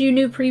language you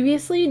knew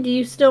previously, do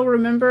you still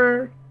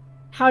remember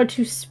how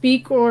to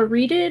speak or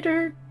read it,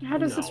 or how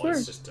does this work?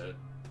 It's just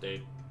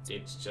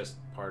it's just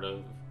part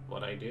of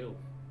what I do.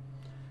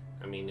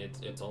 I mean,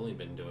 it's only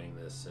been doing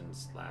this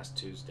since last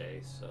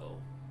Tuesday, so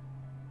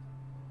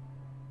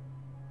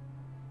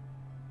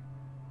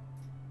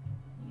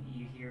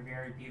You hear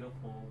very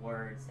beautiful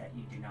words that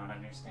you do not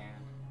understand.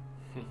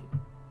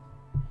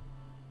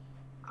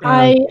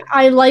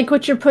 I like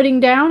what you're putting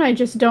down, I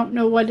just don't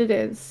know what it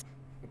is.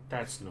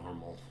 that's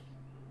normal.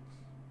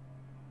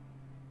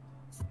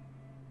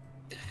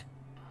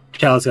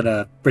 Shell's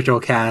gonna ritual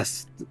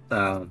cast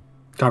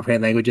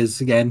comprehend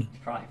languages again.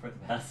 Probably for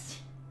the best.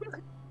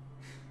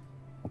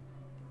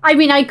 I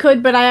mean, I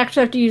could, but I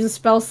actually have to use a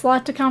spell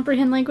slot to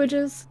comprehend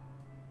languages.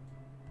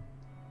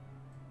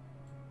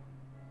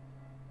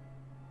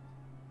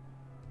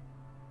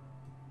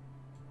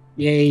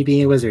 Yay,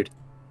 being a wizard.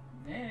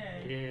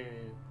 Yay.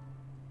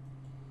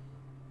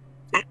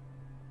 Yeah.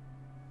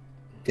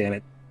 Damn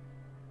it.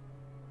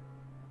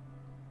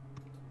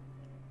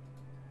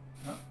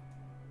 Oh,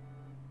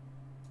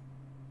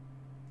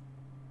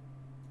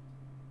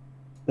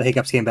 The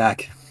hiccups came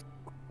back.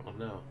 Oh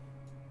no.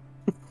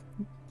 ooh,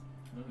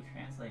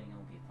 translating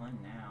will be fun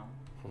now.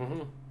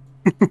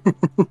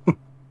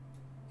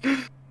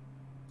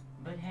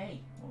 But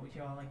hey, what would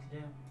you all like to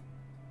do?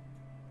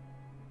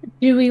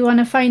 Do we want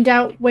to find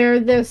out where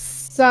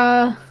this,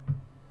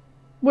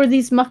 where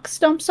these muck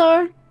stumps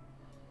are?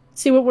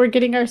 See what we're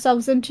getting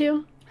ourselves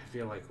into? I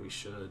feel like we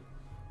should.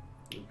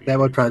 It'd be That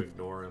would rude to prob-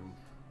 ignore him.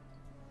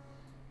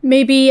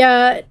 Maybe,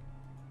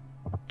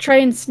 try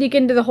and sneak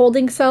into the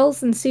holding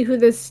cells and see who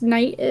this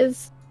knight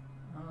is?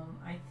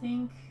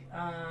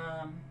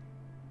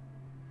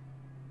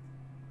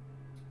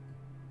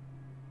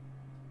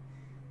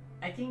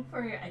 I think,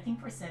 I think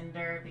for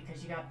Cinder,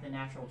 because you got the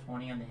natural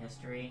 20 on the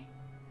history,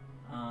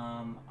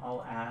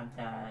 I'll add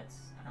that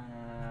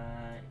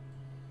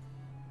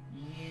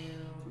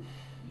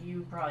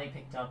you probably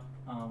picked up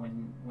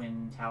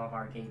when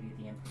Talavar gave you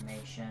the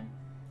information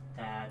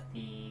that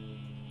the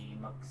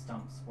muck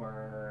stumps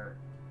were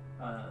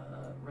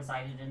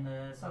resided in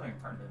the southern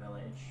part of the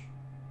village.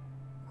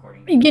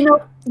 According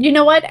to You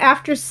know what?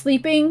 After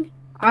sleeping,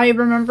 I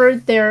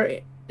remembered they're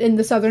in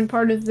the southern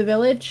part of the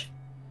village.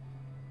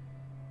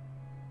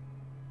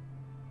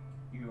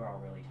 you were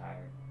all really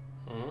tired.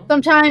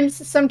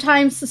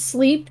 Sometimes the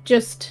sleep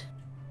just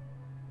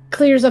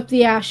clears up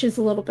the ashes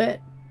a little bit.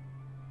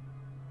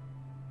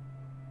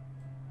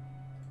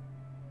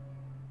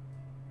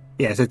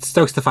 Yes, it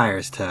stokes the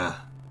fires to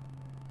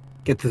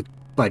get the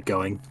blood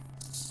going.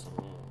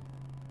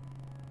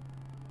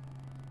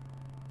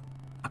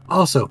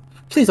 Also,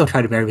 please don't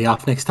try to marry me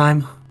off next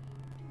time.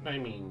 I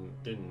mean,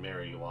 didn't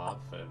marry you off.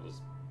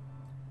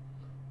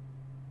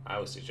 I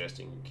was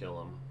suggesting you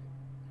kill him.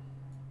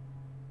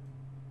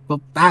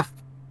 Well,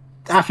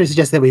 after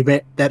suggesting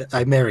that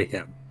I marry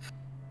him.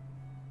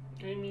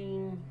 I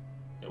mean,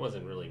 it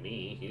wasn't really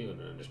me. He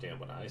didn't understand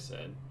what I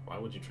said. Why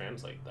would you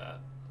translate that?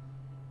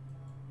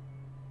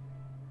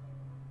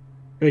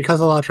 It would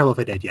cause a lot of trouble if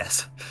I did,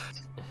 yes.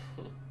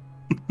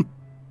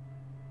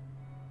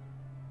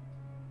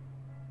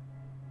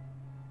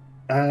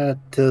 To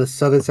the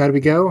southern side we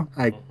go.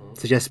 I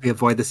suggest we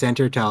avoid the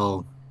center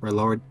till we're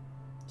lowered.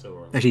 So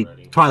we're Actually,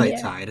 ready. twilight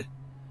Yeah. side.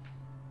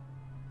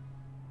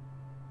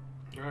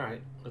 All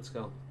right, let's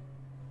go.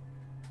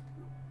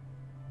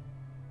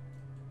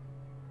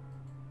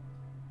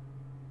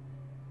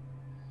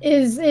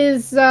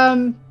 Is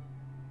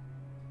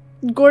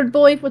Gourd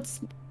Boy what's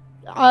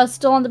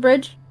still on the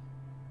bridge?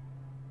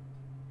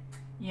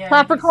 Yeah,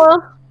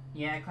 Clapperclaw?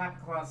 Yeah,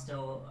 Clapperclaw's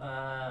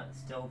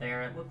still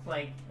there. It looked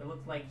like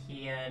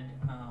he had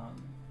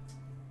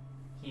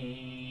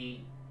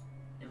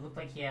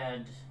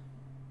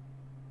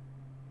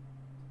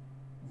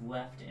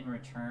left and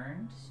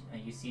returned.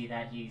 You see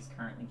that he's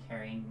currently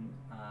carrying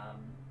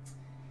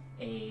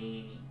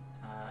a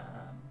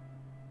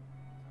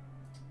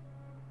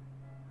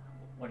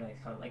what do they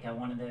call it? Like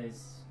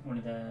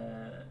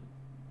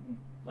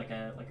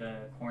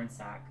a corn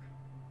sack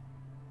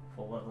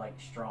full of like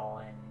straw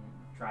and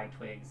dry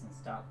twigs and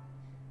stuff.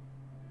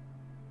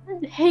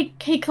 Hey,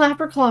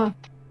 Clapperclaw.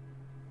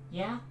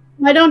 Yeah.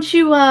 Why don't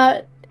you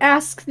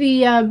ask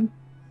the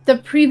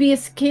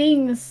previous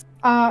kings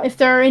if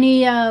there are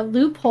any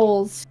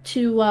loopholes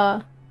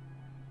to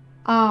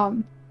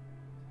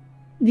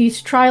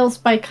these trials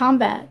by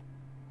combat?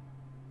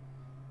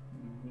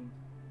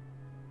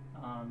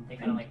 They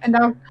kind of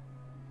like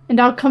And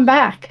I'll come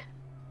back.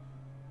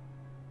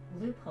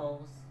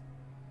 loopholes.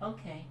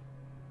 Okay.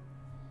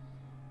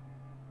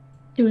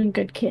 Doing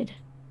good, kid.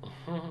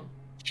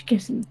 She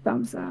gives him a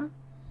thumbs up.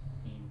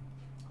 He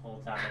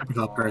holds out a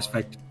Without claw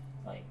perfect.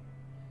 and,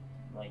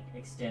 like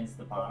extends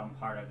the bottom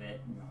part of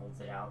it and holds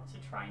it out to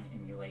try and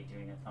emulate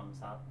doing a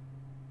thumbs up.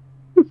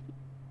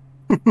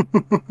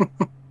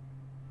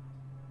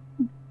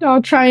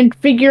 I'll try and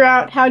figure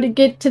out how to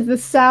get to the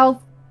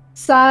south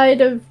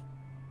side of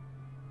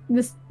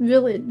this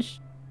village.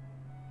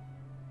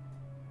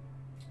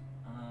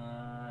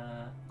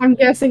 I'm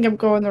guessing I'm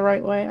going the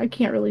right way. I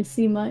can't really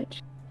see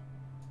much.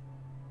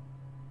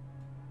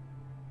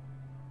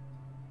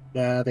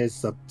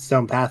 There's a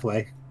stone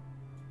pathway.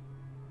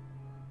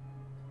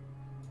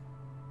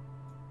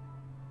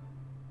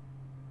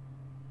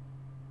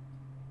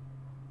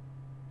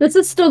 This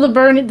is still the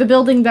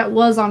building that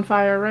was on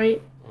fire,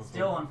 right?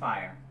 Still on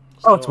fire.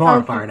 Oh, it's more on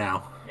Okay. fire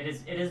now. It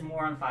is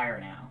more on fire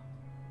now.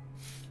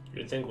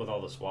 You'd think with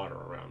all this water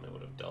around, they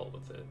would have dealt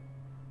with it.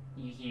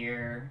 You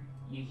hear,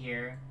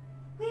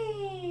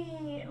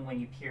 whee! And when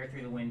you peer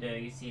through the window,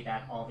 you see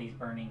that all these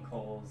burning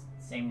coals,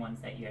 same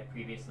ones that you had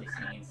previously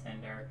seen,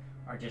 Cinder,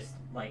 are just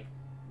like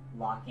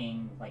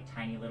locking like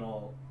tiny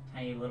little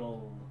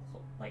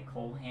like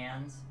coal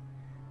hands,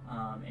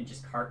 and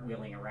just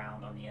cartwheeling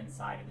around on the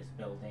inside of this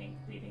building,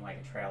 leaving like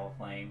a trail of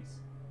flames.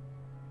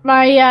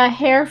 My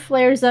hair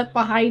flares up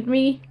behind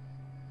me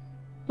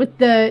with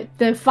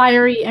the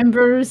fiery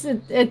embers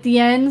at the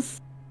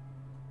ends.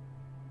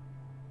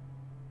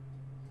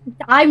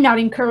 I'm not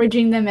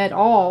encouraging them at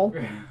all.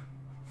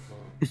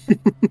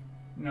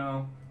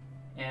 No.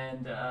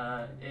 And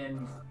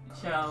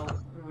Shell,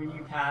 when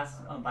you pass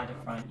by the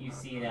front, you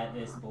see that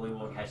this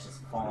bullywug has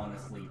just fallen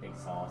asleep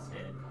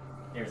exhausted.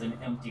 There's an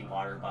empty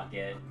water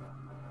bucket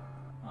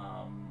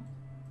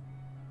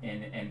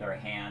in their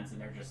hands,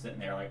 and they're just sitting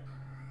there like...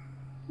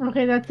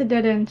 Okay, that's a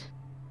dead end.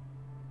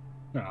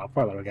 Oh,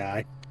 poor little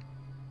guy.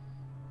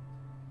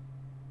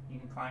 You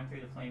can climb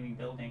through the flaming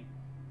building.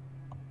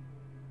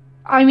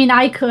 I mean,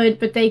 I could,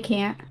 but they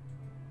can't.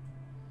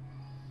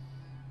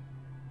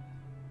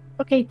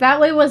 Okay, that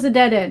way was a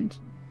dead end.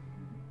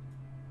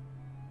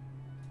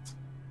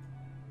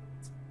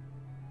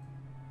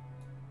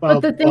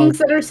 Well, but the things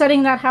that are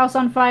setting that house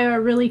on fire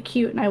are really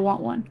cute, and I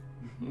want one.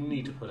 You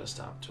need to put a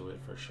stop to it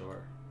for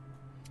sure.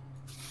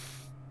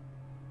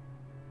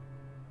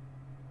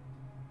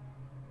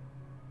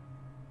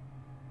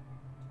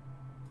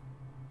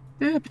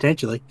 Yeah,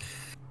 potentially.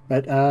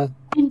 But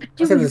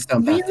let's have a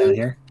stone path down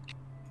here.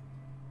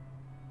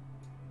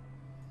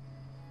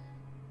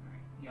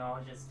 Y'all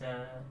just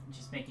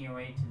making your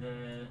way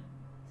to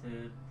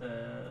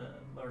the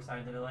lower side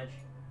of the village.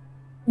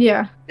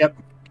 Yeah. Yep.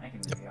 I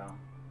can move y'all.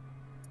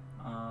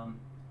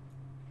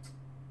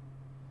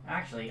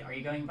 Actually, are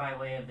you going by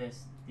way of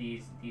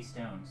these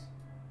stones?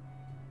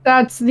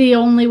 That's the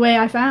only way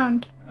I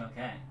found.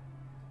 Okay.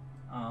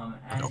 Oh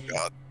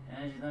God.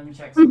 Let me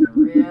check something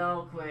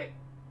real quick.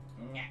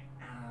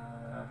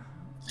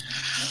 Nope,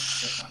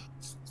 this one.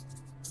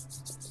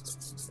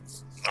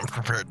 I'm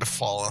prepared to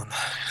fall on.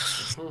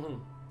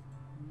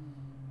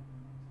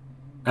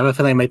 I have a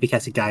feeling I might be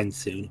casting guidance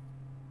soon.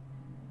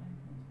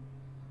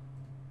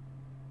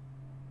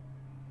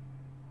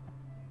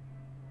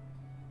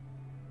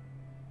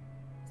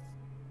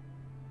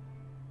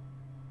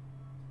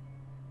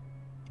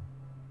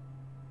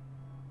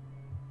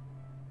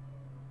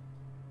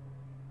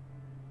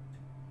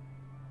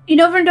 You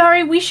know,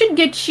 Vendari, we should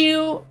get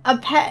you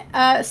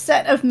a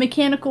set of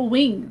mechanical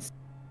wings.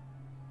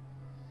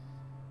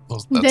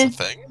 Well, that's a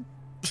thing?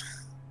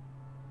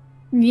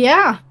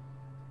 Yeah.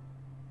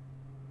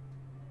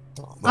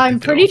 Oh, I'm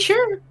pretty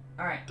sure.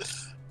 Alright.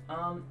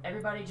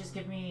 Everybody just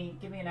give me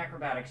an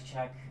acrobatics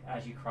check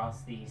as you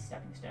cross the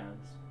stepping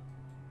stones.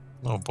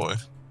 Oh boy.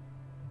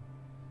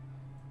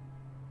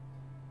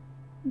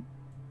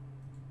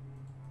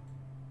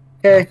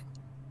 Okay.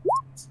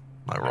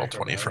 My roll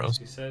 20 froze.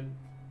 You said?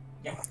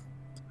 Yeah.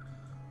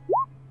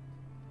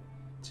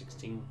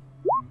 16.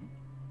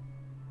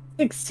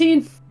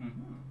 16. Mm-hmm.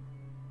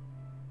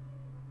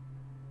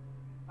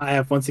 I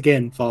have once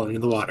again fallen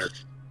in the water.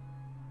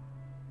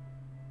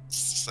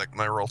 It's like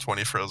my roll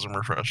 20 froze and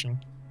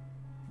refreshing.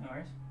 No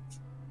worries.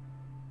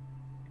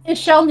 Is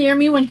Shell near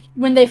me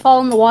when they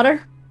fall in the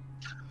water?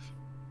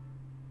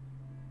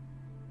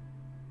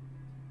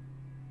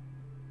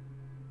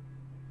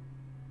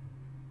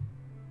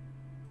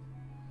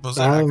 Was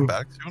that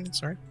acrobatics doing?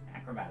 Sorry?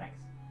 Acrobatics.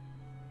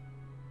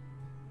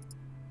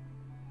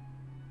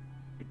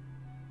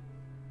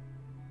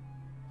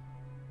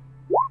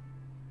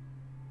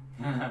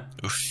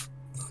 Oof.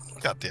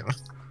 God damn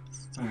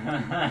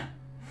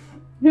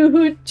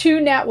it. Two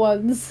nat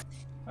ones.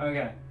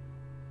 Okay.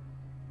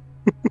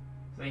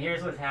 So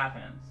here's what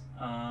happens.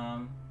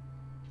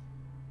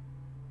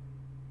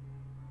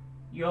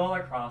 You all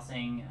are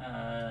crossing.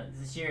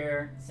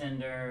 Zashir,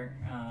 Cinder,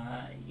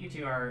 you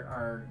two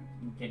are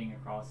getting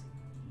across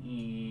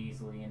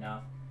easily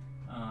enough.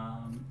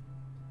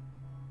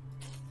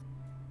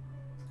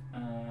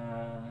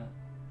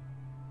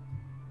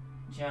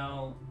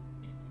 Gel,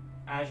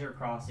 as you're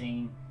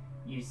crossing,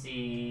 you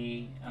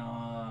see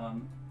a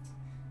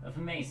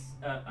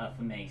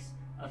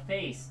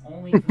face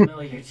only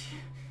familiar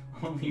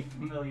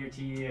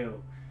to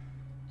you,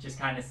 just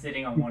kind of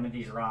sitting on one of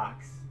these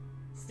rocks,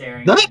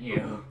 staring at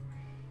you.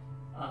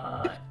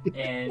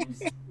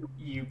 And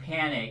you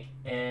panic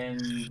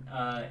and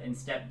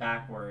step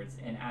backwards,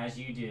 and as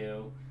you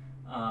do,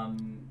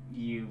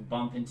 you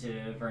bump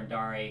into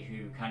Verndari,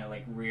 who kind of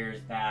like rears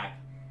back,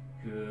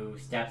 who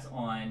steps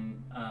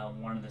on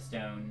one of the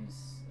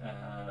stones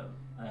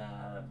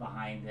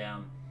behind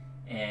them,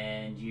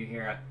 and you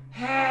hear a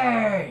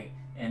 "Hey!"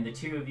 and the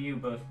two of you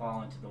both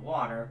fall into the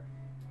water,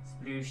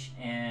 sploosh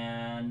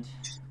and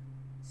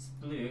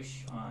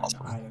sploosh on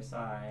either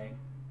side.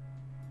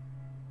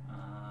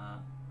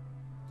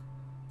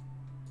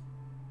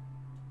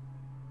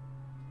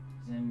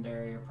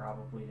 Zinder, you're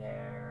probably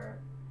there,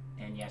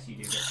 and yes, you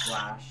do get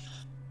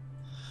splashed.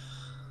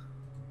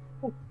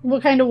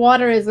 What kind of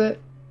water is it?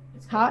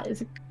 It's Hot?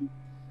 Is it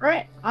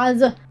right?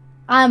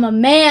 I'm a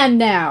man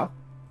now.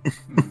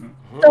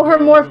 So her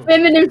more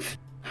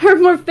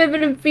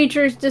feminine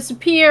features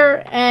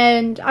disappear,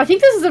 and I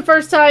think this is the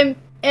first time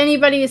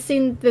anybody has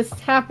seen this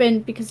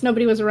happen because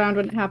nobody was around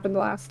when it happened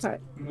last time.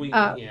 We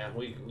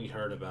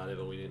heard about it,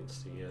 but we didn't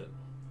see it.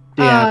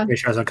 Yeah, I'm pretty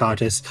sure I was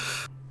unconscious.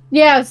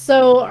 Yeah,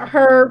 so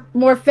her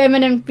more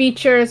feminine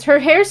features, her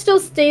hair still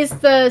stays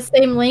the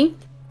same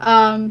length,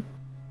 but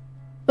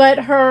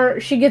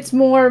but she gets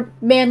more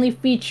manly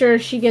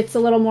features. She gets a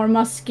little more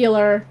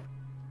muscular,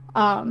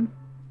 a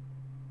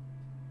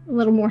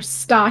little more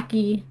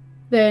stocky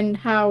than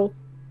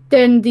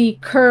the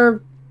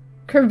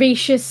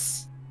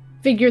curvaceous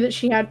figure that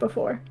she had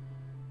before.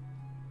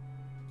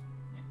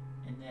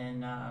 And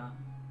then,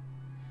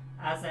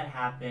 as that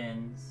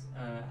happens,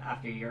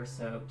 after you're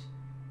soaked,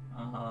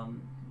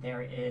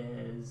 there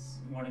is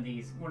one of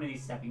these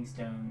stepping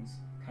stones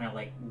kind of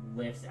like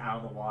lifts out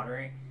of the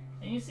water,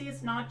 and you see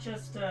it's not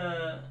just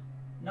a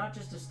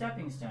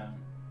stepping stone.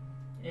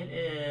 It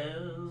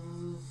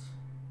is,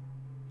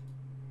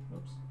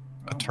 whoops,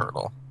 A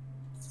turtle.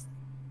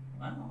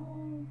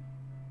 Well,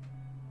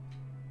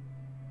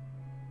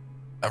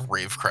 A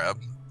rave crab.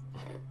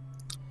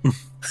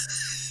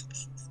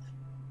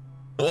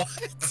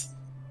 What?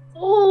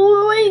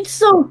 Oh, it's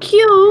so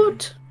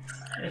cute.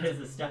 it is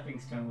a stepping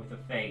stone with a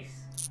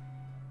face,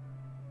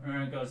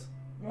 and it goes,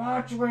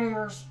 "Watch where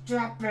you're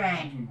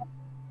stepping."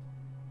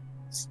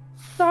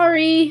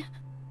 Sorry.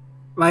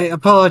 My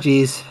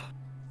apologies.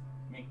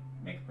 Make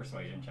a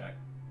persuasion check.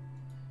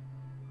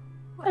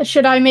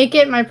 Should I make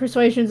it? My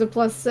persuasion's a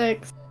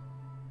 +6.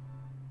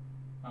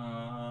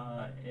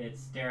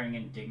 It's staring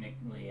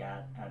indignantly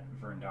at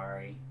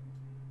Verndari.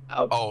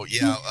 Oh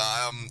yeah.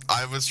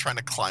 I was trying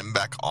to climb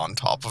back on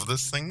top of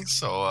this thing.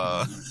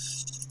 So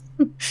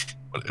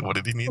what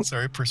did he need?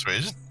 Sorry,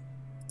 persuasion.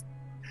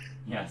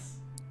 Yes.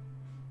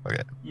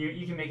 Okay.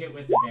 You can make it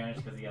with advantage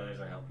because the others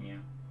are helping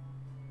you.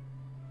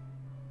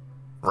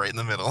 Right in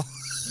the middle.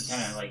 You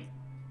kind of like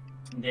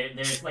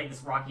there's like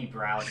this rocky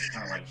brow just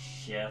kind of like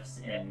shifts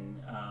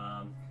and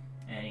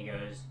he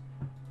goes,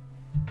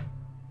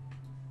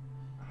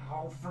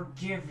 "I'll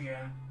forgive you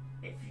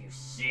if you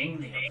sing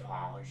the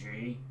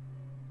apology."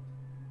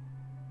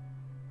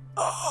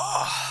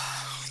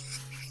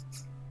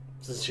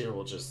 Sincere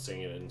will just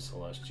sing it in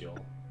Celestial.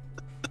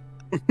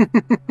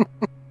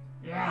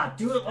 Yeah,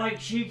 do it like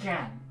she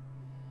can.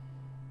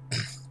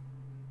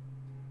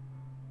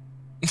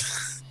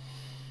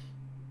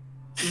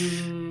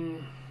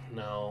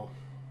 No.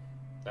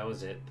 That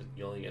was it.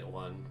 You only get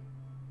one.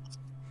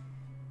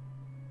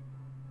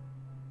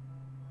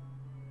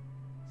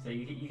 So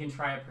you can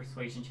try a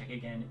persuasion check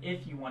again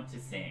if you want to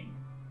sing.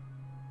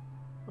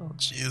 Oh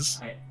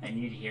jeez. I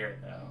need to hear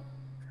it though.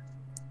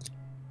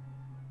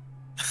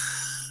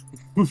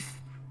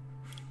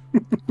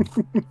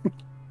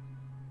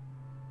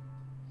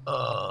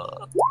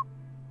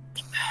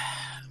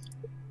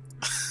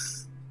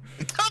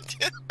 God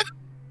damn it.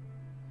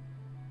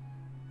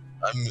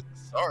 I'm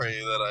sorry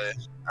that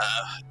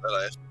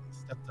I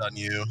stepped on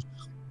you,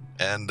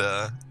 and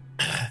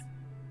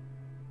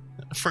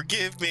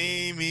forgive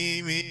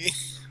me.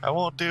 I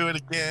won't do it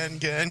again.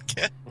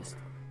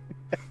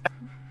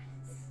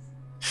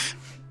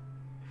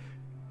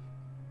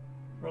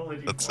 Roll a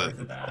That's d4 it.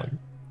 to that.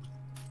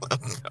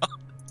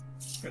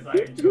 Because I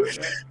enjoyed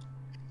it.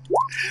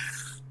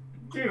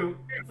 Dude,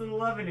 it's an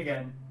 11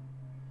 again.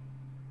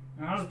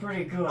 That was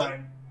pretty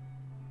good.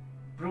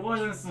 But it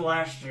wasn't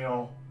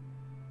celestial.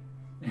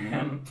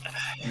 And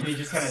he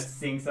just kind of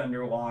sinks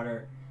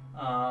underwater.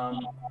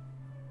 And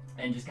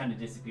just kind of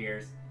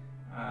disappears.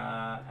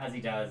 As he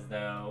does,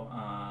 though,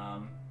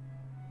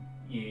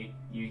 you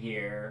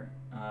hear,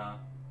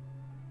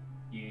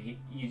 you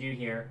do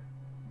hear,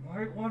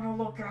 "Might want to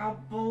look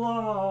out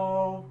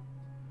below,"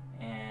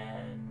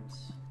 and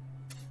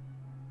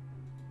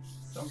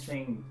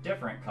something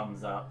different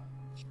comes up.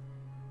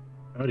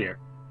 Oh dear.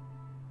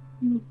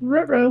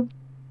 Ruh-roh.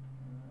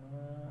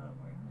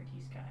 Where are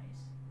these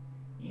guys?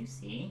 You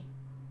see?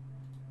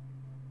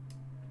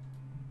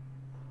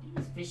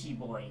 These fishy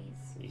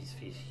boys. These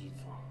fishy.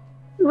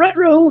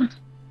 Ruh-roh.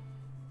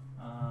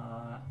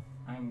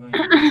 I'm going to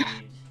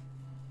need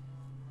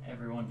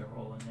everyone to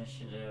roll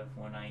initiative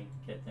when I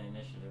get the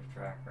initiative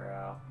tracker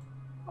out.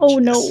 Oh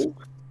no.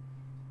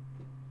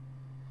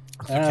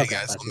 Okay,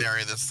 guys, I'll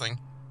marry this thing.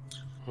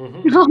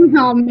 Oh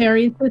no,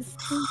 Mary. This.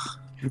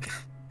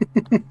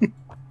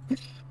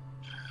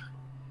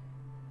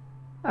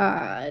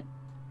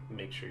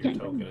 Make sure your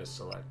token is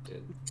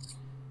selected.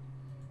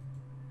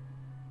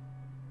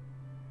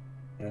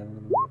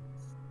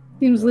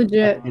 Seems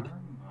legit. Oh,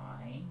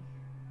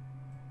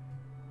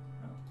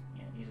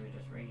 yeah, these are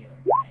just regular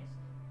guys.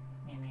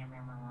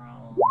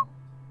 Roll.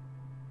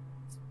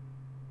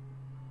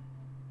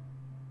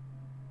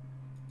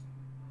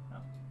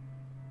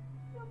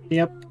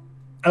 Yep.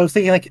 I was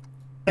thinking, like,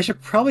 I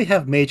should probably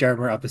have mage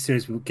armor up as soon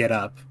as we get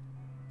up.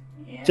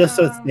 Yeah. Just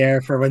so it's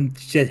there for when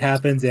shit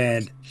happens,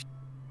 and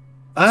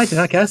I did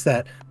not guess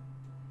that.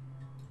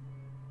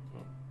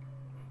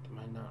 Am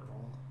I not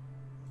roll?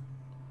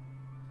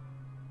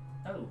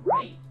 Oh,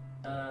 right.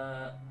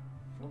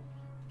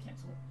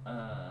 Cancel.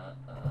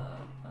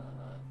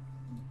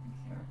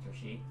 Character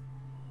sheet.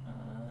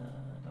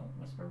 Don't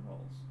whisper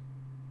rolls.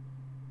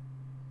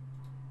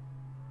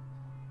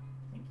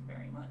 Thank you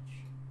very much.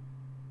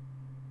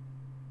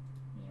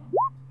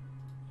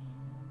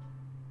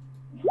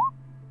 Yeah.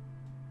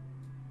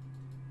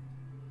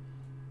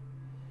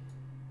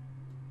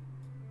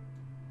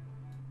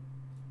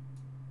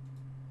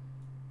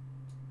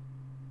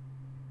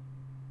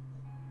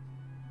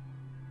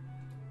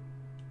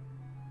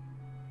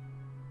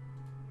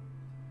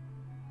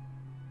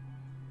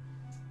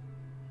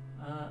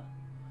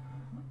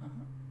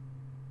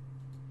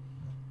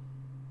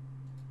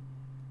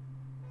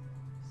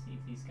 See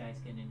if these guys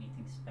get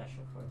anything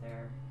special for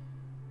their.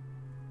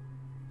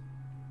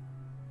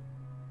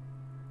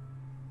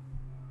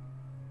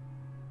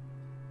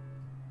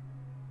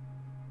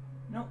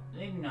 Nope,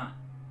 they do not.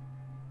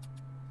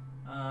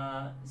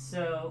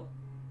 So,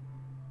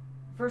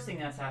 first thing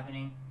that's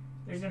happening,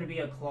 there's going to be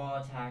a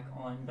claw attack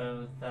on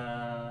both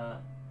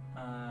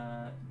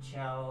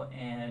Chell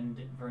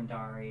and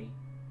Verndari.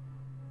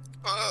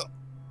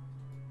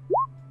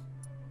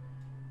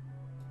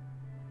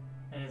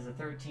 That is a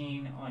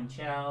 13 on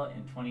Chell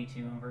and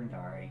 22 on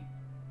Verndari.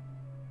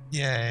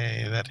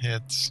 Yay, that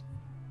hits.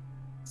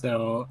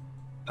 So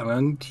I'm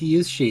going to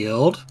use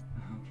shield.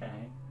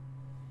 Okay.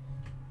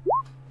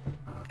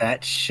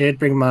 That should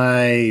bring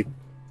my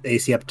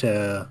AC up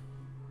to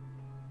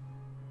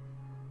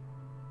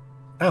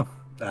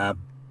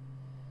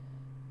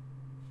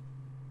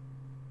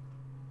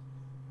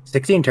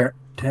 16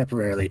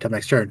 temporarily till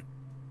next turn.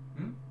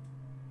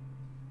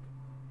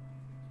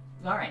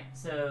 Alright,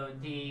 so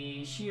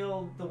the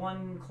shield, the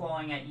one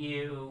clawing at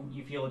you,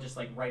 you feel just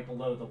like right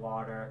below the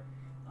water,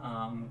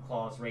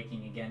 claws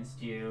raking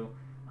against you.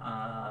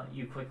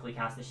 You quickly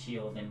cast the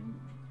shield and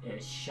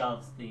it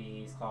shoves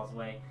these claws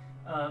away.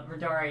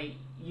 Verdari,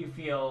 you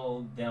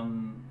feel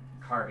them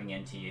carving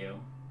into you.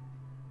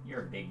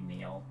 You're a big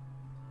meal.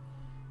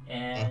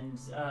 And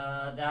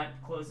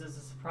that closes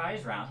the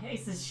surprise round. Hey,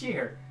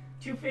 Sheer,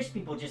 2 fish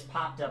people just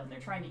popped up and they're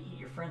trying to eat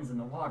your friends in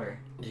the water.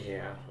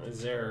 Yeah.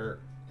 Is there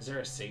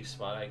a safe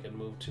spot I can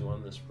move to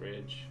on this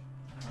bridge?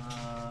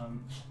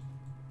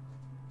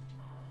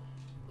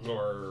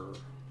 Or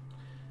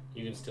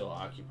you can still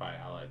occupy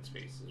allied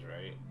spaces,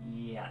 right?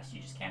 Yes,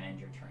 you just can't end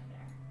your turn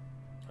there.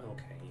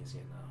 Okay, easy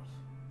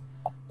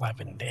enough.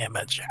 11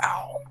 damage.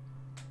 Ow.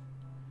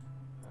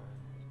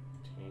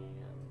 10,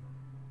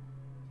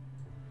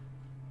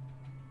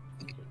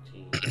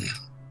 15.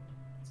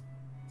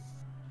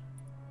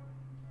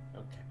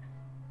 Okay,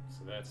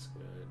 so that's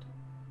good.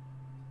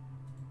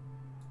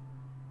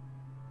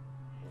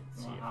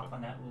 You want to hop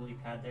on that lily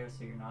pad there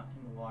so you're not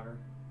in the water?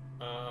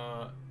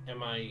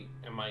 Am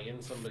I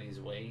in somebody's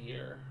way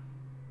here?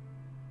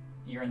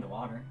 You're in the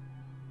water.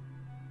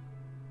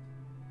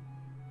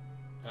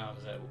 Oh,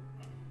 is that?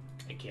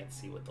 I can't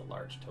see with the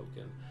large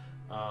token.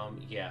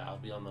 Yeah, I'll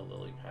be on the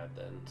lily pad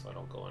then, so I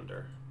don't go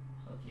under.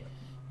 Okay.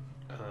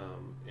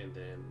 And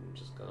then I'm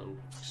just gonna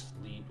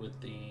lead with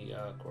the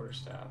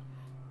quarterstaff.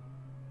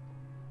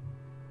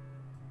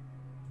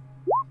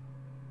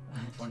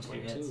 22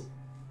 hits.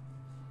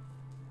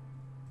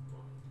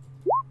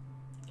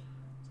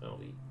 So it'll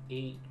be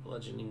 8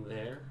 bludgeoning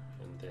there,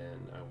 and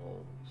then I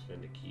will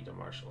spend a key to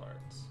martial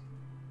arts.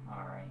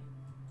 Alright.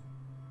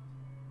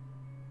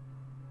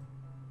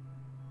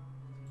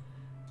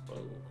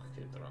 Whoa,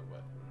 hit the wrong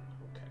button.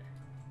 Okay.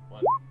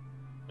 1.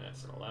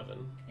 That's an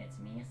 11. It's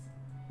miss.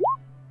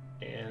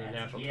 And a That's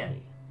natural it.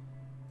 20.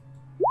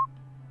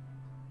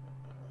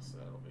 So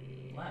that'll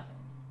be 11.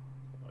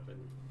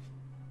 11.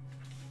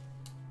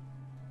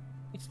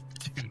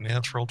 2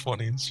 natural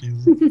 20s.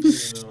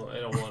 Jesus. You know,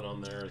 and a 1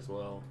 on there as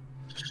well.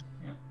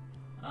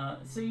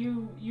 So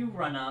you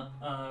run up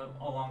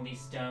along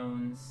these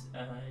stones.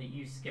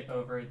 You skip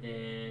over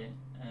the.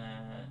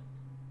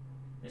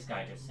 This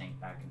guy just sank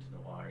back into the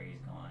water. He's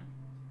gone.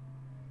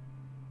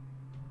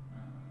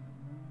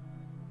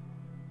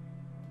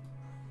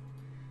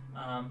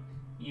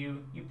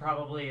 You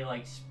probably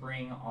like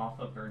spring off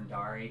of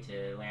Verndari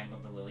to land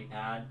on the lily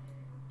pad,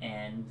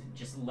 and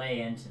just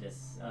lay into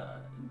this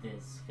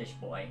this fish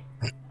boy.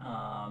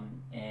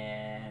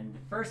 And the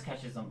first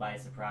catches him by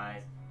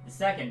surprise. The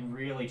second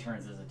really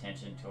turns his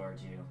attention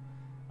towards you,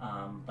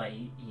 but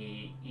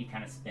he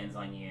kind of spins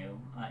on you.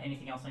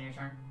 Anything else on your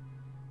turn?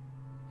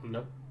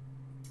 Nope.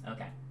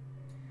 Okay.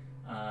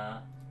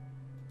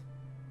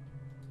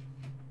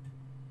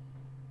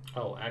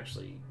 Oh,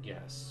 actually,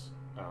 yes.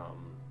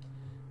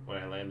 When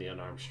I land the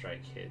unarmed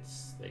strike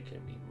hits, they can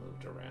be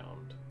moved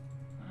around.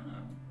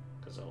 Oh,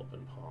 Because of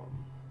open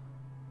palm.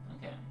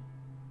 okay.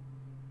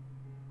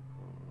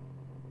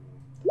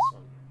 This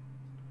one.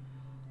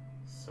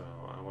 So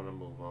I want to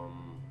move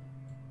them.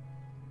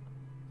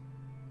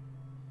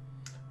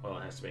 Well,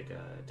 it has to make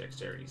a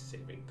dexterity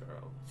saving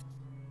throw.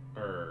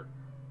 Or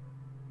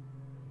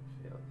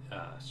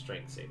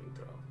strength saving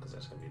throw, because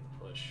that's going to be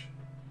the push.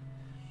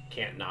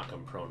 Can't knock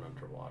him prone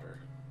underwater.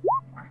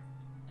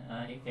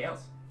 He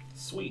fails.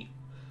 Sweet.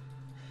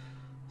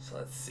 So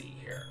let's see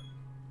here.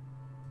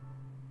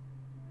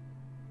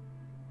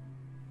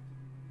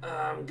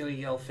 I'm gonna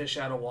yell fish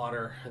out of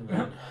water and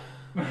then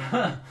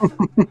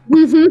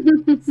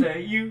So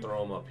you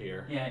throw him up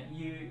here. Yeah,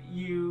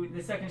 you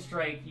the second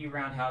strike, you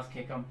roundhouse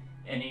kick him,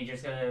 and he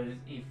just goes,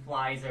 he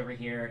flies over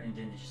here, and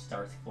then just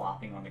starts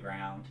flopping on the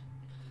ground.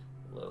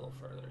 A little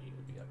further, he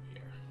would be up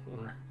here.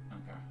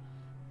 Okay.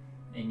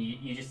 And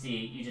you just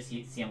see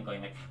him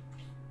going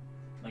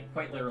like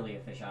quite literally a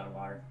fish out of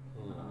water.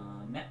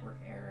 Network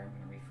error. I'm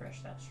gonna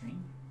refresh that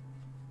stream.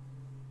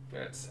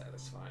 That's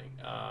satisfying.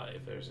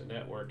 If there's a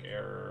network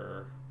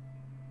error,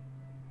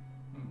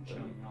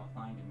 Showing you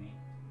offline to me.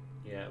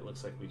 Yeah, it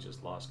looks like we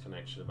just lost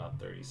connection about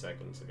 30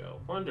 seconds ago.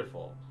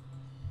 Wonderful.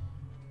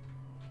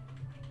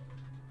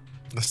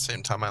 At the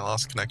same time, I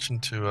lost connection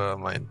to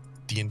my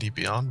D&D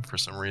Beyond for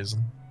some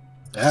reason.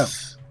 Oh.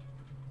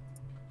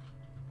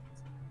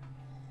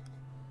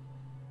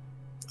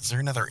 Is there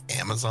another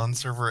Amazon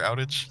server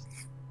outage?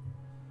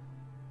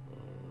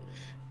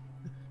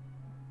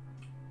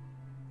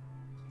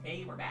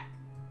 Hey, we're back.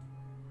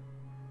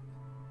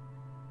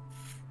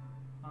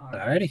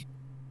 Alrighty.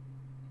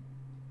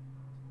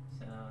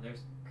 So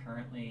there's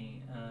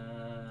currently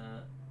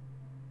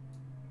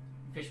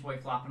fish boy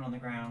flopping on the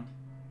ground.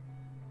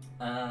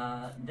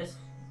 This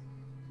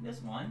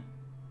one.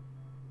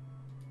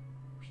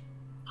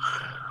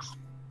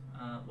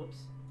 Whoops.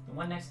 The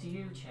one next to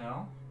you,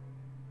 Chell.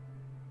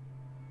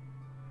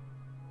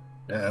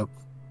 Uh-oh.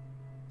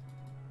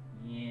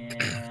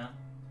 Yeah.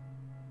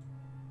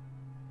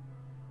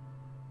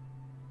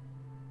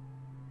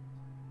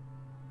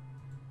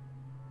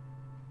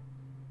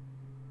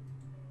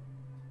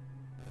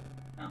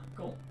 Oh,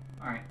 cool.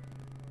 Alright.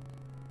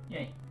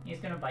 Yay. He's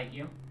gonna bite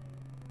you.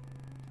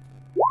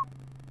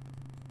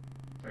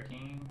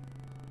 13.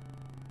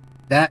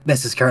 That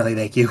misses currently,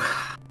 thank you.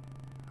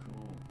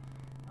 Cool.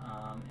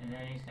 And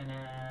then he's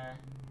gonna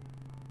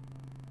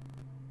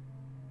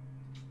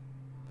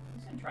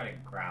try to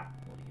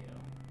grapple you.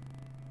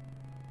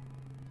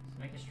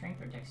 So make a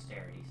strength or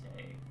dexterity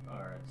save.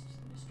 Or it's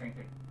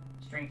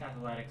strength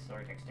athletics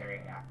or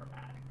dexterity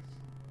acrobatics.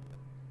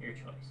 Your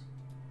choice.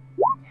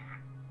 Nah.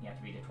 You have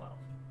to beat a 12.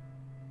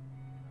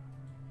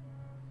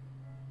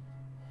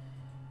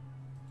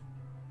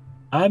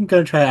 I'm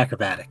gonna try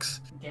acrobatics.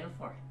 Go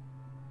for it.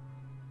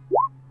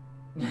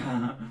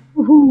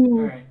 Ooh.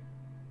 Alright.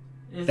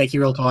 Thank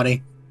you, roll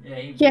 20. Yeah,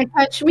 you Can't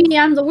catch me,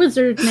 I'm the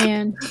wizard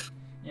man.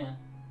 Yeah.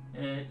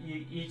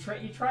 You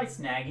try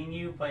snagging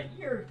you, but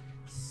you're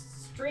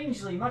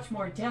strangely much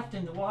more deft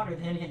in the water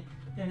than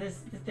the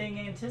thing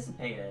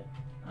anticipated.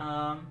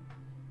 You're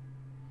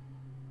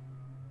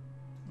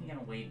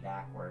gonna wade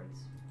backwards.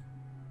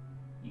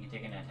 You can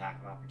take an attack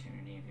of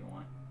opportunity if you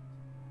want.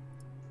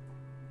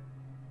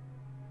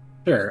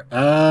 Sure.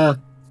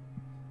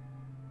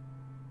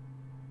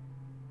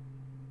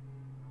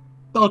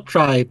 I'll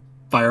try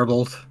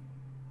Firebolt.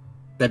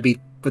 That'd be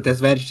with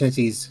disadvantage since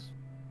he's...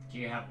 Do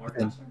you have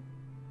Warcaster?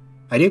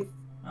 I do?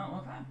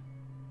 Oh, okay.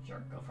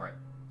 Sure, go for it.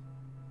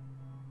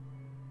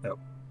 Oh.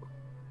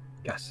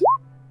 Yes.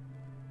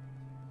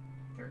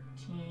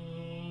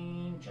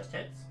 13 just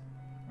hits.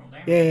 Roll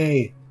damage.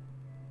 Yay!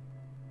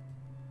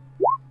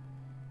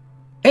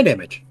 And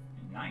damage.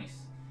 Nice.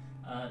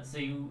 So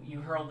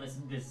you hurl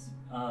this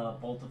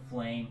bolt of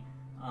flame,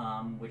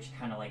 which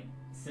kind of like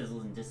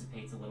sizzles and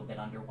dissipates a little bit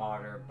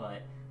underwater,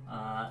 but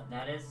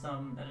that is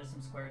some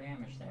square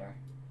damage there.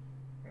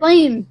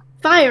 Flame,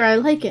 fire, I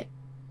like it.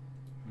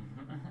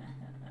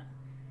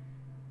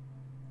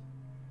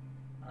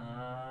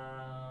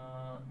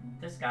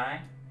 This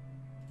guy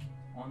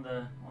on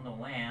the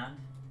land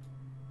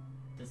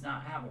does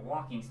not have a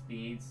walking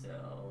speed,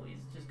 so he's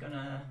just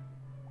gonna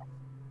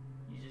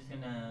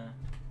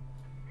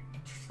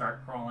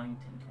start crawling.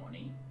 10,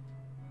 20.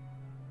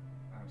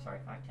 Or, I'm sorry,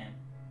 5, 10,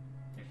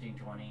 15,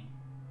 20.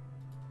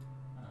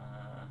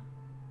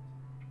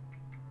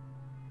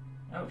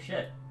 Oh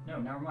shit! No,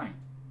 never mind.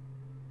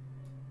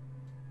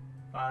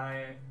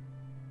 5.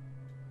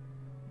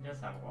 He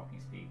does have a walking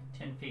speed.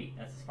 10 feet.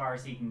 That's as far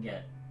as he can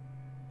get.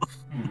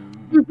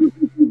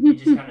 He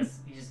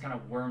just kind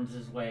of worms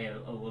his way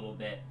a little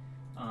bit.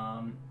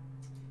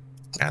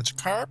 That's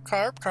carp.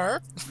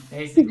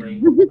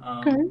 Basically,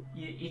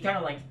 he kind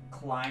of like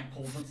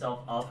pulls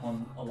himself up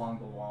along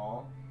the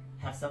wall,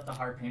 hefts up the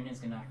harpoon, and is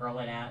gonna hurl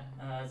it at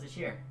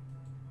Zashir.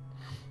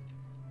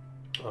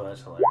 Oh,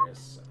 that's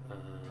hilarious.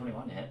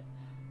 21 to hit.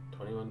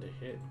 21 to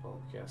hit. Well,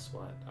 guess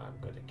what? I'm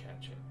going to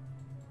catch it.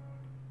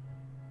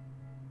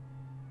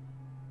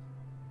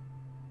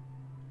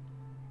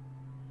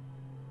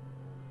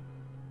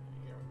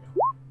 Here we go.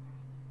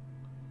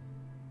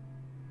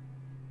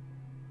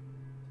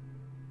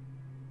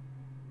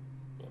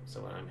 Yep,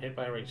 so when I'm hit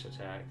by a ranged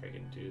attack, I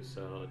can do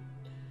so.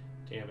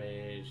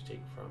 Damage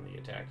taken from the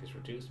attack is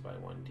reduced by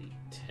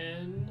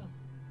 1d10.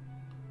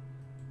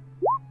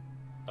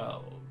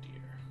 Oh dear.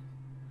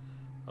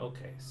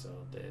 Okay, so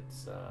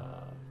that's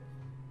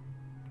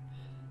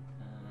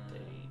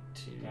Day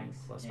 2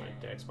 plus my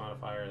dex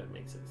modifier, that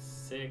makes it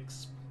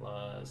 6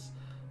 plus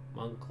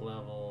monk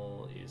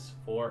level is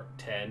 4,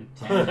 10.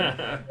 10.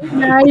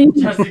 Nice.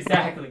 Just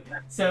exactly.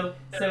 So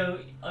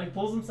he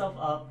pulls himself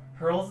up,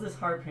 hurls this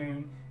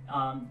harpoon,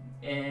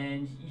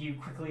 and you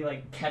quickly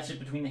like catch it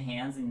between the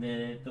hands, and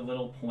the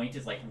little point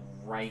is like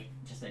right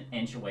just an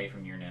inch away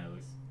from your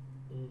nose.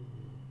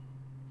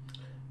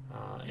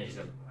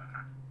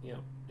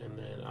 And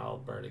then I'll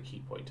burn a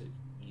key point to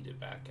eat it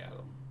back at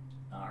him.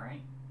 All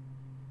right.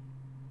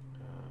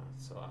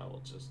 So I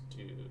will just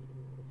do.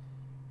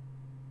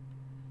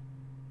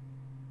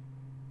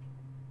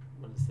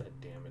 What is that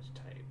damage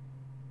type?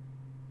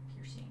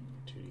 Piercing.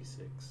 2d6.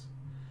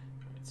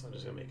 Alright, so I'm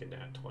just gonna make a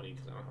nat 20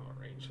 because I don't have a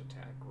ranged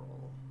attack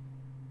roll.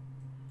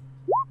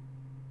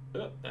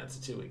 Oh, that's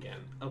a 2 again.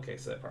 Okay,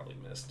 so that probably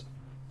missed.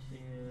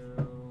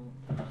 2.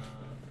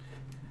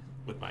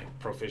 With my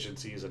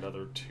proficiencies,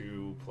 another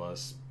 2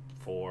 plus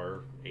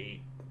 4,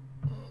 8.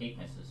 8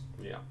 misses.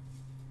 Yeah.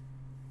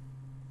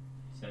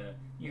 So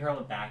you hurl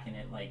it back and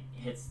it like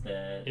hits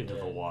Into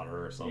the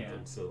water or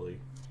something silly.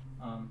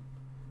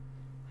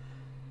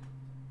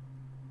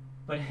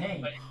 But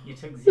hey, you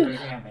took 0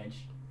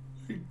 damage.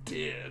 You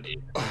did.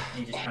 And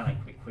he just kind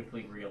of like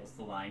quickly reels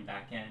the line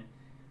back in.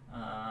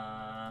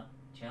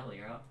 Jelly,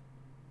 you're up.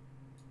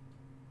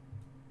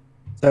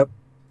 So,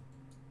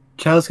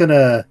 Chow's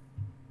gonna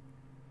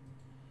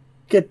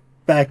get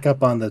back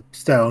up on the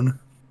stone,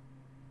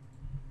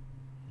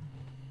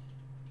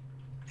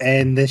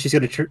 and then she's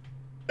gonna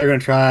they're gonna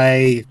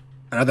try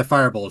another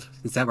firebolt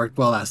since that worked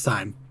well last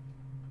time.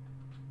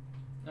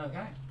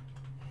 Okay.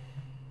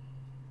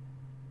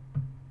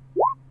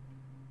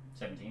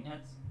 17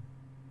 hits.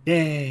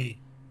 Yay!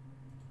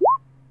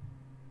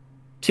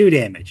 2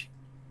 damage.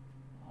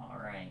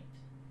 Alright.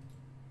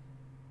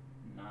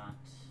 Not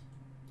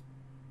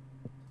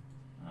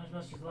as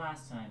much as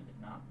last time,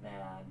 but not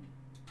bad.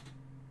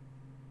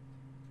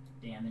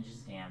 Damage is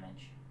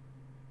damage.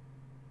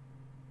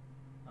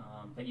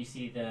 But you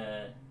see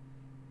the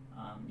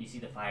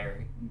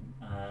fire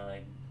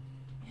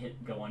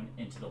hit going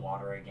into the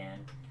water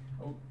again.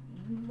 Oh,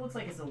 looks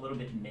like it's a little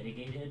bit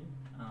mitigated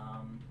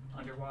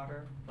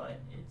underwater, but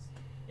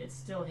it's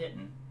still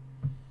hitting.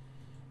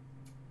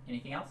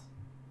 Anything else?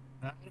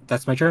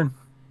 That's my turn.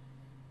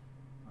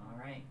 All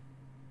right,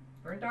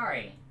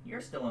 Brindari,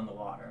 you're still in the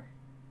water.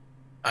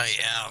 I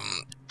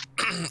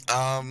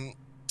am.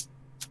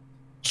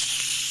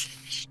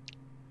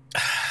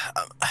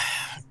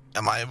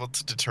 Am I able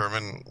to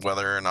determine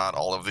whether or not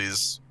all of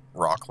these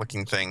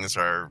rock-looking things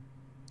are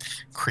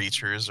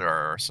creatures, or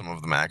are some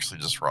of them actually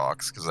just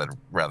rocks? Because I'd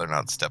rather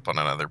not step on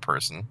another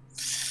person.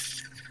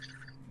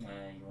 You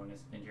want to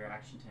spend your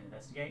action to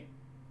investigate?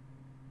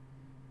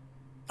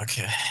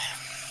 Okay.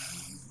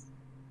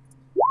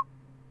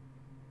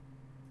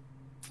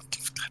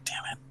 God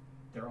damn it.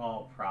 They're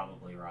all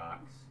probably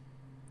rocks.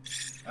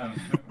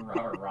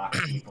 Rock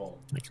people.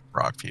 Like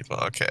rock people.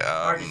 Okay.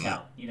 Hard to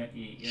tell. You're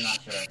not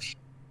sure.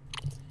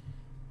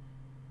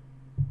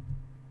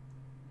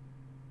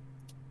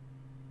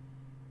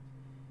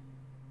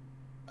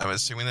 I'm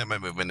assuming that my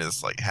movement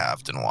is like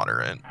halved in water,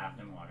 right?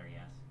 Halved in water,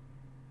 yes.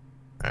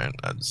 Alright,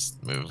 I'll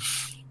just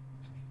move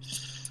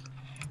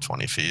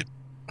 20 feet.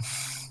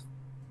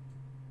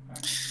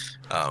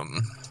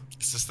 Alright.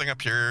 Is this thing up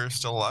here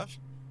still alive?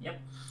 Yep.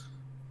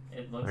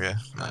 It looks Okay.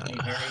 currently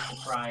very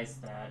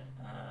surprised that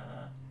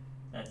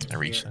the I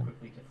reached sphere it.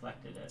 quickly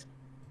deflected its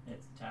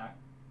attack.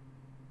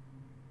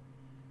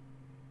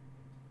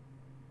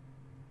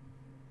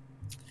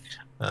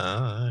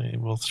 I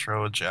will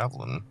throw a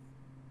javelin.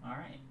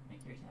 Alright, make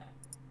your attack.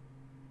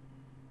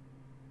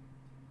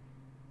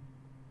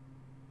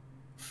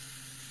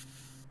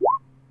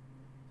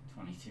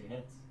 22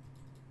 hits.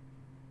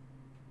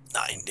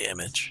 9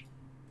 damage.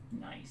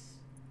 Nice.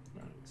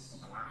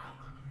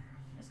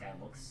 This guy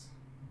looks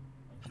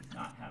like he's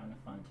not having a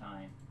fun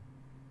time.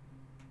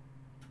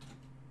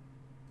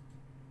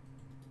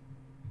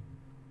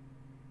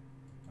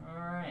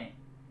 Alright.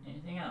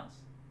 Anything else?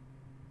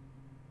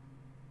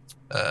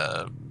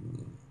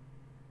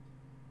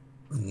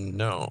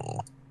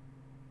 No.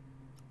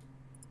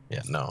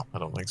 Yeah, no, I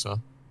don't think so.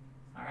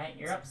 Alright,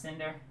 you're up,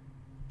 Cinder.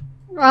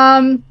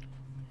 I'm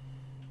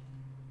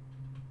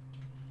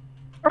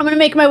gonna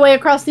make my way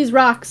across these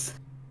rocks.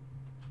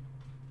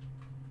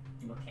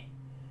 Okay.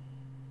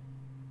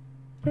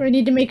 Do I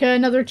need to make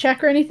another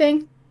check or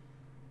anything?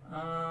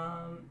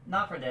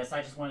 Not for this.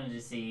 I just wanted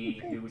to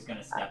see who was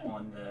gonna step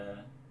on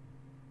the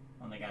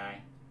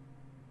guy.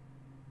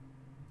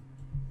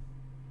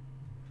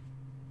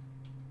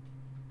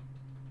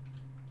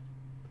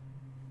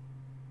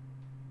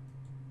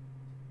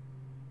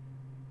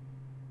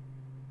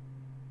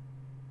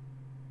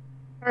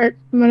 Alright,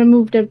 I'm gonna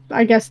move to,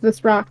 I guess,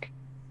 this rock.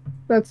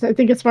 That's, I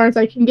think, as far as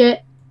I can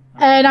get.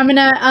 And I'm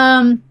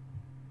gonna,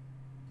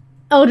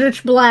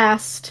 Eldritch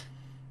Blast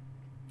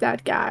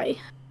that guy.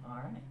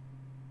 Alright.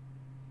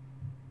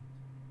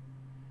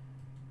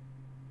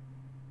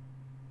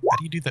 How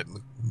do you do that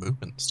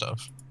movement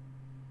stuff?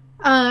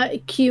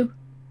 Q.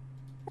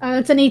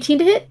 It's an 18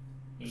 to hit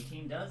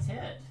 18 does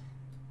hit.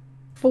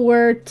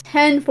 for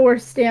 10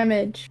 force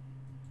damage.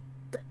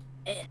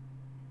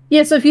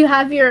 Yeah, so if you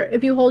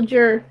hold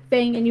your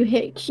thing and you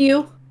hit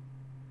Q,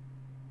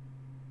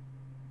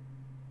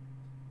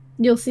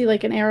 you'll see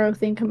like an arrow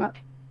thing come up.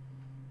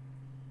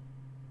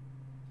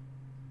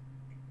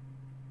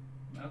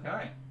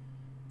 Okay.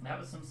 That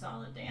was some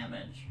solid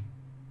damage.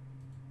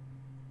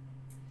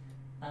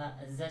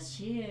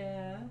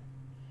 Zashir.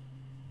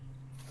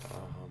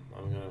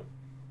 I'm gonna.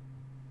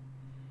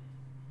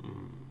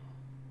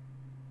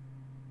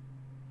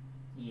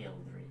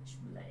 Eldritch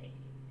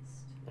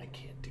Blaze. I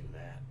can't do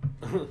that.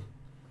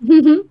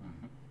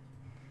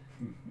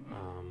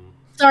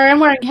 Sorry, I'm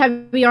wearing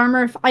heavy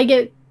armor. If I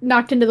get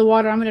knocked into the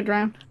water, I'm gonna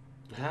drown.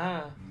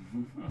 Ah.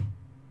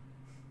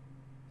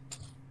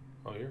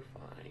 Oh, you're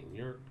fine.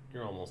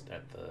 almost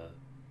at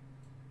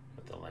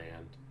the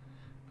land.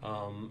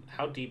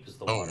 How deep is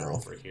the Oh, water no.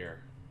 over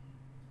here?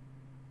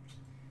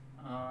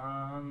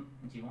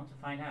 Do you want to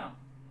find out?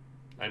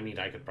 I mean,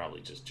 I could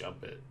probably just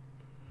jump it.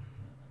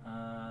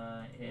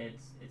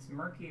 It's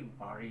murky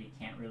water. You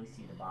can't really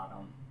see the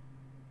bottom.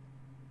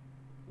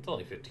 It's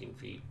only 15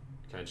 feet.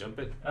 Can I jump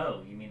it?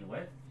 Oh, you mean the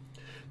width?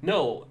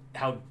 No.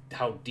 How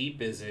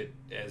deep is it?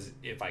 As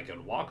if I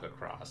could walk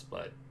across,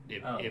 but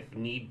if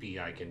need be,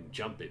 I can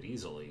jump it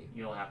easily.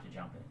 You'll have to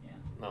jump it. Yeah.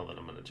 No, then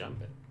I'm gonna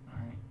jump it. All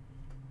right.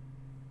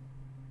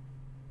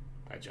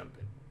 I jump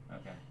it.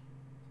 Okay.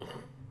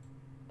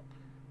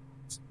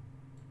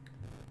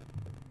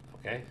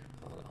 Okay.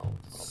 I'll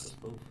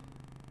just move.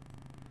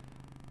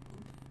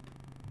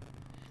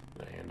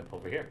 I end up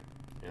over here,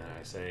 and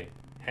I say,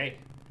 "Hey,"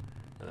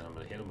 and then I'm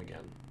gonna hit him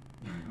again.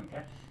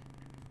 Okay.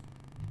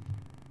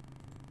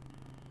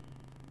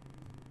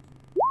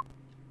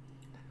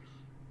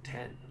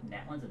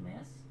 That one's a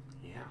miss.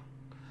 Yeah.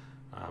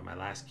 My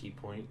last key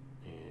point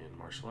in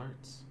martial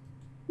arts.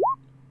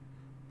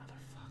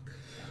 Motherfucker.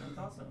 That one's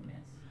also a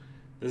miss.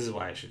 This is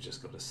why I should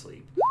just go to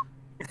sleep.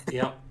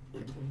 Yep.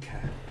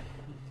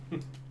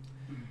 Okay.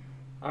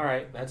 All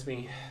right, that's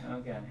me.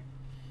 Okay.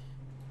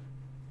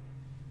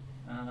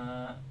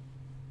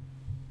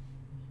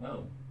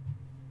 Whoa.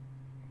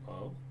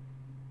 Oh.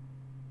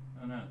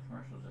 Oh no,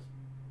 commercial just.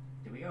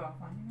 Did we go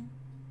offline again?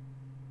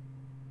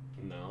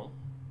 No.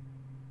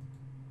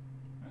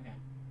 Okay.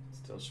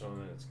 Still showing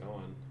that it's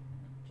going.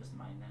 Just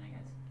mine then, I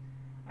guess.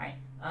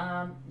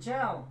 Alright.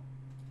 Joe.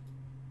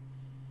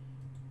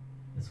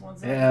 This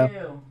one's Yeah. at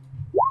you.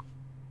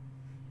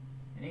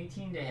 An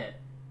 18 to hit.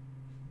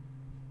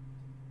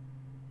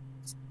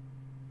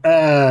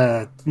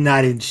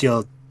 Not in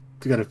shield.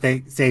 Gonna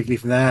save me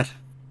from that.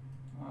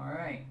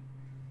 Alright.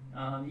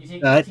 You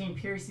take Uh, 15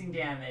 piercing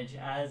damage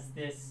as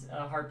this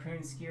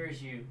harpoon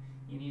skewers you.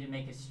 You need to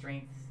make a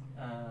strength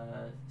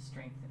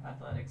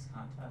athletics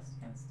contest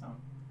against them.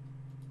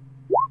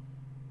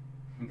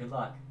 Good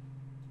luck.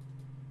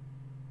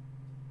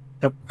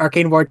 The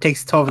Arcane Ward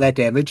takes 12 of that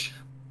damage.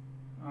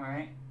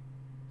 Alright.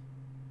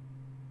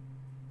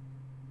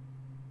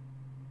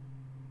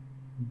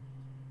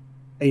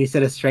 And you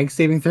said a strength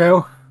saving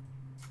throw?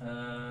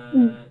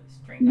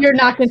 Strength You're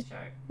not athletics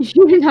check.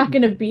 You're not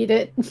gonna beat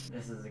it. This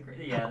is a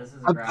this is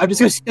a I'm just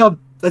gonna see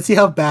let's see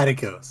how bad it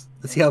goes.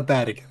 Let's see how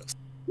bad it goes.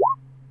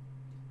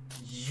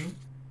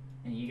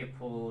 And you get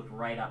pulled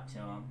right up to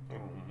him.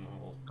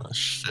 Oh,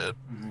 shit.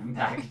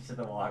 Back into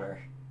the water.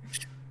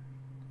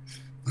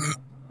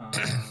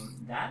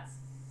 That's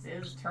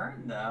his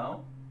turn,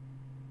 though.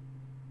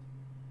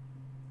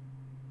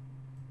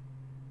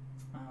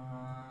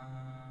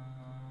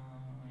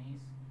 He's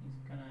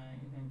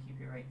gonna keep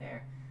you right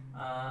there.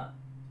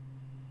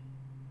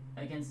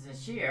 Against the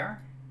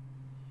shear,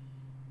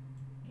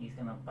 he's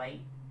gonna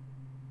bite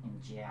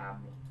and jab.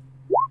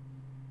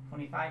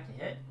 25 to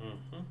hit.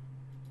 Mm-hmm.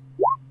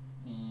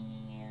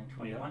 And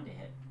 21 to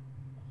hit.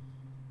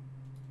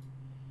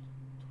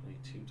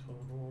 22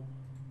 total.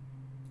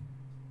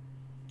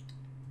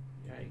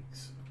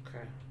 Yikes.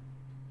 Okay.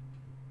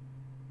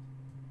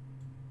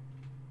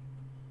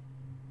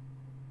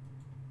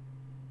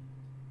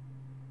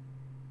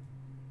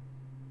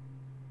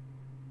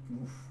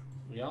 Oof.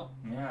 Yep.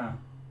 Yeah.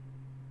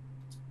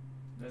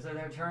 Those are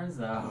their turns,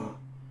 though.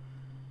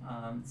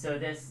 So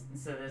this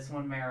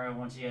one Mara,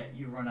 once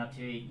you run up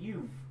to it,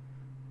 you've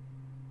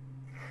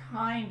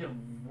kind of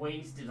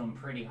wasted him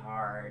pretty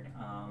hard,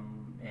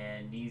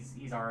 and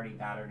he's already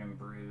battered and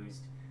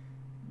bruised,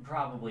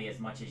 probably as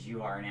much as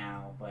you are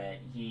now. But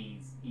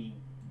he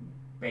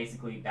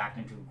basically backed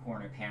into a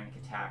corner, panic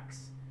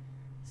attacks,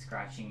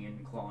 scratching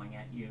and clawing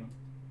at you.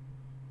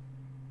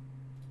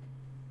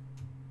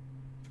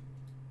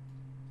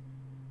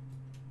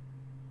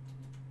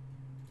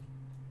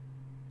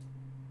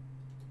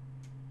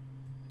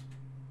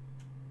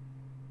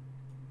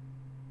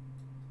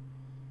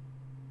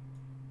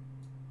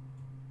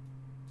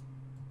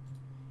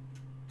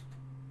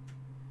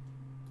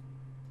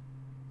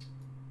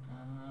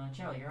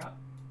 Joe, you're up.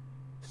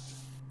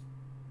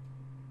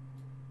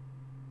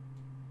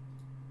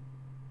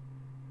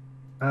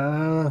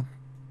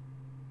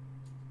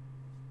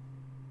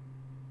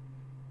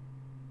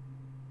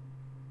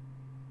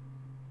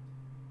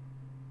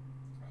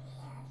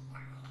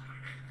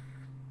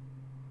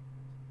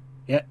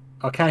 Yeah,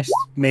 I'll cast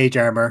Mage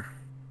Armor.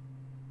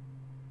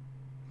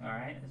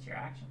 Alright, that's your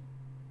action.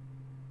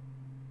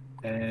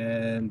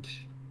 And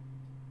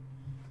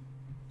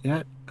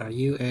yeah, are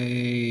you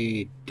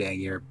a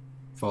dang, you're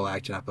full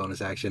action, not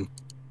bonus action.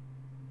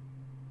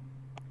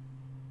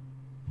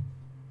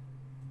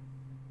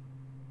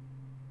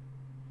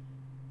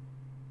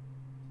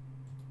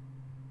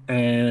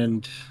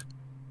 And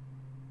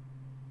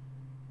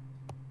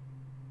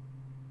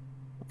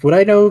would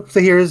I know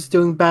Zahira's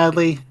doing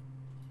badly?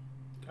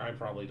 I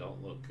probably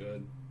don't look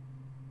good.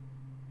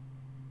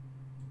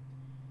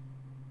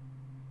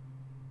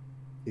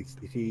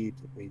 60 feet.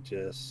 Let me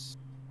just.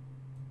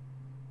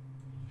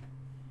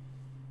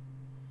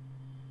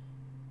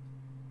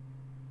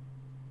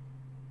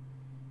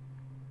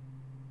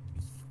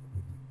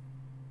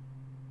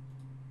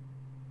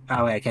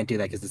 Oh, wait, I can't do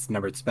that because it's a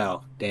numbered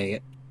spell. Dang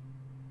it.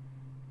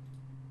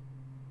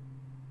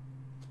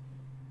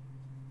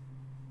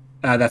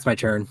 That's my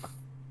turn.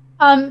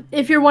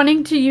 If you're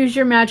wanting to use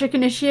your magic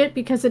initiate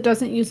because it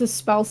doesn't use a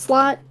spell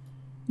slot,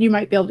 you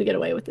might be able to get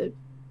away with it.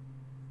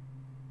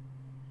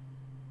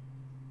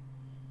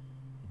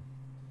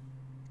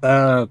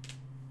 Yeah,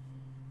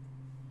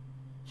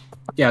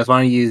 I was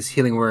wanting to use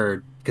Healing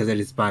Word because it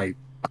is my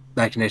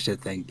magic initiative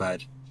thing,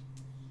 but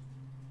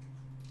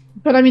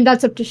I mean,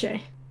 that's up to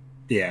Shae.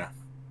 yeah.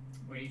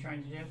 What are you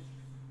trying to do?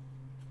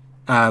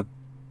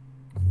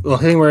 Well,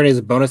 Healing Word is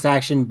a bonus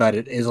action, but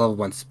it is a level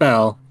 1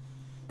 spell.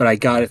 But I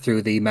got it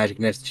through the magic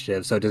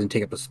initiative, so it doesn't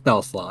take up a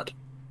spell slot.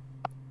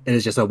 It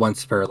is just a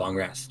once per long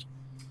rest.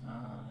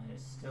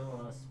 It's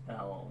still a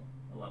spell,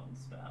 a leveled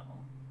spell.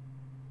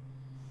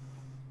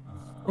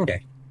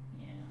 Okay.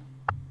 Yeah.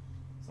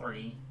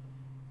 Sorry.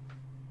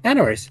 Yeah,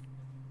 no worries.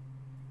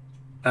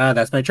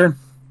 That's my turn.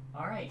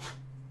 Alright.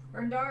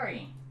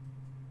 Rundari.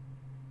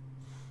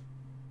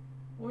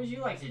 What would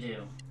you like to do?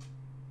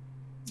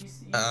 You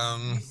see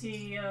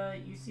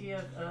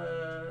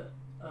a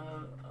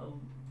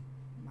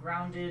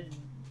grounded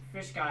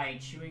fish guy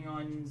chewing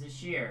on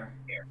Zashir.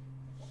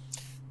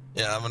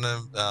 Yeah, I'm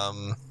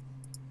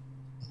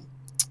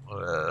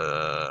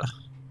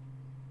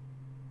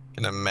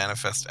gonna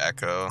manifest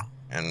echo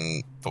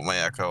and put my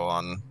echo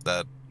on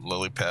that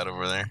lily pad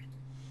over there.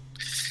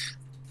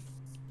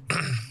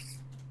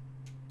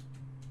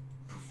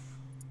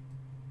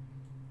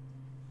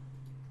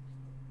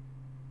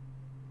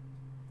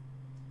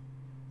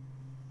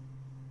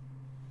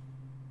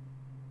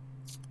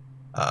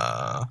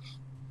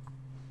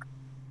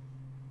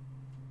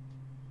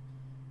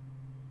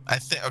 I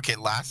think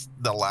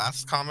the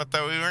last comment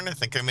that we were in, I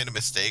think I made a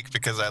mistake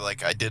because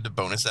I did a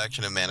bonus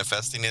action of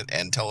manifesting it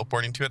and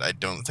teleporting to it. I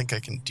don't think I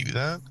can do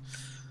that.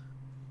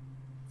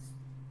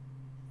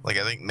 I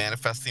think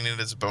manifesting it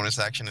is a bonus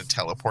action and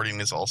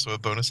teleporting is also a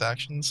bonus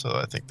action, so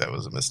I think that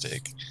was a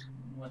mistake.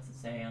 What's it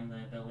say on the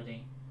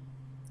ability?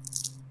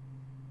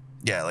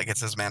 Yeah, it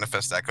says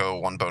manifest echo,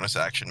 1 bonus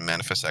action,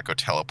 manifest echo,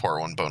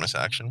 teleport, 1 bonus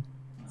action.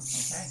 Oh,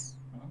 okay.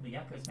 Well, the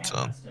echo's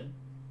manifested.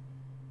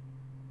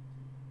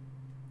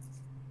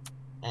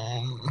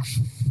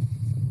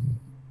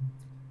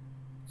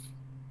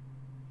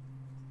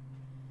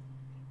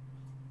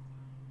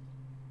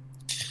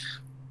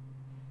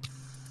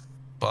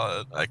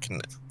 But I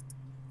can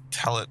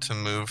tell it to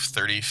move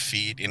 30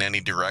 feet in any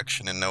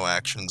direction and no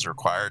actions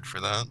required for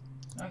that.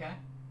 Okay.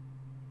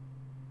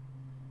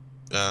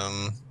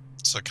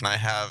 So can I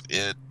have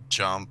it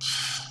jump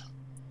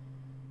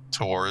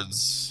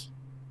towards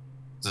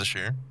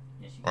Zashir?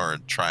 Yes, you Or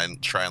try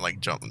and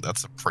jump?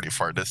 That's a pretty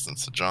far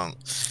distance to jump.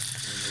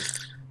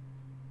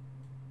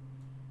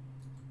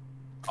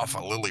 Off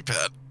a lily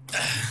pad.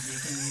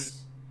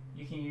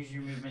 You can use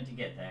your movement to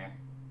get there.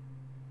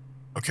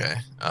 Okay.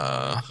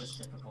 It's just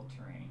difficult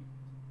terrain.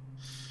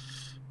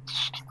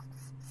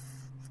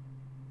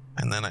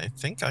 And then I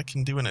think I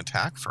can do an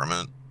attack from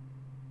it.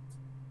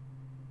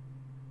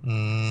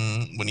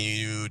 When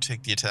you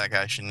take the attack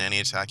action, any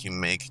attack you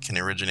make can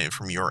originate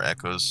from your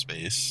echo's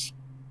space.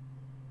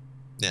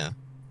 Yeah,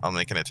 I'll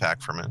make an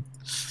attack from it.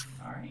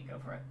 Alright, go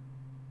for it.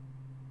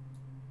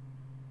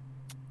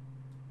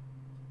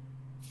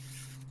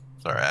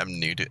 Sorry, I'm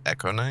new to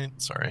Echo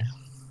Knight. Sorry.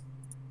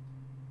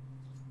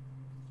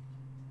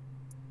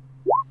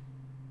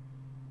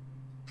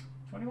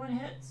 "21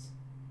 hits."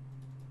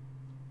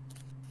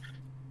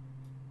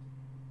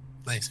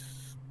 Nice.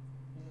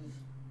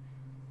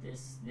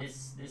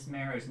 This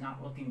Marrow's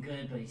not looking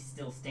good, but he's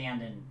still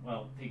standing.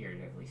 Well,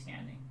 figuratively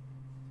standing.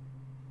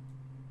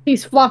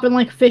 He's flopping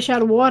like a fish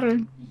out of water.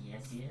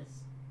 Yes, he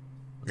is.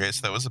 Okay,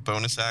 so that was a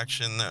bonus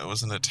action. That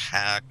was an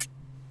attack.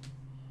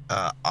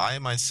 I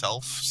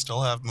myself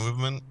still have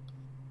movement.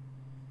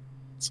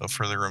 So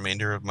for the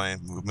remainder of my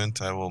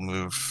movement, I will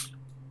move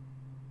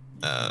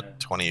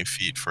 20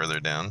 feet further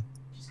down.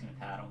 Just gonna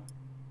paddle.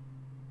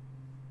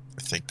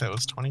 I think that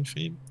was 20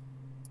 feet.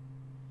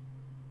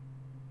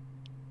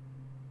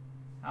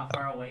 How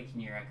far away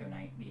can your Echo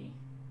Knight be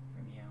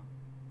from you?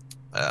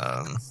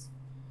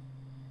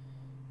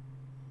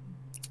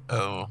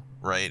 Oh,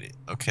 right.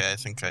 Okay, I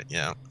think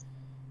yeah.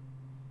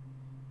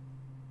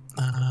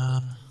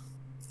 Hang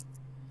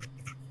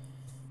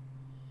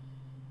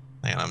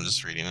on, I'm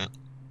just reading it.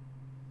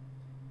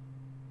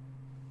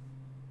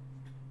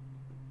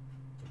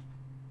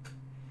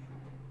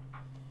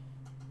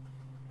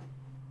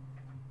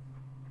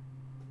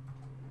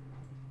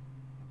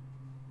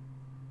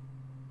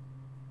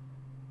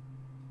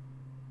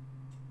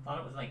 Thought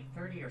it was like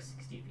 30 or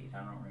 60 feet. I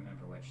don't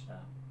remember which though.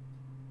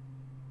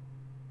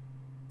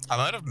 I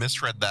might have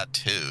misread that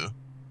too.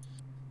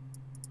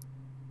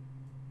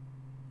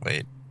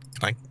 Wait,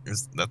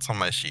 that's on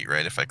my sheet,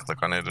 right? If I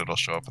click on it, it'll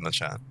show up in the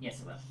chat.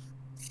 Yes, it will.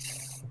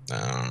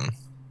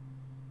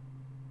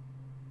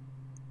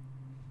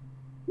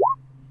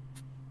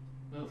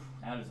 Oof,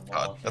 that is a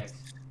wall of text.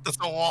 That's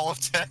a wall of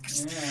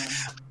text. Yeah.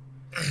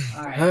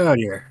 Alright. Oh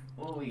dear.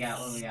 What do we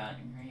got?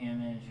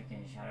 Image,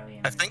 okay, shadowy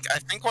I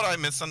think what I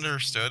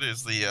misunderstood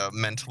is the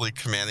mentally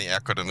command the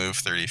echo to move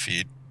 30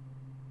 feet.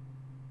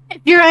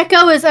 If your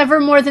echo is ever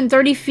more than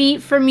 30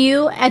 feet from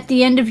you at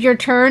the end of your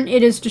turn,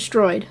 it is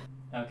destroyed.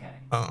 Okay.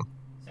 Oh.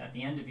 So at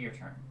the end of your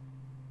turn,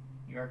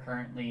 you are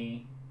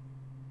currently.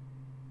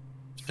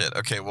 Shit.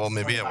 Okay. Well,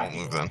 maybe I 25 won't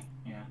feet move away.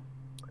 then.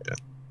 Yeah.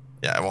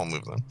 Yeah, I won't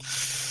move then.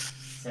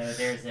 So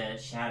there's a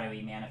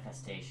shadowy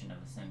manifestation of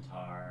a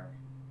centaur,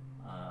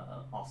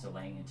 also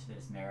laying into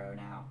this marrow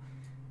now.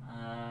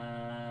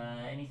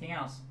 Anything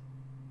else?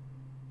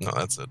 No,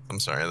 that's it. I'm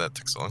sorry that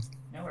took so long.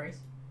 No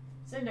worries.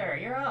 Cinder,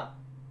 you're up.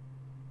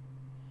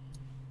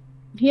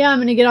 Yeah, I'm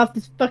gonna get off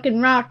this fucking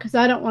rock because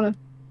I don't want to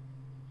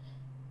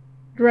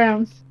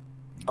drown.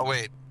 Oh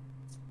wait,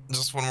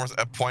 just one more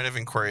a point of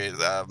inquiry.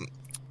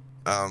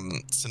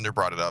 Cinder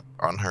brought it up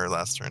on her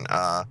last turn.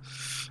 I'm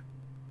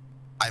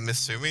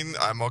assuming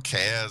I'm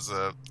okay as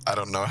I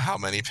don't know how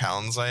many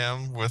pounds I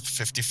am with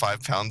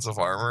 55 pounds of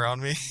armor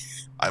on me.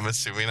 I'm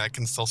assuming I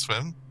can still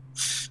swim.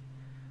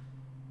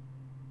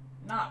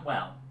 Not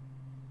well.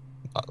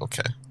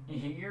 Okay.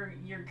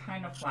 You're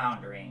kind of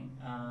floundering.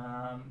 Go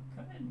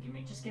ahead and give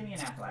me an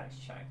athletics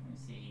check. Let me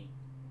see.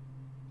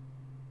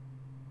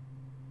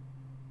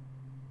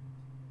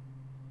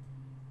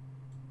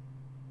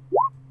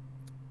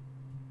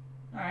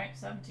 All right,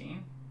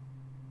 17.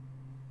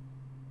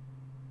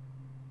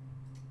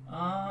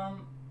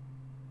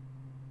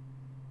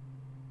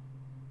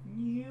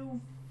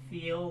 You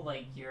feel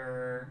like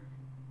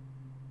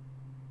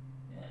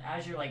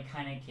as you're like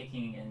kind of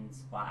kicking and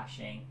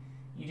splashing,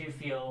 you do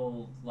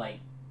feel like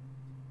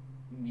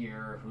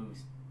your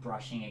hooves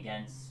brushing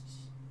against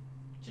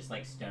just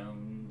like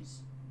stones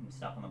and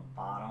stuff on the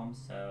bottom,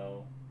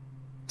 so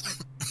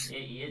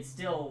it's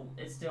still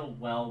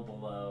well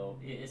below.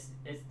 It's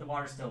the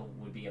water still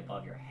would be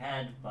above your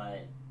head,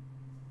 but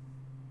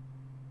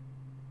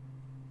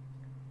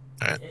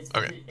All right.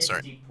 it's Sorry.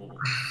 a deep pool.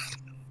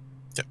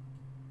 Yep.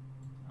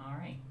 All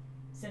right,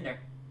 Cinder.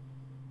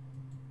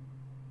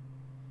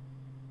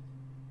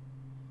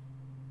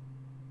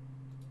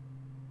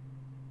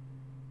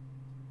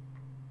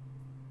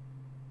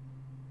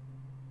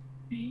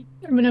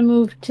 I'm gonna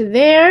move to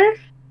there.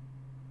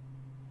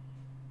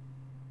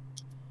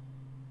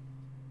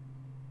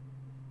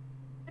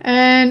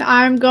 And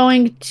I'm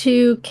going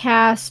to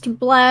cast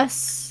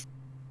Bless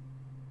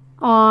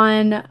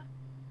on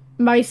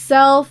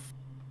myself,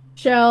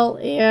 Shell,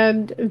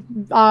 and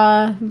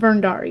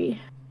Verndari.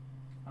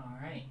 All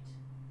right.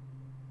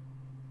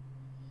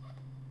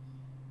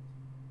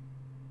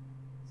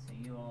 So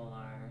you all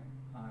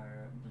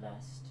are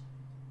blessed.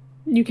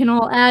 You can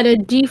all add a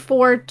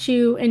D4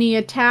 to any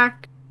attacks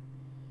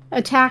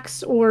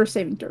or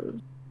saving throws.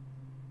 All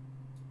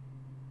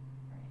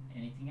right.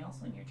 Anything else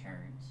on your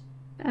turns?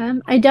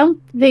 I don't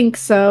think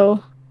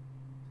so.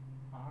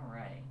 All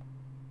right.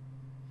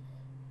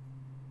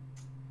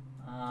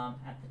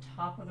 At the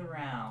top of the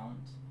round,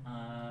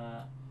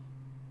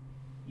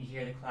 you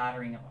hear the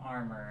clattering of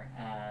armor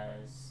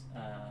as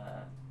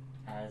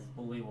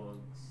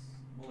bullywug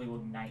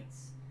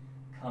knights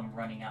come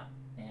running up,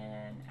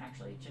 and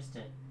actually, just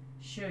to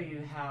show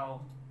you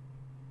how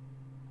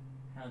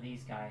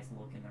these guys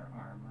look in their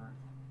armor.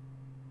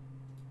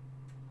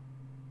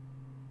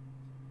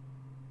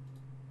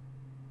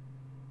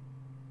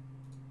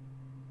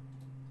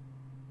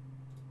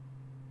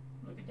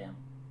 Look at them.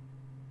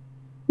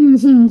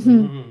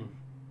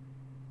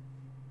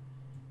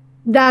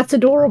 That's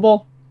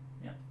adorable.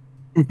 Yeah,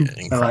 I like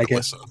incredibly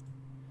it. so.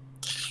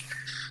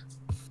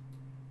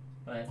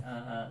 But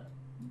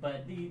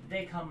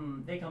they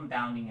come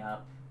bounding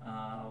up,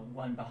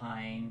 one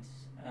behind,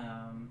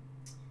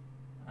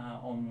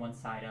 on one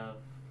side of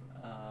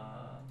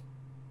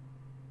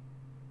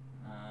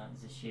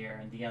Zashir,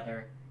 and the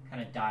other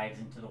kind of dives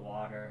into the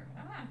water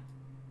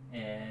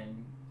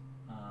and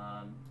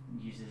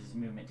uses his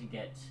movement to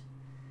get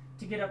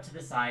up to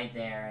the side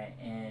there,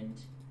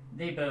 and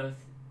they both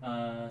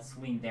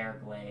swing their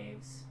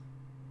glaives,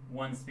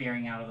 one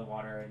spearing out of the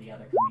water, the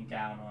other coming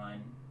down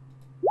on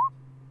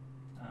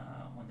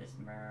this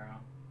marrow.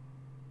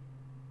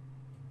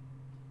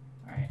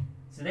 All right,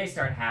 so they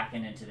start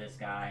hacking into this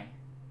guy.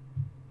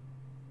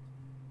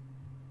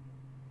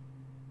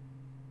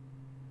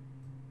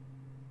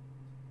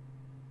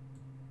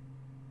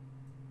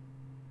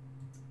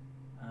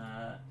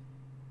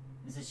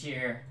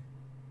 Zashir,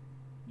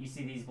 you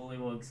see these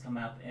bullywugs come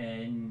up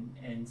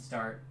and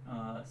start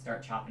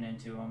chopping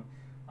into him.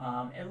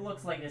 It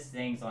looks like this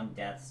thing's on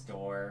death's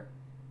door.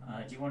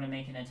 Do you want to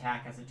make an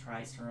attack as it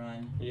tries to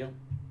run? Yep.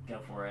 Go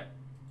for it.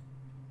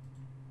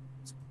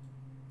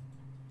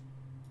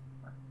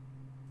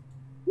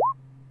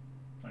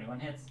 21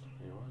 hits.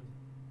 21.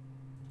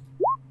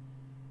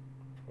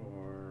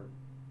 For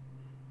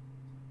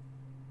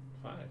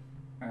 5.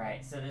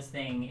 Alright, so this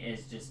thing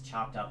is just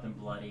chopped up and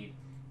bloodied,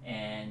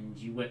 and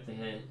you whip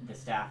the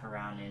staff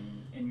around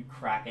and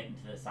crack it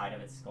into the side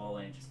of its skull,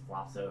 and it just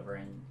flops over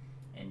and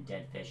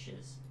dead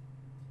fishes.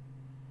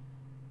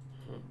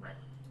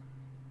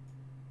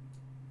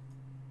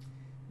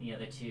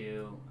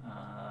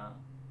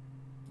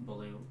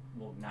 blue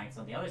wolf knights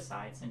on the other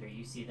side, Cinder,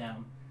 you see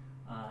them.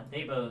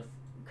 They both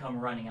come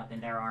running up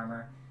in their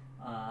armor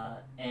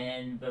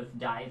and both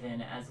dive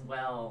in as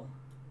well.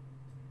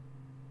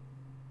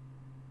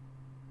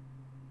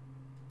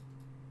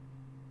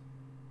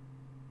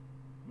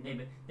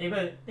 They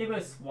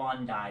both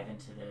swan dive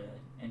into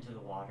the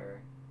water,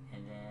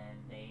 and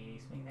then they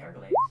swing their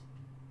glaives.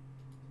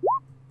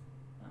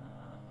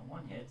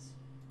 One hits.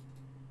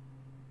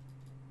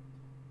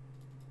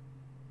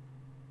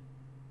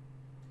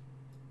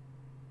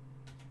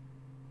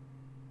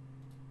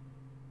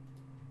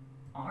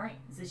 All right,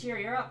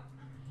 Zashir, you're up.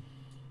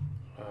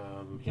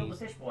 Kill the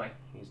fish boy.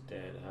 He's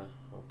dead, huh?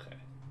 Okay.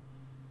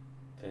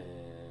 Then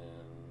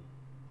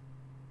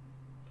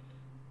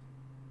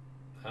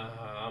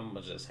I'm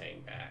gonna just hang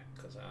back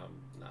because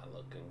I'm not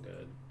looking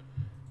good.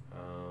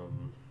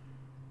 Trying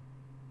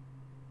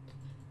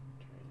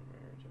to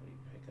remember, do we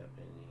pick up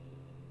any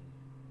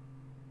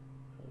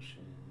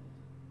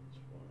potions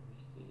for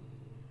me?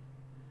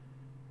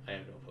 I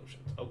have no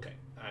potions. Okay,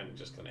 I'm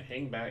just gonna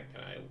hang back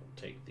and I will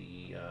take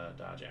the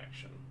dodge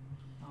action.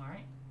 All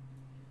right.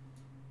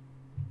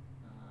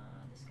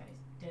 This guy's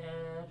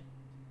dead.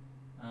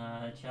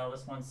 Chell,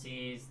 this one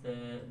sees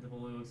the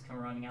blues come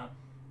running out.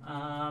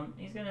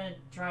 He's gonna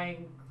try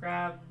and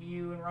grab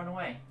you and run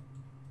away.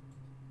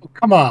 Oh,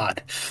 come on.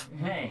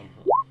 Hey.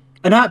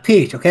 I'm not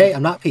Peach, okay?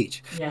 I'm not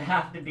Peach. You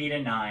have to beat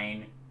a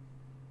 9.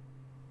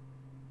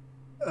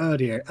 Oh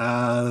dear.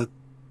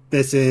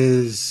 This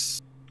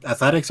is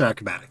athletics or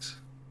acrobatics?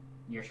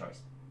 Your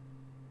choice.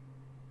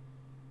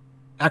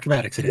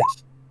 Acrobatics it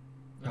is.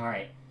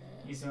 Alright.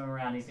 You swim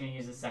around. He's gonna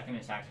use his second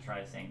attack to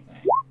try the same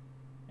thing.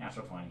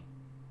 Natural 20.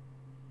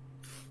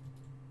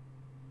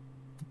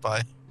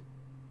 Bye.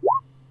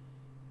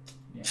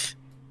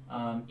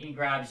 Yeah. He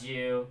grabs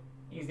you.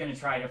 He's gonna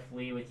try to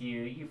flee with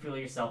you. You feel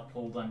yourself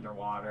pulled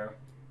underwater.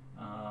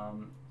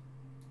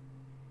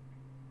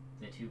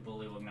 The two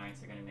Bullywug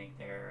Knights are gonna make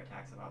their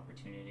attacks of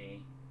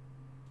opportunity.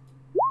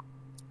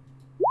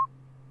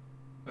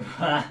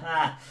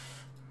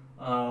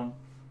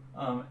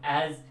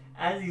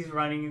 As he's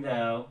running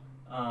though,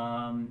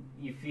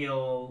 you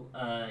feel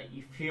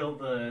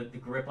the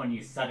grip on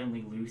you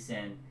suddenly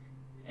loosen,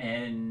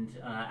 and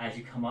as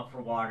you come up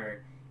for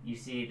water, you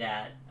see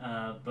that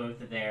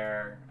both of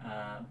their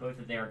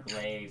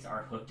glaives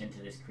are hooked into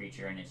this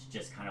creature, and it's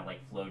just kind of like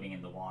floating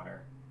in the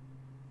water.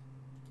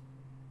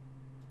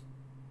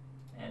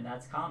 And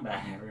that's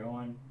combat,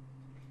 everyone.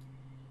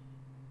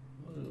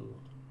 Ooh.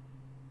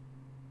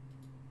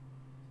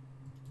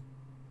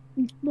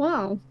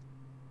 Wow.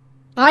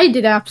 I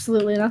did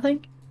absolutely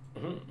nothing.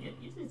 You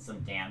did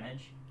some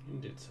damage. You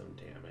did some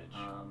damage.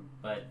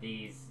 But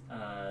these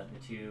the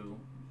two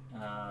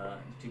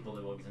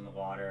bullywugs in the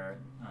water,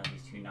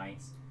 these two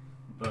knights,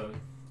 both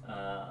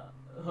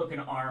hook an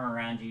arm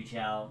around you,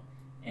 Chell,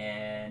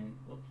 and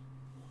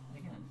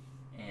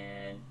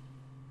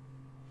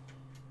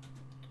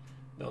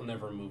They'll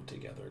never move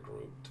together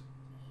grouped.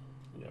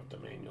 You have to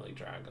manually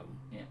drag them.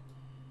 Yeah.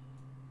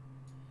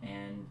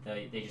 And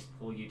they just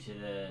pull you to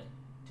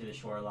the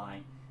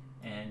shoreline,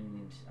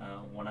 and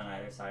one on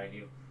either side of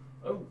you.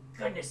 Oh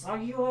goodness, are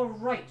you all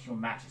right, Your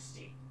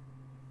Majesty?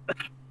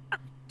 I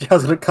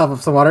was gonna cough up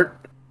some water.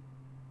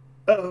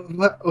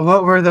 What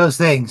were those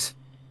things?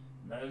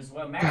 Those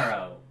were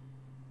marrow.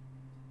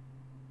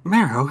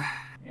 Marrow?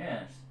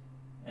 Yes.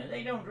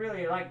 They don't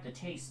really like the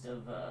taste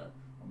of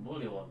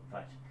bullywug,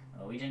 but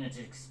we didn't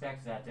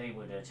expect that they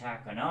would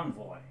attack an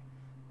envoy.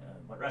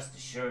 But rest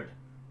assured,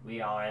 we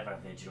are ever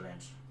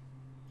vigilant.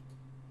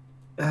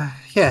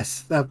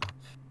 Yes.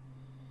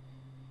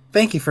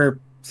 Thank you for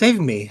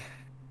saving me.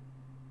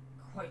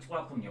 Quite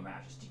welcome, Your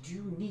Majesty. Do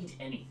you need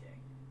anything?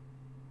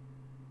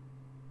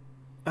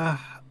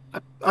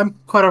 I'm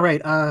quite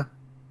alright.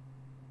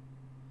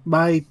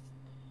 My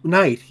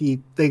knight,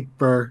 they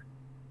were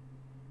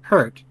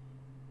hurt.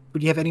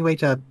 Would you have any way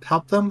to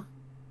help them?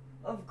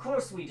 Of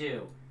course we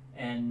do.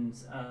 And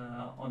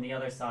on the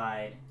other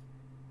side,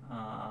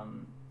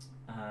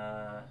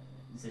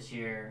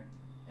 Zashir,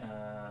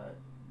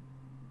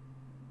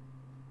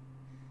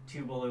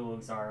 two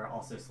bullywugs are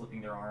also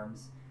slipping their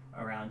arms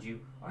around you.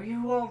 Are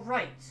you all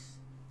right?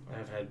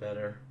 I've had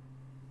better.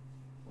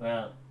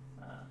 Well,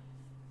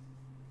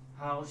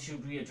 how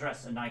should we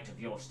address a knight of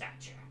your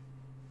stature?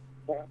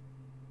 Oh,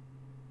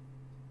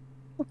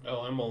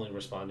 I'm only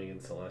responding in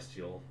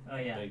Celestial. Oh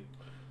yeah. Like,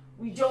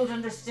 We don't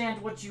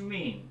understand what you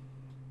mean.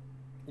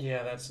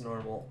 yeah, that's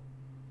normal.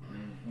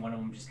 One of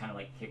them just kind of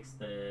like kicks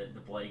the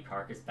bloody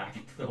carcass back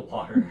into the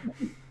water.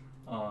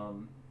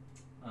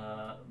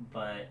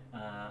 But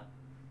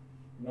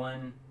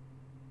one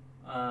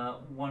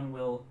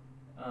will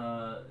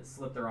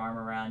slip their arm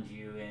around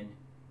you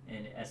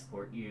and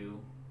escort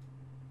you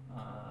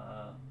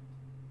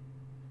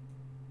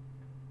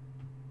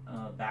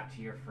back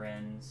to your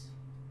friends.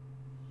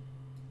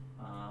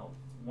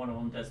 One of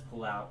them does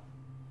pull out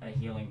a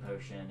healing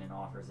potion and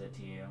offers it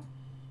to you.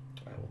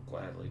 I will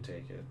gladly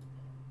take it.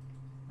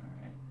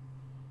 Alright.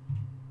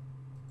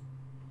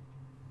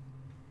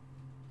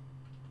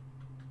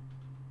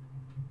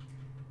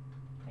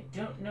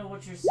 don't know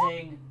what you're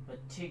saying, but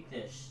take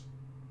this.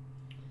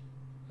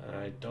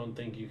 I don't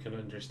think you can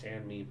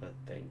understand me, but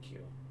thank you.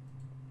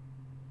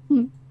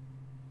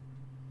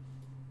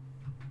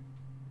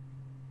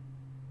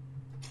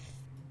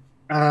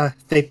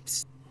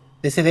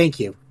 They say thank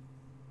you.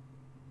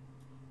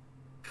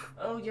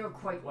 Oh, you're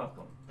quite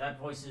welcome. That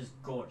voice is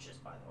gorgeous,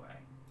 by the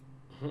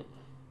way.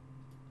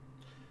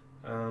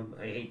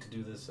 I hate to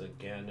do this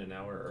again an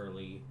hour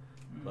early,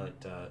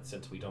 but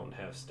since we don't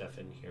have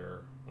Stefan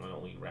here, why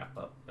don't we wrap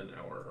up an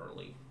hour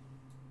early?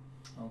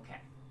 Okay.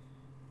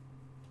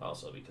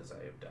 Also because I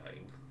am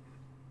dying.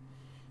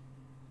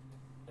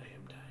 I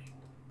am dying.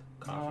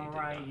 Coffee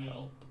did not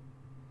help.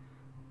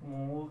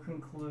 Well, we'll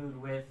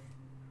conclude with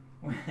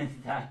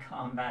that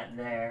combat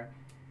there.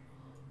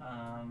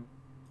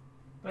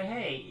 But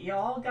hey,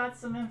 y'all got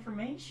some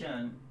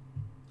information.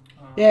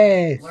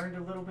 Yay! Learned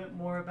a little bit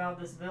more about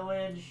this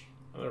village.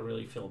 I don't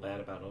really feel bad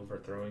about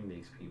overthrowing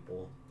these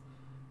people.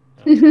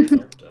 That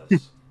helped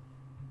us.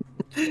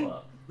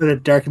 Look, What a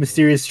dark and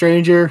mysterious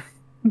stranger.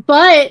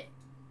 But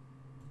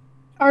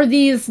are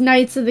these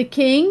knights of the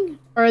king?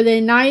 Or are they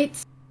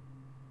knights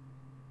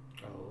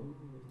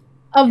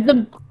of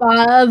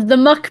the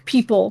muck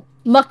people?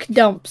 Muck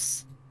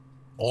dumps.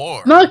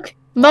 Or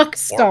Muck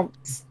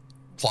stumps.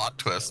 plot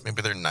twist,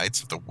 maybe they're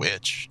Knights of the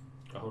Witch.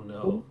 Oh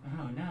no.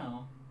 oh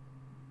no.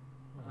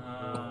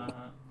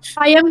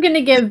 I am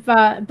gonna give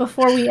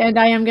before we end.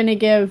 I am gonna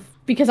give,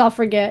 because I'll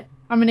forget.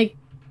 I'm gonna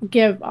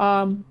give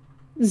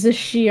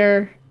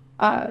Zashir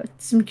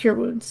some cure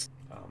wounds.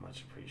 Oh,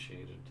 much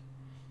appreciated.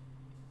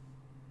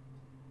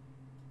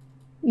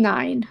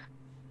 9.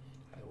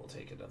 I will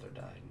take another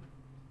dying.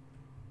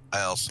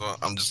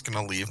 I'm just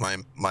gonna leave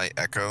my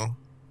echo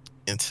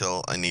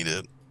until I need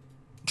it.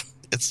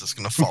 It's just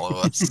gonna follow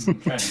us.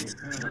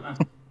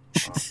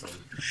 Awesome.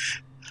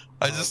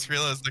 I just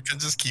realized I can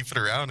just keep it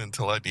around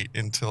until I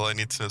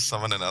need to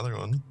summon another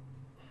one.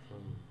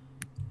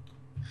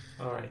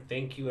 All right,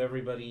 thank you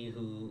everybody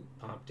who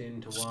popped in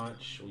to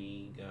watch.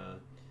 We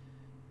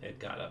it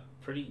got up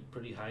pretty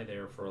high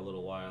there for a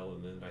little while,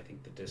 and then I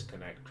think the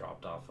disconnect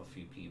dropped off a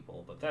few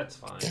people, but that's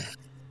fine.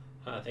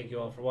 Thank you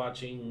all for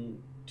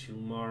watching.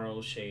 Tomorrow,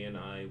 Shae and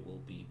I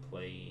will be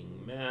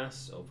playing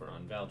Mass over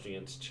on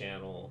Valdriant's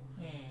channel.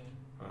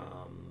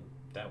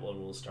 That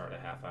one will start a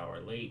half hour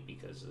late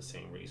because of the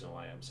same reason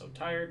why I'm so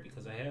tired,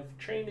 because I have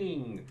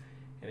training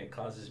and it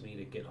causes me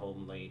to get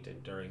home late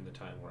and during the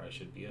time where I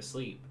should be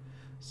asleep.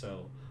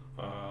 So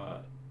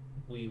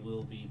we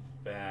will be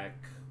back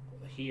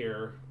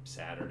here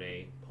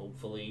Saturday,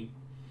 hopefully,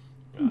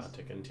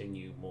 to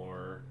continue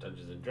more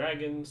Dungeons and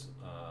Dragons,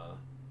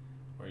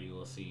 where you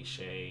will see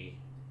Shae,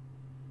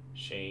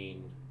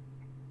 Shane,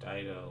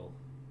 Dido,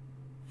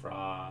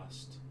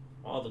 Frost,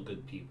 all the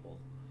good people.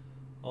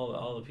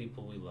 All the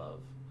people we love.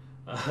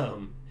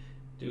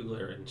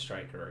 Dougler and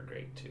Stryker are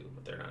great too,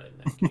 but they're not in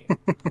that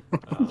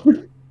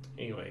game.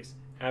 Anyways,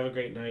 have a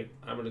great night.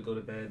 I'm going to go to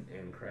bed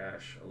and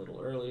crash a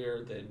little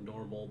earlier than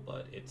normal,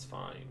 but it's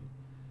fine.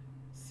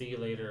 See you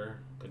later.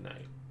 Good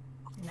night.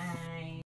 Night.